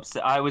kind of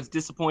upset. I was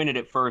disappointed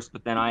at first,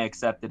 but then I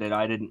accepted it.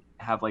 I didn't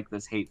have, like,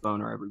 this hate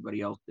boner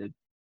everybody else did.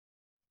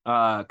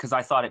 Because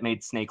I thought it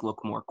made Snake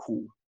look more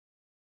cool.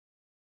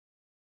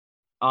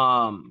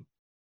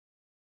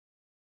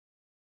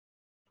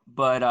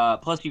 But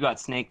plus you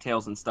got snake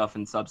tails and stuff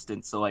in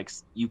Substance, so like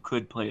you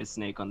could play a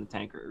snake on the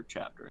tanker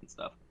chapter and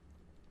stuff.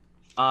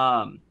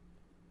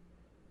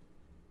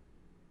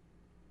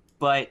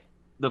 But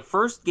the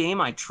first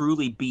game I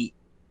truly beat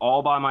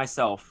all by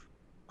myself,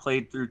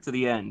 played through to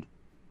the end,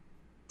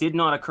 did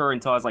not occur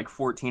until I was like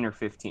 14 or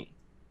 15.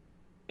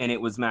 And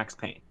it was Max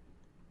Payne.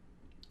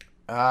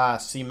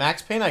 See,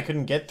 Max Payne I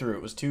couldn't get through.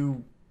 It was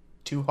too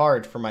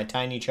hard for my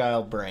tiny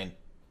child brain.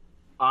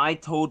 I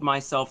told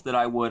myself that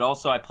I would.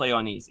 Also, I play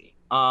on easy.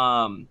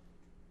 But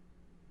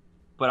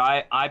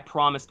I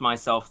promised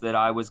myself that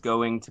I was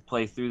going to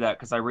play through that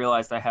because I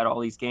realized I had all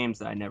these games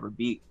that I never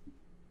beat.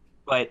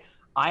 But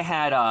I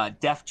had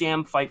Def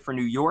Jam Fight for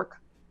New York.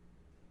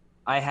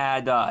 I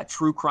had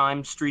True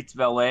Crime Streets of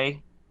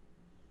LA.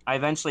 I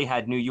eventually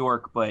had New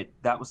York, but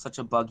that was such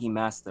a buggy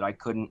mess that I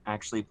couldn't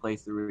actually play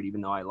through it even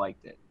though I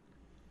liked it.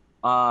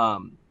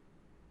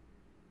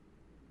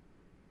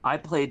 I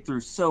played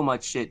through so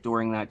much shit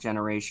during that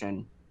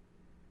generation.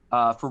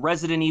 For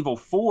Resident Evil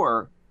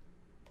 4,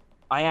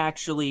 I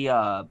actually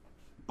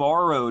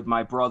borrowed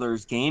my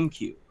brother's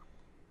GameCube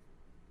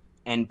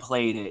and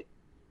played it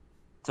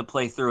to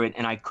play through it,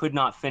 and I could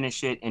not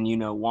finish it, and you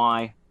know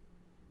why.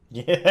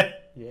 Yeah,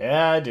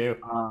 I do.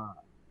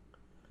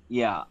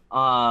 Yeah.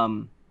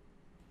 But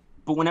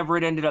whenever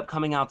it ended up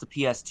coming out to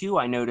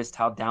PS2, I noticed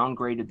how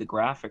downgraded the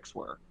graphics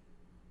were.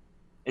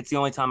 It's the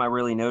only time I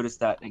really noticed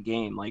that in a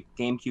game. Like,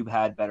 GameCube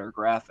had better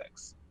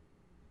graphics.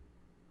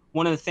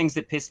 One of the things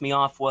that pissed me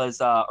off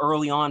was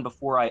early on,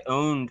 before I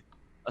owned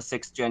a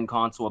 6th-gen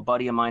console, a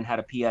buddy of mine had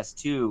a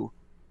PS2,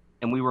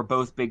 and we were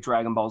both big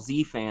Dragon Ball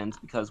Z fans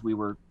because we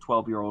were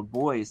 12-year-old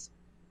boys.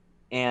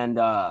 And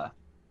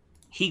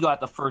he got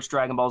the first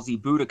Dragon Ball Z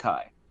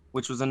Budokai,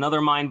 which was another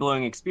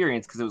mind-blowing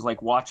experience because it was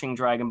like watching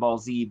Dragon Ball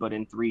Z, but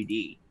in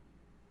 3D.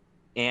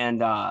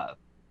 And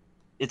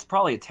it's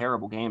probably a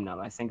terrible game now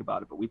that I think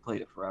about it, but we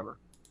played it forever.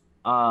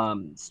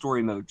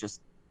 Story mode,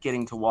 just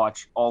getting to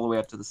watch all the way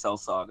up to the Cell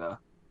Saga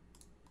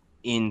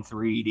in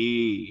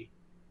 3D.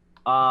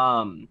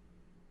 I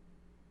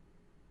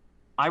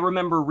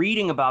remember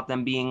reading about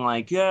them being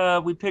like, yeah,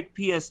 we picked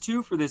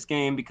PS2 for this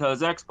game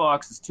because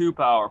Xbox is too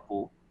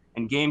powerful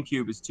and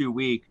GameCube is too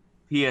weak.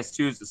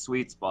 PS2 is the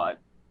sweet spot.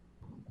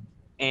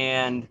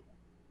 And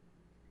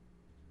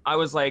I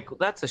was like, well,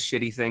 that's a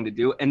shitty thing to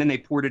do. And then they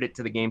ported it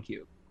to the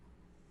GameCube.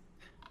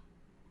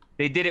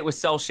 They did it with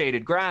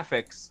cel-shaded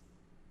graphics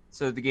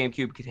so that the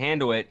GameCube could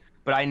handle it,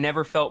 but I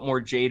never felt more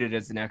jaded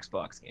as an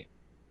Xbox game.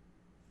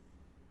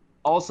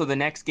 Also, the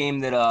next game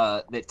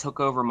that took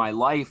over my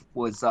life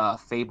was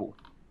Fable.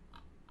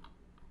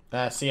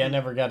 See, I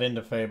never got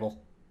into Fable.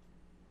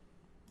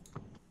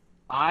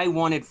 I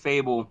wanted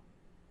Fable.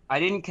 I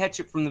didn't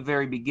catch it from the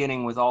very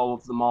beginning with all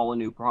of the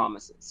Molyneux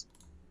promises.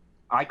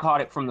 I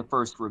caught it from the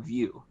first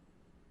review.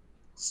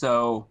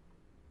 So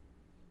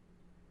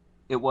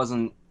it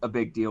wasn't a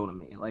big deal to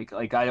me. Like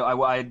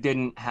I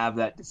didn't have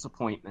that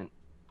disappointment.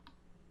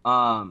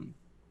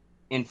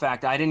 In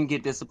fact, I didn't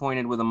get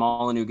disappointed with a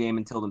Molyneux game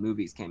until the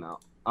movies came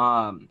out.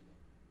 And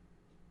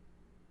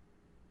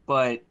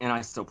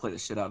I still play the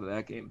shit out of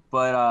that game.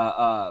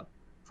 But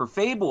for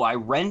Fable, I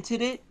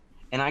rented it,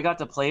 and I got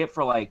to play it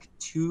for like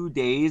 2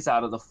 days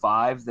out of the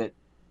 5 that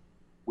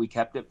we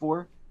kept it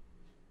for.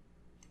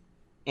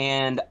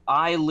 And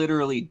I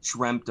literally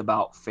dreamt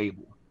about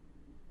Fable.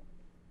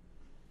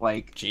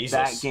 Like, Jesus.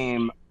 That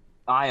game,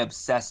 I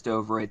obsessed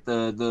over it.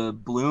 The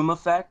bloom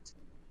effect,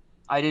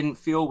 I didn't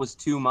feel was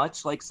too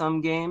much like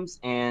some games.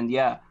 And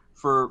yeah,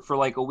 for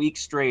like a week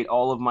straight,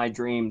 all of my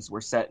dreams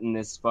were set in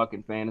this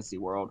fucking fantasy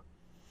world.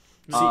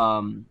 See,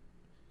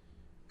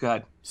 Go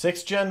ahead.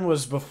 6th Gen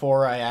was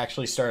before I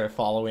actually started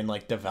following,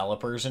 like,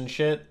 developers and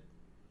shit.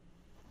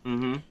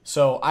 Mm-hmm.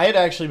 So I had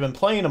actually been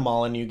playing a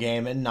Molyneux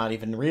game and not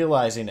even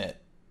realizing it.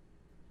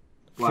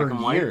 Black for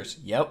and white? years.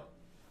 Yep.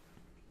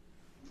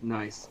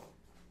 Nice.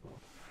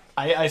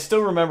 I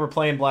still remember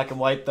playing Black and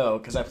White, though,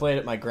 because I played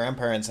at my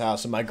grandparents'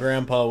 house, and my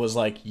grandpa was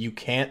like, you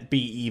can't be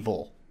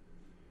evil.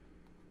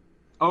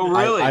 Oh,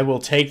 really? I will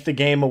take the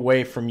game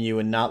away from you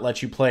and not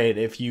let you play it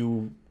if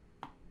you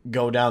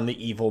go down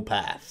the evil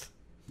path.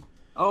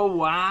 Oh,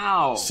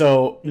 wow.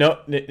 So, no,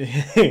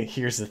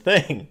 here's the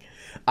thing.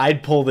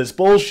 I'd pull this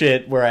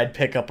bullshit where I'd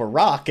pick up a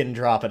rock and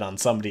drop it on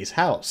somebody's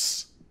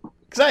house.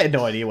 Because I had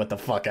no idea what the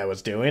fuck I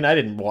was doing. I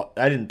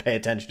didn't pay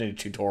attention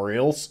to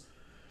tutorials.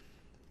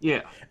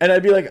 Yeah. And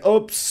I'd be like,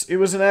 oops, it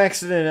was an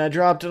accident. I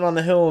dropped it on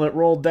the hill and it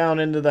rolled down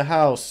into the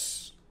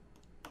house.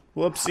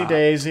 Whoopsie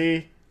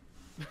daisy.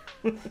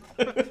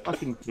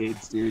 Fucking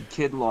kids, dude.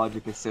 Kid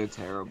logic is so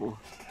terrible.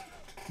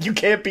 You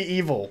can't be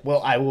evil.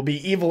 Well, I will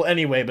be evil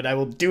anyway, but I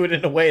will do it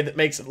in a way that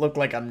makes it look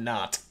like I'm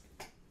not.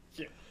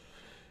 Yeah.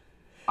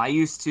 I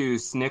used to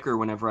snicker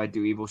whenever I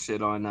do evil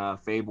shit on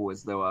Fable,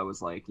 as though I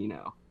was like,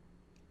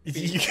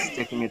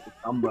 sticking it to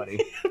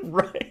somebody.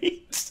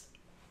 Right.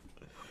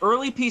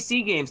 Early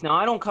PC games. Now,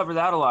 I don't cover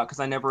that a lot because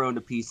I never owned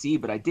a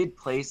PC, but I did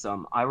play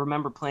some. I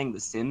remember playing The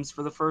Sims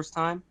for the first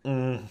time.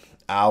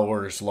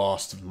 Hours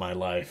lost of my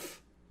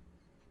life.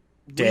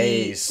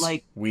 Days,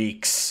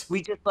 weeks.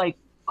 We just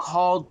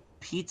called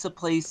pizza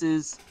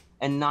places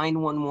and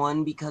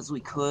 911 because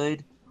we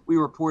could. We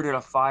reported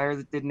a fire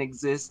that didn't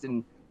exist,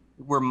 and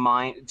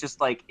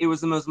it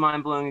was the most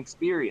mind-blowing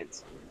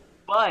experience.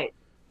 But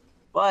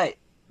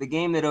the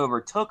game that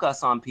overtook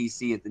us on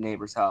PC at the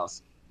neighbor's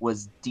house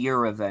was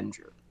Dear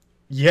Avenger.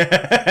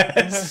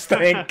 Yes,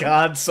 thank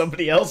God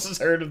somebody else has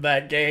heard of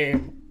that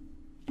game.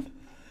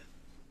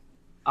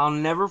 I'll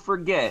never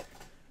forget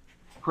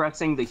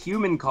pressing the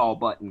human call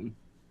button,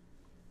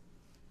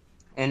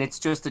 and it's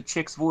just a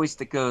chick's voice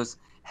that goes,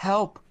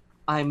 "Help,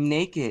 I'm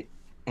naked,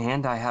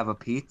 and I have a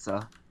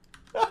pizza."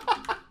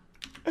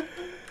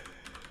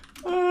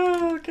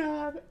 Oh,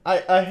 God.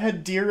 I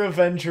had Dear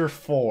Avenger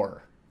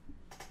 4.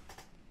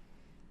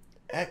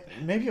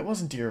 Maybe it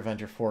wasn't Dear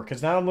Avenger 4,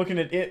 because now I'm looking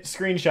at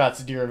screenshots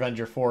of Dear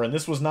Avenger 4, and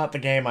this was not the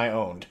game I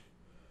owned.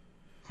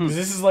 Because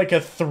this is like a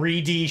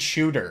 3D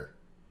shooter.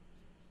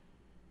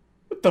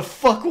 What the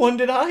fuck one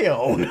did I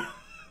own?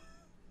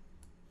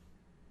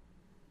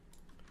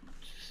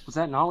 Was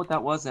that not what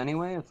that was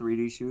anyway? A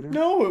 3D shooter?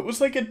 No, it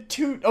was like a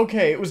 2...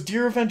 Okay, it was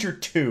Dear Avenger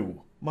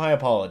 2. My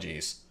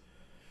apologies.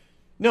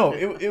 No,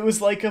 it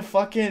was like a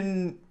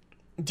fucking...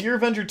 Dear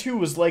Avenger 2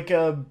 was like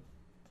an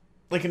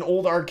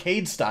old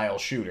arcade-style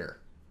shooter.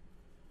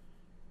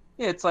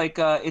 Yeah,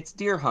 it's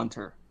Deer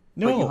Hunter.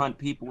 No. But you hunt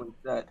people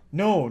instead.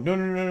 No.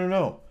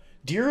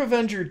 Dear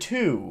Avenger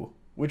 2,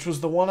 which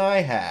was the one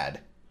I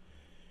had,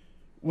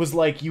 was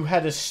like you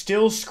had a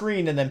still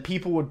screen and then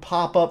people would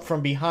pop up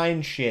from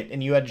behind shit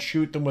and you had to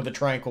shoot them with a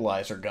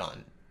tranquilizer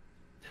gun.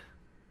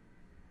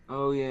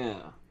 Oh, yeah.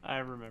 I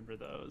remember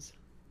those.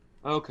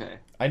 Okay.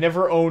 I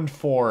never owned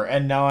 4,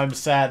 and now I'm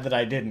sad that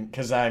I didn't,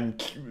 because I'm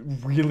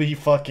really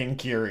fucking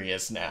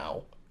curious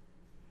now.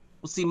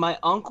 Well, see, my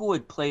uncle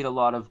had played a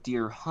lot of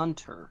Deer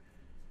Hunter,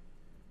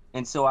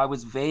 and so I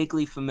was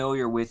vaguely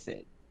familiar with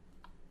it.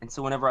 And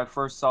so whenever I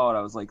first saw it,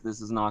 I was like,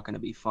 this is not going to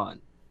be fun.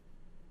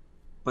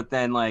 But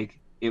then,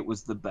 it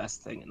was the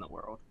best thing in the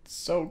world.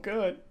 So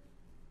good.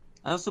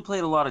 I also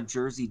played a lot of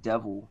Jersey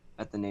Devil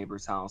at the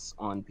neighbor's house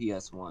on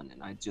PS1,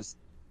 and I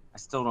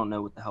still don't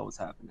know what the hell was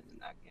happening in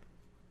that game.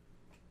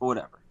 But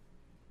whatever.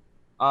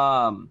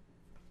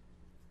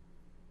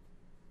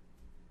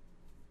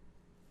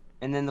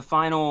 And then the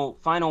final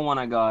one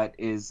I got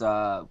is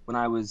when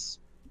I was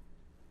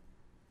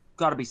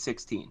gotta be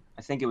 16.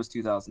 I think it was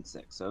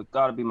 2006. So it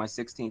gotta be my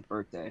 16th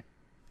birthday.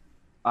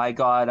 I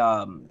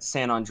got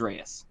San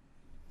Andreas.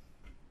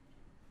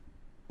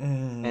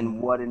 And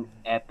what an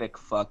epic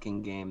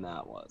fucking game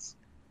that was.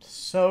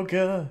 So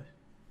good.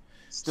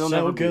 Still so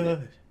never beat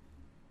good. it.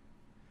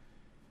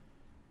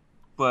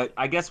 But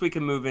I guess we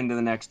can move into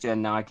the next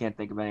gen now. I can't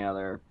think of any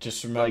other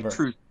Just remember,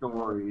 true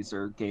stories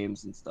or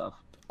games and stuff.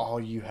 all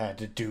you had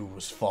to do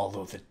was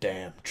follow the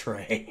damn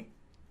train.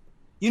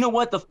 You know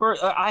what?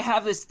 I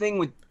have this thing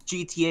with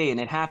GTA, and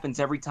it happens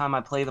every time I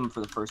play them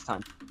for the first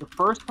time. The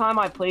first time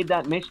I played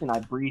that mission, I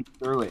breezed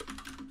through it.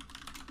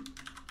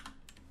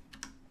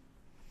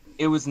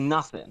 It was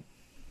nothing.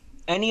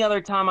 Any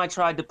other time I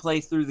tried to play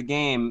through the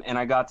game and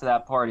I got to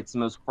that part, it's the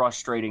most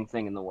frustrating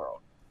thing in the world.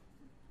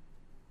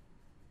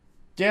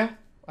 Yeah,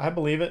 I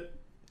believe it.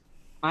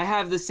 I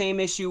have the same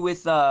issue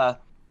with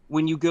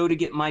when you go to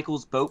get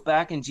Michael's boat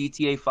back in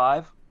GTA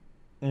 5.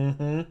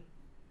 Mm-hmm.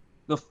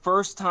 The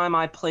first time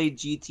I played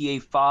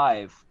GTA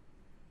 5,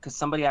 because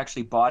somebody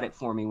actually bought it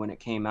for me when it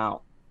came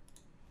out.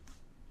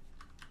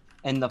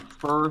 And the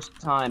first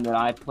time that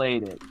I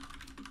played it,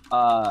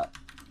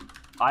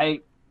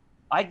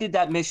 I did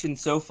that mission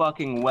so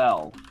fucking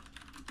well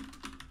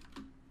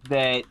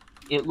that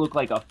it looked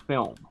like a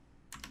film.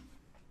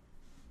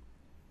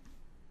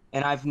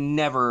 And I've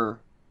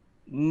never,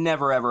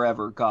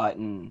 ever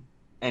gotten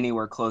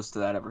anywhere close to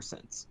that ever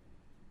since.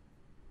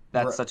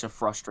 That's such a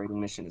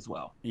frustrating mission as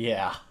well.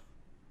 Yeah.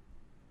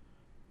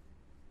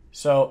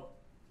 So,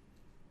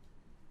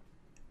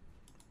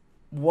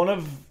 one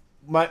of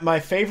my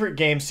favorite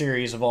game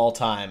series of all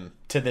time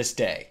to this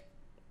day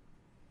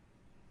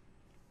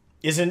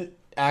isn't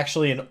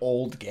actually an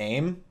old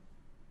game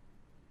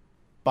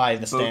by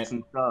the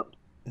standard.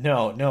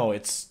 No,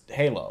 it's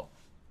Halo.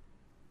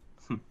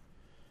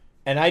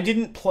 And I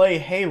didn't play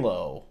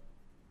Halo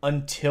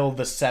until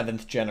the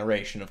 7th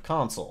generation of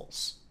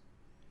consoles.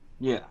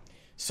 Yeah.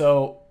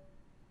 So,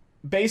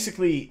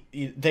 basically,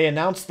 they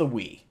announced the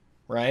Wii,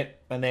 right?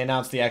 And they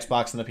announced the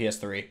Xbox and the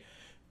PS3.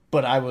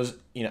 But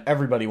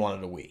everybody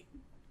wanted a Wii.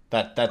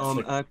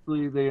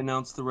 Actually, they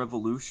announced the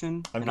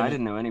Revolution, I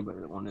didn't know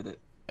anybody that wanted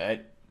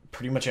it.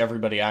 Pretty much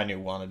everybody I knew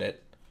wanted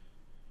it.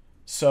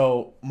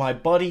 So, my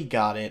buddy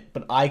got it,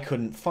 but I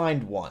couldn't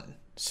find one.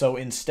 So,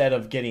 instead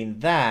of getting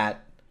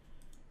that,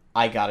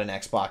 I got an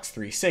Xbox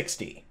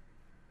 360.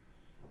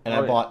 And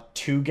I bought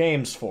 2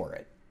 games for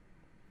it.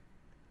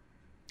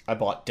 I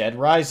bought Dead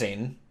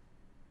Rising,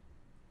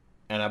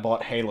 and I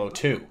bought Halo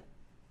 2.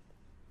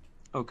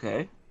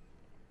 Okay.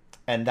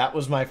 And that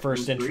was my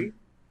first Halo intro. 3?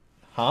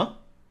 Huh?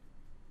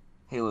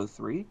 Halo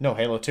 3? No,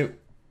 Halo 2.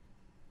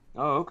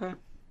 Oh, okay.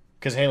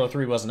 Because Halo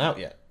 3 wasn't out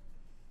yet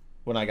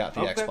when I got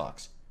the Okay.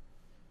 Xbox.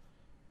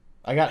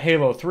 I got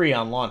Halo 3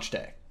 on launch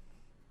day.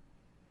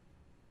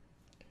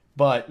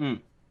 But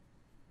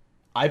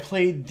I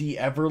played the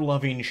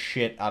ever-loving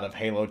shit out of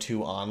Halo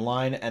 2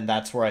 online, and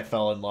that's where I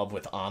fell in love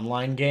with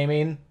online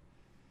gaming,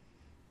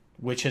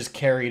 which has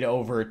carried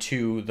over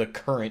to the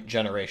current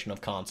generation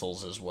of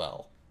consoles as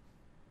well.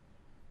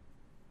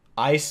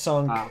 I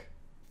sunk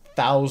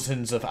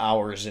thousands of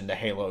hours into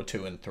Halo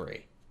 2 and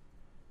 3.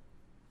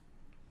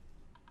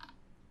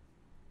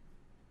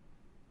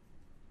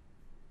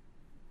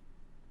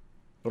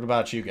 What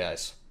about you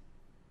guys?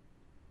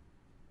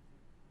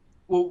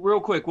 Well, real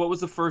quick, what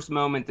was the first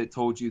moment that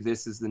told you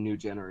this is the new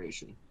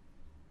generation?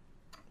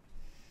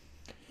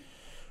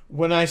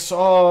 When I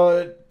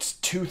saw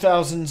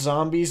 2,000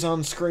 zombies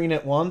on screen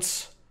at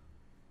once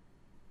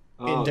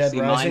in Dead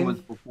Rising. Mine was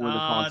before the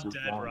console.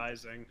 Dead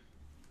Rising.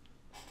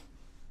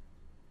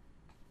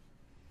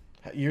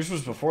 Yours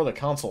was before the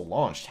console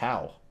launched.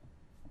 How?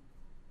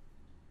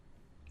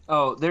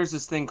 Oh, there's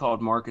this thing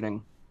called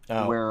marketing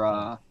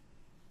where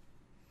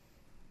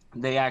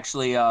they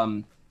actually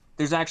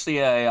there's actually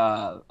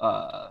a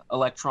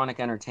electronic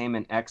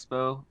entertainment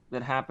expo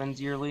that happens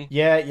yearly.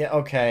 Yeah,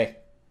 okay.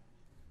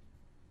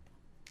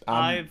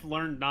 I've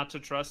learned not to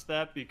trust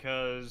that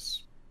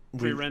because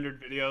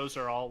pre-rendered videos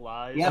are all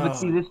lies. Yeah, but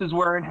see, this is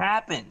where it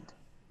happened.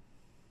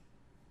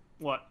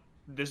 What?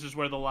 This is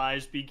where the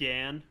lies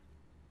began?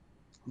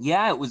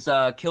 Yeah, it was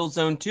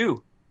Killzone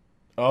 2.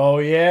 Oh,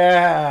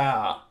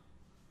 yeah.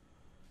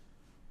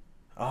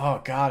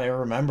 Oh, God, I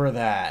remember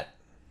that.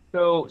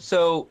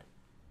 So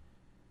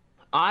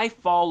I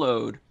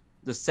followed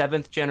the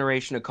 7th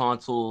generation of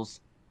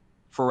consoles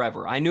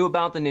forever. I knew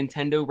about the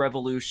Nintendo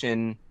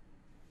Revolution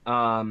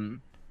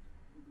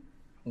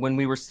when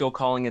we were still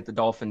calling it the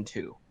Dolphin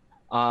 2.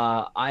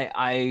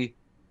 I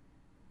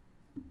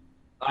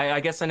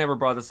guess I never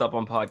brought this up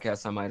on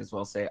podcasts, I might as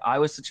well say. I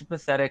was such a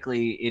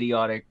pathetically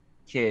idiotic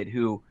kid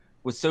who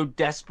was so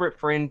desperate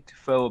for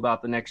info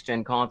about the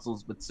next-gen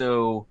consoles, but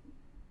so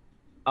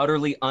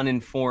utterly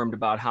uninformed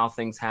about how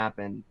things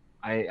happened.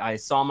 I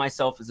saw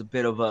myself as a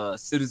bit of a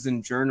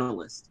citizen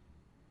journalist,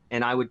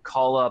 and I would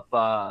call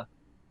up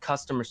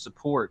customer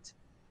support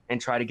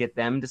and try to get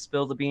them to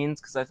spill the beans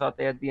because I thought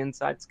they had the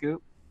inside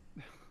scoop.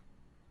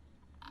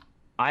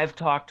 I've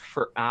talked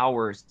for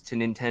hours to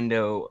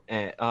Nintendo,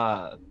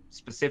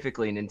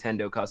 specifically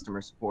Nintendo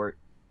customer support.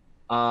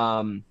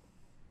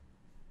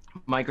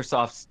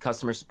 Microsoft's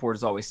customer support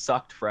has always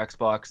sucked for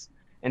Xbox,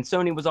 and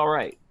Sony was all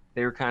right.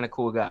 They were kind of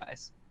cool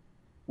guys,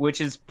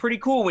 which is pretty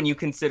cool when you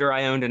consider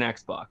I owned an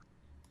Xbox,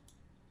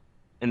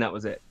 and that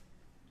was it.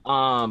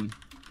 But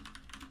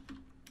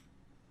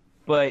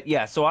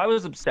yeah, so I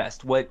was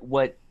obsessed.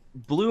 What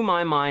blew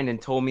my mind and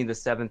told me the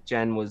 7th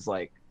gen was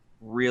like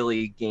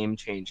really game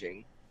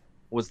changing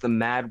was the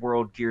Mad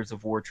World Gears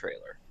of War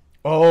trailer.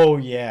 Oh,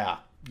 yeah.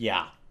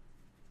 Yeah.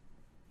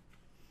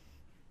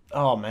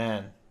 Oh,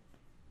 man.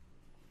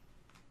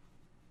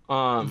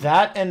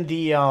 That and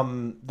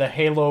the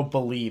Halo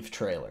Believe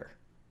trailer.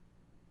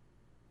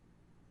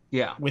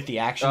 Yeah. With the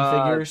action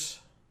figures.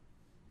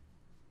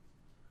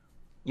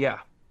 Yeah.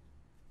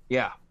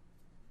 Yeah.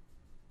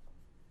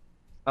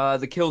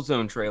 The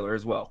Killzone trailer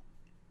as well.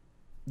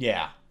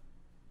 Yeah.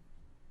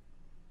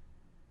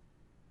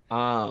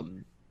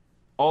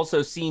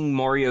 Also, seeing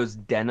Mario's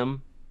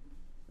denim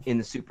in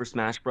the Super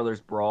Smash Brothers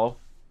Brawl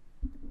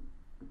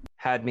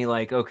had me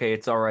like, okay,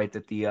 it's all right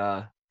that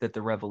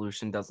the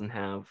Revolution doesn't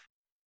have,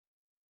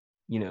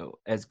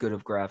 as good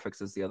of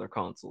graphics as the other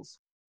consoles,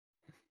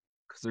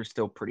 because they're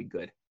still pretty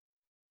good.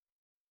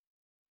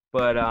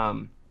 But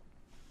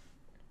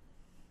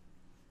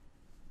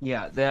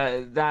yeah,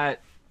 that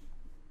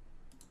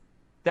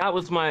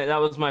was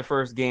my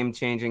first game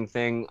changing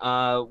thing.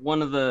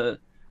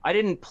 I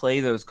didn't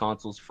play those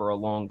consoles for a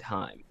long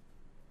time.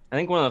 I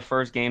think one of the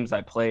first games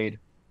I played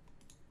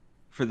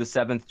for the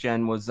 7th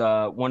gen was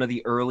one of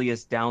the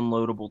earliest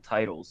downloadable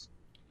titles.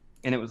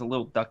 And it was a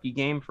little ducky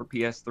game for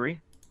PS3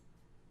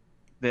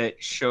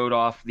 that showed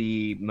off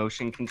the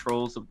motion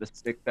controls of the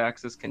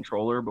six-axis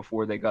controller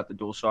before they got the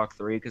DualShock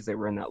 3 because they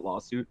were in that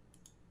lawsuit.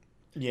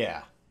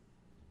 Yeah.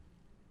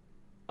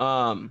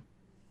 I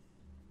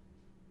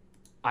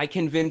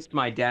convinced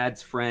my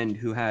dad's friend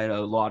who had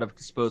a lot of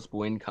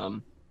disposable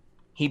income.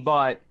 He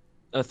bought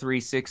a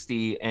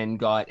 360 and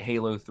got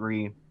Halo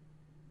 3.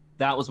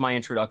 That was my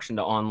introduction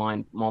to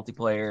online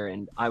multiplayer,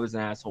 and I was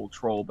an asshole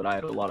troll, but I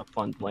had a lot of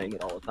fun playing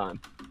it all the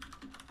time.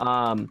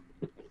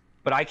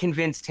 But I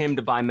convinced him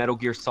to buy Metal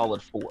Gear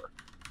Solid 4.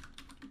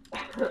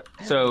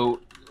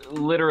 So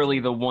literally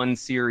the one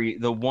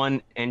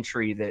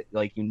entry that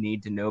like you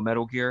need to know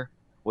Metal Gear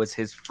was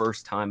his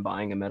first time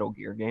buying a Metal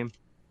Gear game.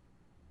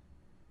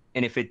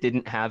 And if it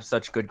didn't have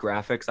such good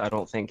graphics, I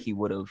don't think he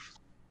would have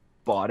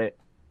bought it.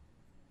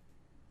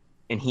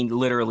 and he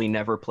literally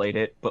never played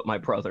it, but my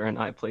brother and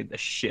I played the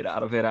shit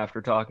out of it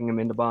after talking him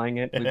into buying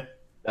it.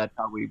 That's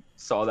how we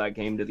saw that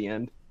game to the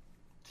end.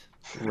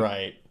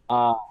 Right.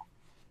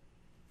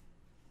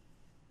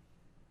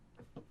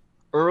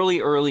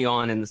 Early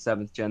on in the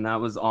 7th gen, that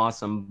was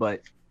awesome,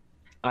 but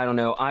I don't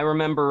know. I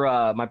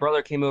remember my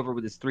brother came over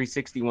with his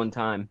 360 one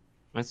time.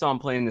 I saw him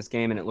playing this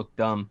game and it looked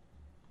dumb.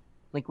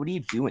 Like, what are you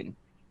doing?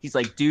 He's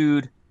like,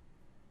 dude,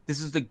 this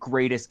is the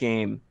greatest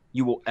game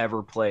you will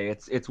ever play.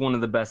 It's one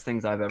of the best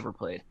things I've ever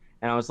played.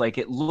 And I was like,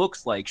 it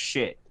looks like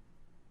shit.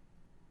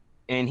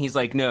 And he's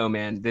like, no,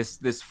 man,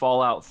 this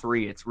Fallout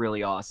 3, it's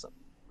really awesome.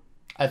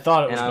 I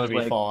thought it was And I going was to be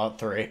like- Fallout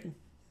 3.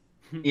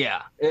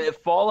 Yeah,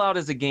 Fallout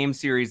is a game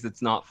series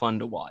that's not fun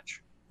to watch.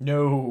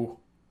 No.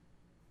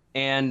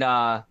 And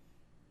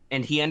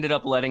he ended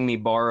up letting me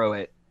borrow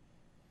it.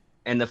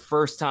 And the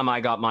first time I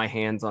got my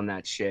hands on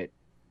that shit,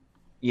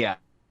 yeah,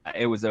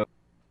 it was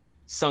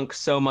sunk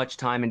so much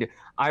time into.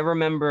 I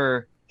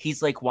remember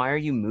he's like, "Why are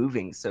you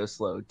moving so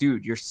slow,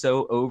 dude? You're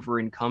so over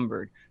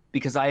encumbered."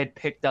 Because I had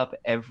picked up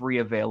every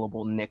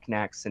available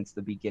knickknack since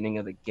the beginning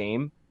of the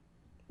game,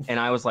 and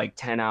I was like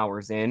 10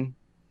 hours in,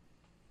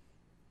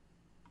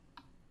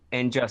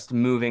 and just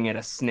moving at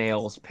a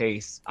snail's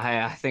pace.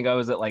 I think I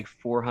was at like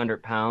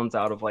 400 pounds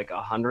out of like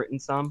 100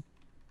 and some.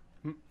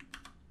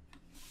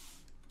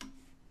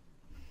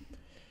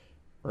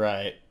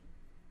 Right.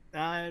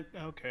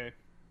 Okay.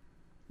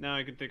 Now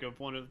I can think of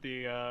one of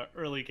the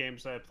early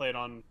games that I played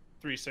on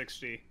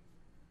 360.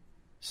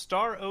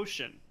 Star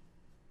Ocean.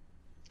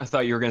 I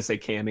thought you were gonna say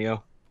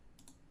Cameo.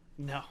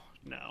 No.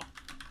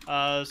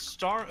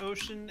 Star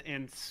Ocean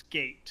and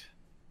Skate.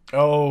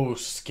 Oh,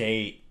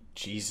 Skate.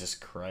 Jesus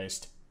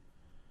Christ.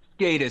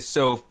 Skate is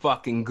so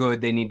fucking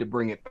good. They need to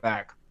bring it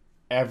back.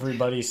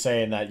 Everybody's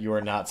saying that. You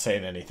are not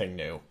saying anything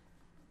new.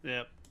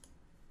 Yep.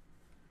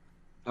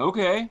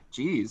 Okay,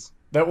 jeez.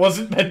 That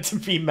wasn't meant to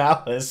be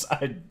malice.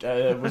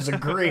 I was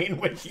agreeing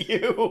with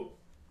you.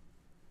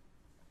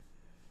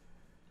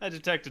 I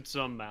detected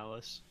some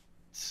malice.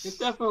 It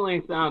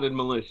definitely sounded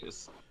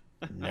malicious.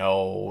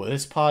 No,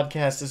 this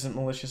podcast isn't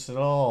malicious at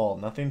all.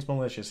 Nothing's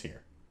malicious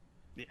here.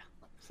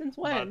 Since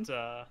when?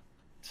 But,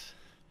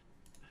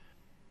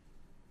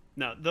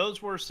 no,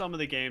 those were some of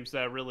the games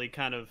that really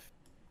kind of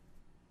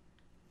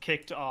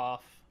kicked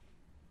off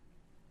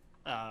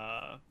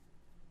the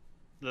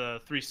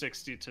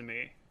 360 to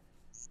me.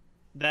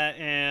 That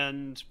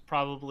and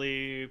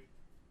probably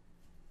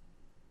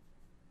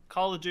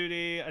Call of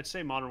Duty, I'd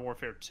say Modern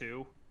Warfare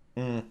 2.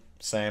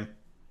 Same.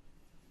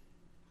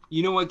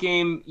 You know what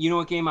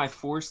game I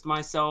forced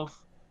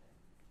myself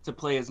to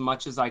play as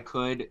much as I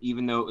could,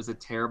 even though it was a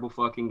terrible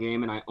fucking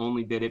game, and I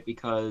only did it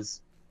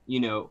because,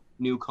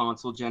 new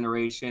console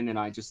generation,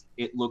 and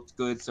it looked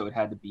good, so it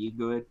had to be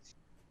good.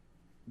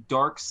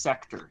 Dark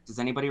Sector. Does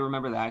anybody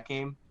remember that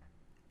game?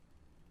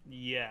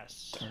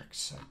 Yes. Dark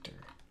Sector.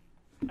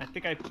 I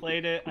think I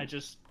played it,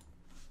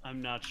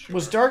 I'm not sure.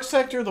 Was Dark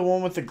Sector the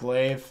one with the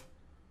glaive?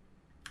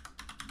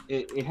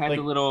 It had Like-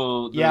 the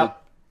little... Yeah.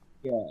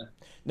 Yeah.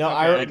 No,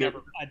 Okay,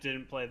 I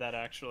didn't play that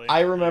actually.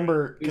 I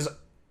remember because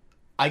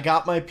I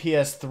got my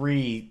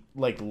PS3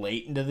 like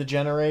late into the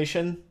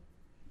generation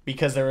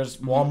because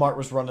Walmart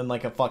was running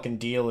like a fucking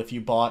deal. If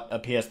you bought a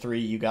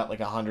PS3, you got like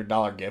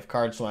 $100 gift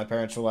card. So my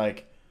parents were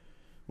like,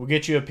 "We'll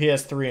get you a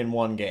PS3 in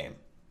one game."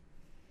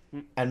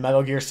 And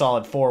Metal Gear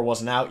Solid 4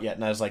 wasn't out yet,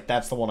 and I was like,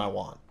 "That's the one I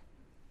want."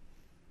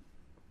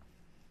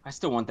 I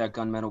still want that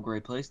gunmetal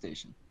gray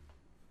PlayStation.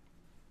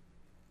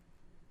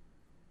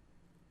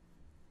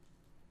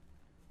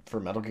 For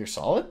Metal Gear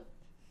Solid?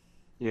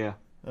 Yeah.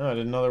 Oh, I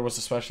didn't know there was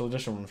a special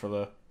edition one for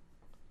the.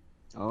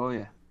 Oh,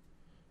 yeah.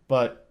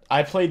 But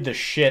I played the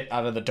shit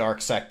out of the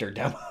Dark Sector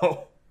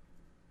demo.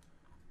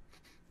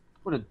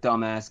 What a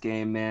dumbass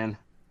game, man.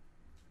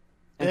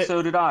 And It-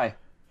 so did I.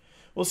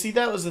 Well, see,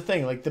 that was the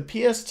thing. Like, the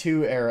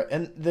PS2 era,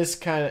 and this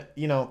kind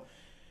of,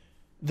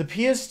 the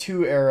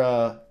PS2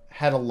 era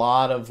had a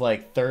lot of,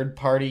 like,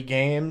 third-party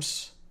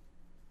games,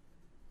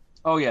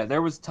 Oh, yeah,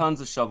 there was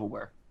tons of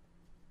shovelware.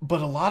 but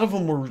a lot of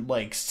them were,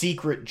 like,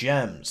 secret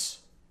gems.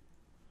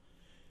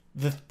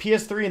 The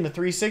PS3 and the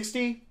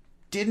 360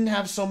 didn't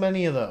have so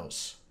many of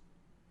those.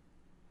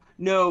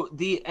 No,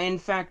 in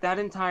fact, that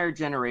entire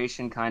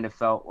generation kind of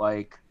felt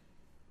like...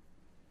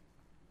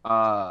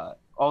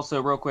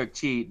 Also, real quick,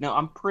 cheat. No,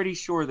 I'm pretty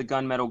sure the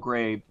gunmetal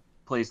gray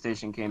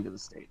PlayStation came to the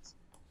States.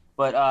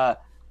 But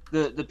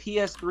the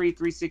PS3,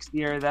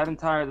 360 era, the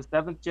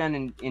 7th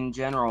gen in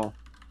general,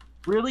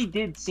 really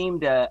did seem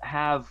to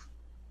have...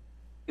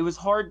 It was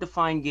hard to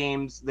find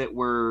games that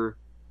were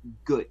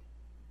good.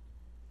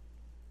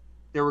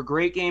 There were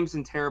great games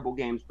and terrible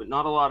games, but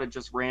not a lot of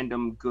just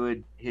random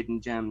good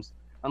hidden gems.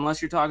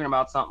 Unless you're talking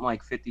about something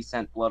like 50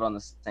 Cent Blood on the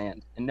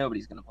Sand, and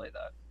nobody's going to play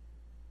that.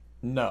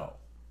 No.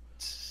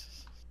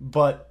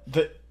 But,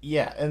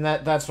 and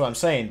that's what I'm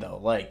saying, though.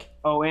 Like,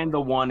 Oh, and the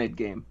Wanted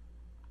game.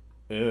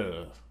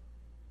 ugh.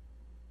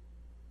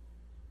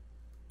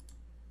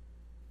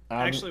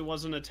 Actually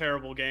wasn't a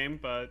terrible game,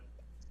 but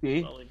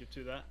See? I'll leave you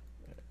to that.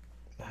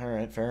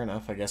 Alright, fair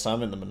enough. I guess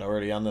I'm in the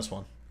minority on this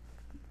one.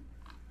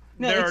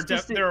 No, there it's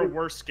just are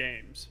worse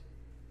games.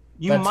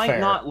 You That's might fair.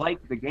 not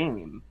like the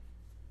game.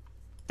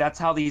 That's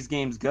how these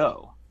games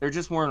go. There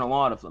just weren't a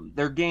lot of them.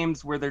 They're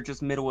games where they're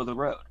just middle of the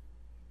road.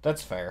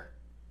 That's fair.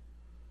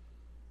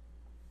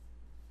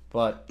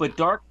 But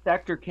Dark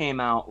Sector came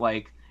out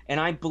and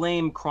I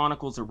blame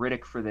Chronicles of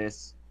Riddick for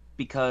this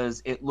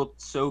because it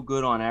looked so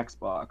good on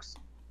Xbox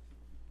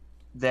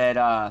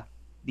that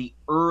the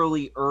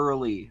early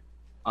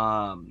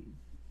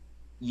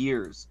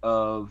years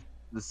of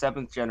the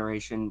 7th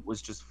generation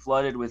was just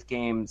flooded with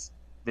games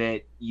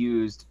that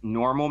used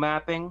normal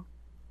mapping,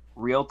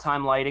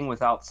 real-time lighting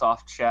without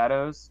soft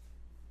shadows,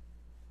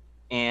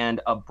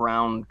 and a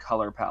brown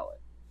color palette.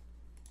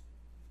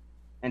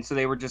 And so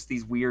they were just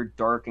these weird,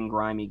 dark, and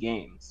grimy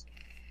games.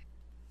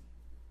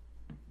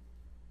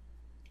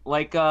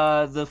 Like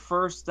the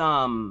first,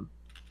 you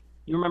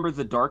remember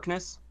The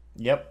Darkness?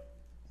 yep.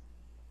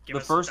 Give The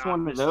us first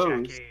one of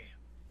darkness, those- Jackie.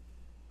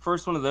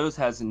 First one of those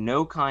has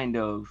no kind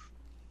of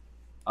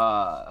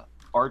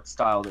art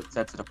style that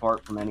sets it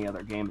apart from any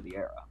other game of the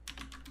era.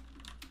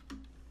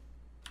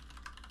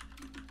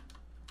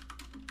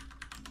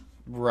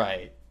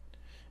 Right.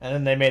 And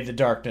then they made The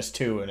Darkness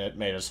 2, and it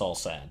made us all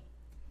sad.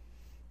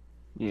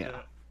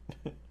 Yeah.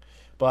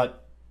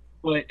 But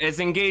But as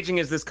engaging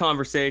as this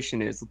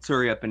conversation is, let's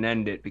hurry up and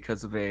end it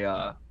because of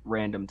a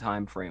random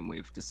time frame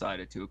we've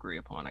decided to agree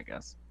upon, I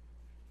guess.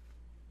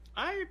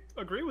 I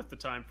agree with the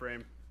time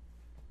frame.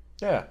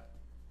 yeah,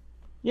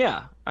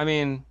 Yeah, I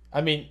mean,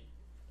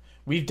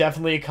 we've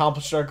definitely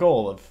accomplished our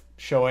goal of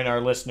showing our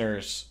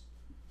listeners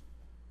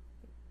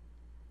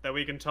That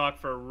we can talk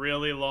for a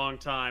really long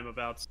time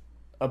about.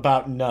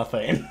 about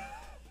nothing.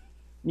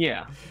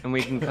 yeah, and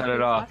we can cut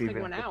it off Lasting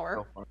even 1 if it's hour.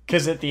 so far.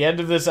 Because at the end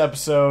of this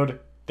episode,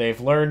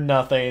 they've learned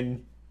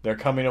nothing, they're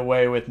coming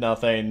away with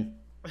nothing,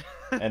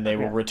 and they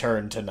will Yeah.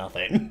 return to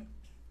nothing.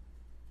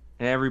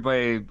 And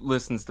everybody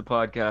listens to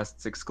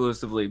podcasts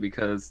exclusively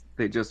because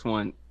they just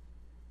want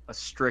a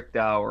strict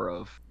hour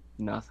of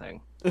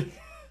nothing. They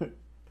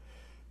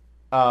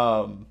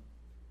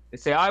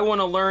say, I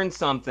want to learn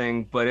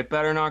something, but it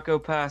better not go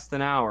past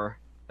an hour.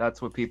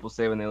 That's what people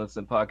say when they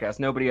listen to podcasts.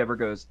 Nobody ever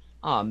goes,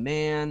 oh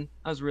man,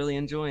 I was really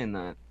enjoying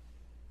that.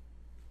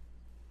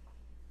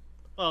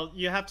 Well,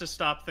 you have to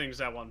stop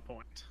things at one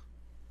point.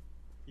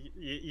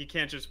 You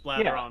can't just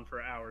blather Yeah. on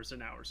for hours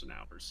and hours and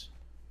hours.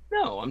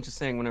 No, I'm just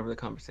saying whenever the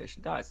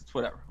conversation dies, it's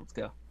whatever. Let's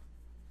go.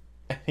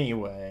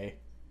 Anyway,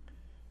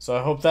 so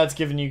I hope that's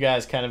given you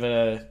guys kind of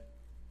a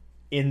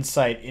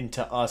insight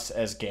into us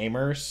as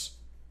gamers.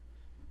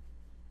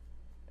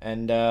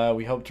 And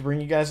we hope to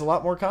bring you guys a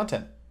lot more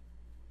content.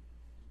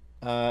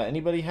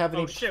 Anybody have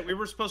any... Oh shit, we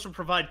were supposed to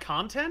provide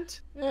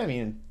content? Yeah, I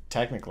mean,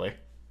 technically.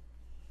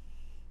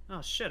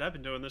 Oh shit, I've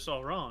been doing this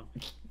all wrong.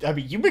 I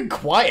mean, you've been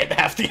quiet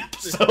half the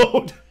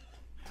episode.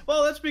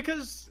 Well, that's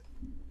because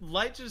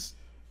Light just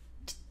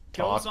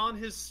goes Talk. on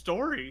his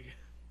story.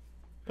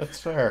 That's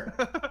fair.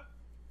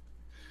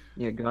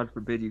 Yeah, God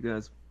forbid you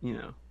guys,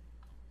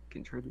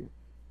 contribute.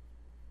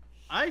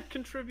 I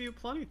contribute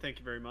plenty, thank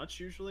you very much,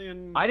 usually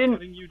in I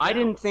putting you down.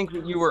 didn't think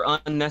that you were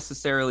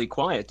unnecessarily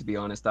quiet, to be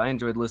honest. I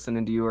enjoyed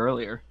listening to you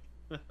earlier.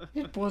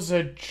 It was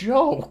a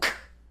joke.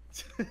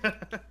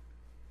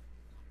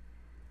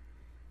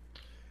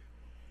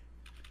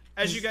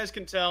 As you guys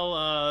can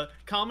tell,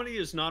 comedy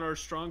is not our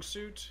strong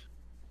suit.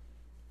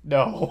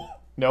 No.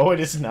 No, it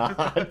is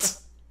not.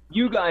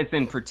 You guys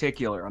in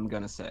particular, I'm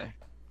gonna say.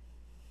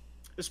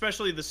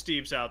 Especially the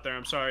Steves out there.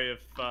 I'm sorry if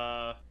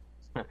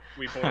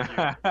we bored you.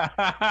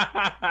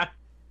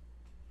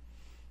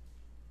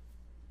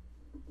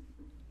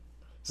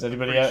 Does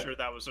anybody Pretty sure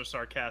that was a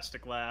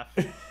sarcastic laugh.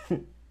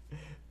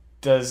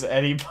 Does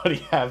anybody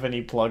have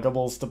any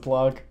pluggables to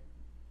plug?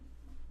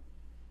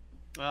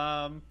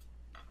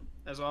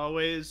 As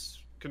always,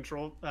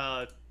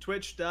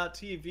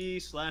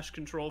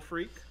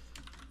 twitch.tv/controlfreak.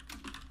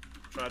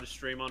 Try to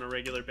stream on a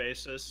regular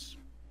basis.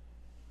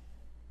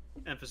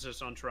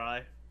 Emphasis on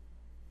try.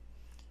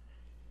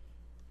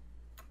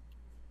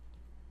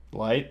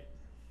 Light?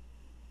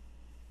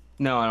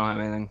 No, I don't have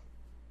anything.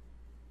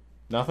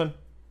 Nothing?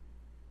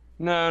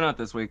 No, not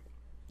this week.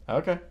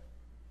 Okay.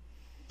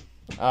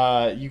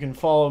 You can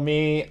follow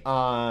me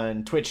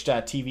on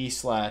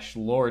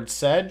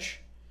twitch.tv/LordSedge,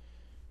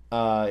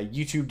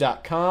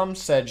 youtube.com,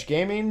 Sedge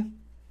Gaming,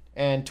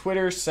 and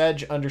Twitter,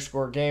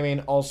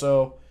 Sedge_gaming.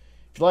 Also,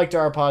 if you liked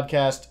our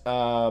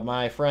podcast,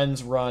 my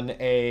friends run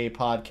a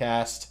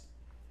podcast.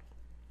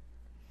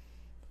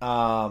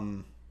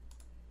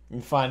 You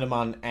can find them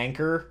on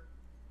Anchor,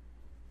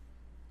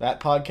 that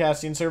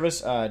podcasting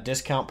service,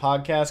 Discount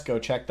Podcast. Go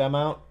check them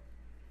out.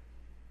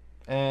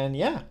 And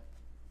yeah.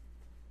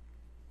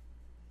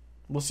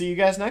 We'll see you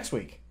guys next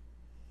week.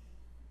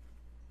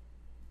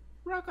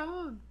 Rock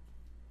on.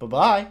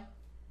 Bye-bye.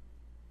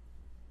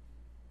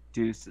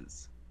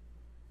 Deuces.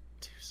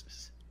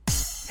 Deuces.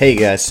 Hey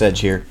guys, Sedge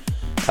here.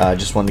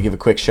 Just wanted to give a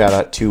quick shout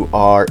out to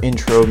our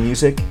intro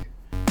music,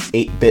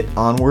 8-Bit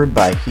Onward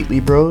by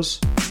Heatley Bros.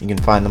 You can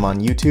find them on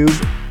YouTube,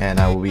 and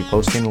I will be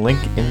posting the link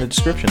in the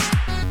description.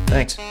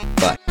 Thanks.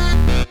 Bye.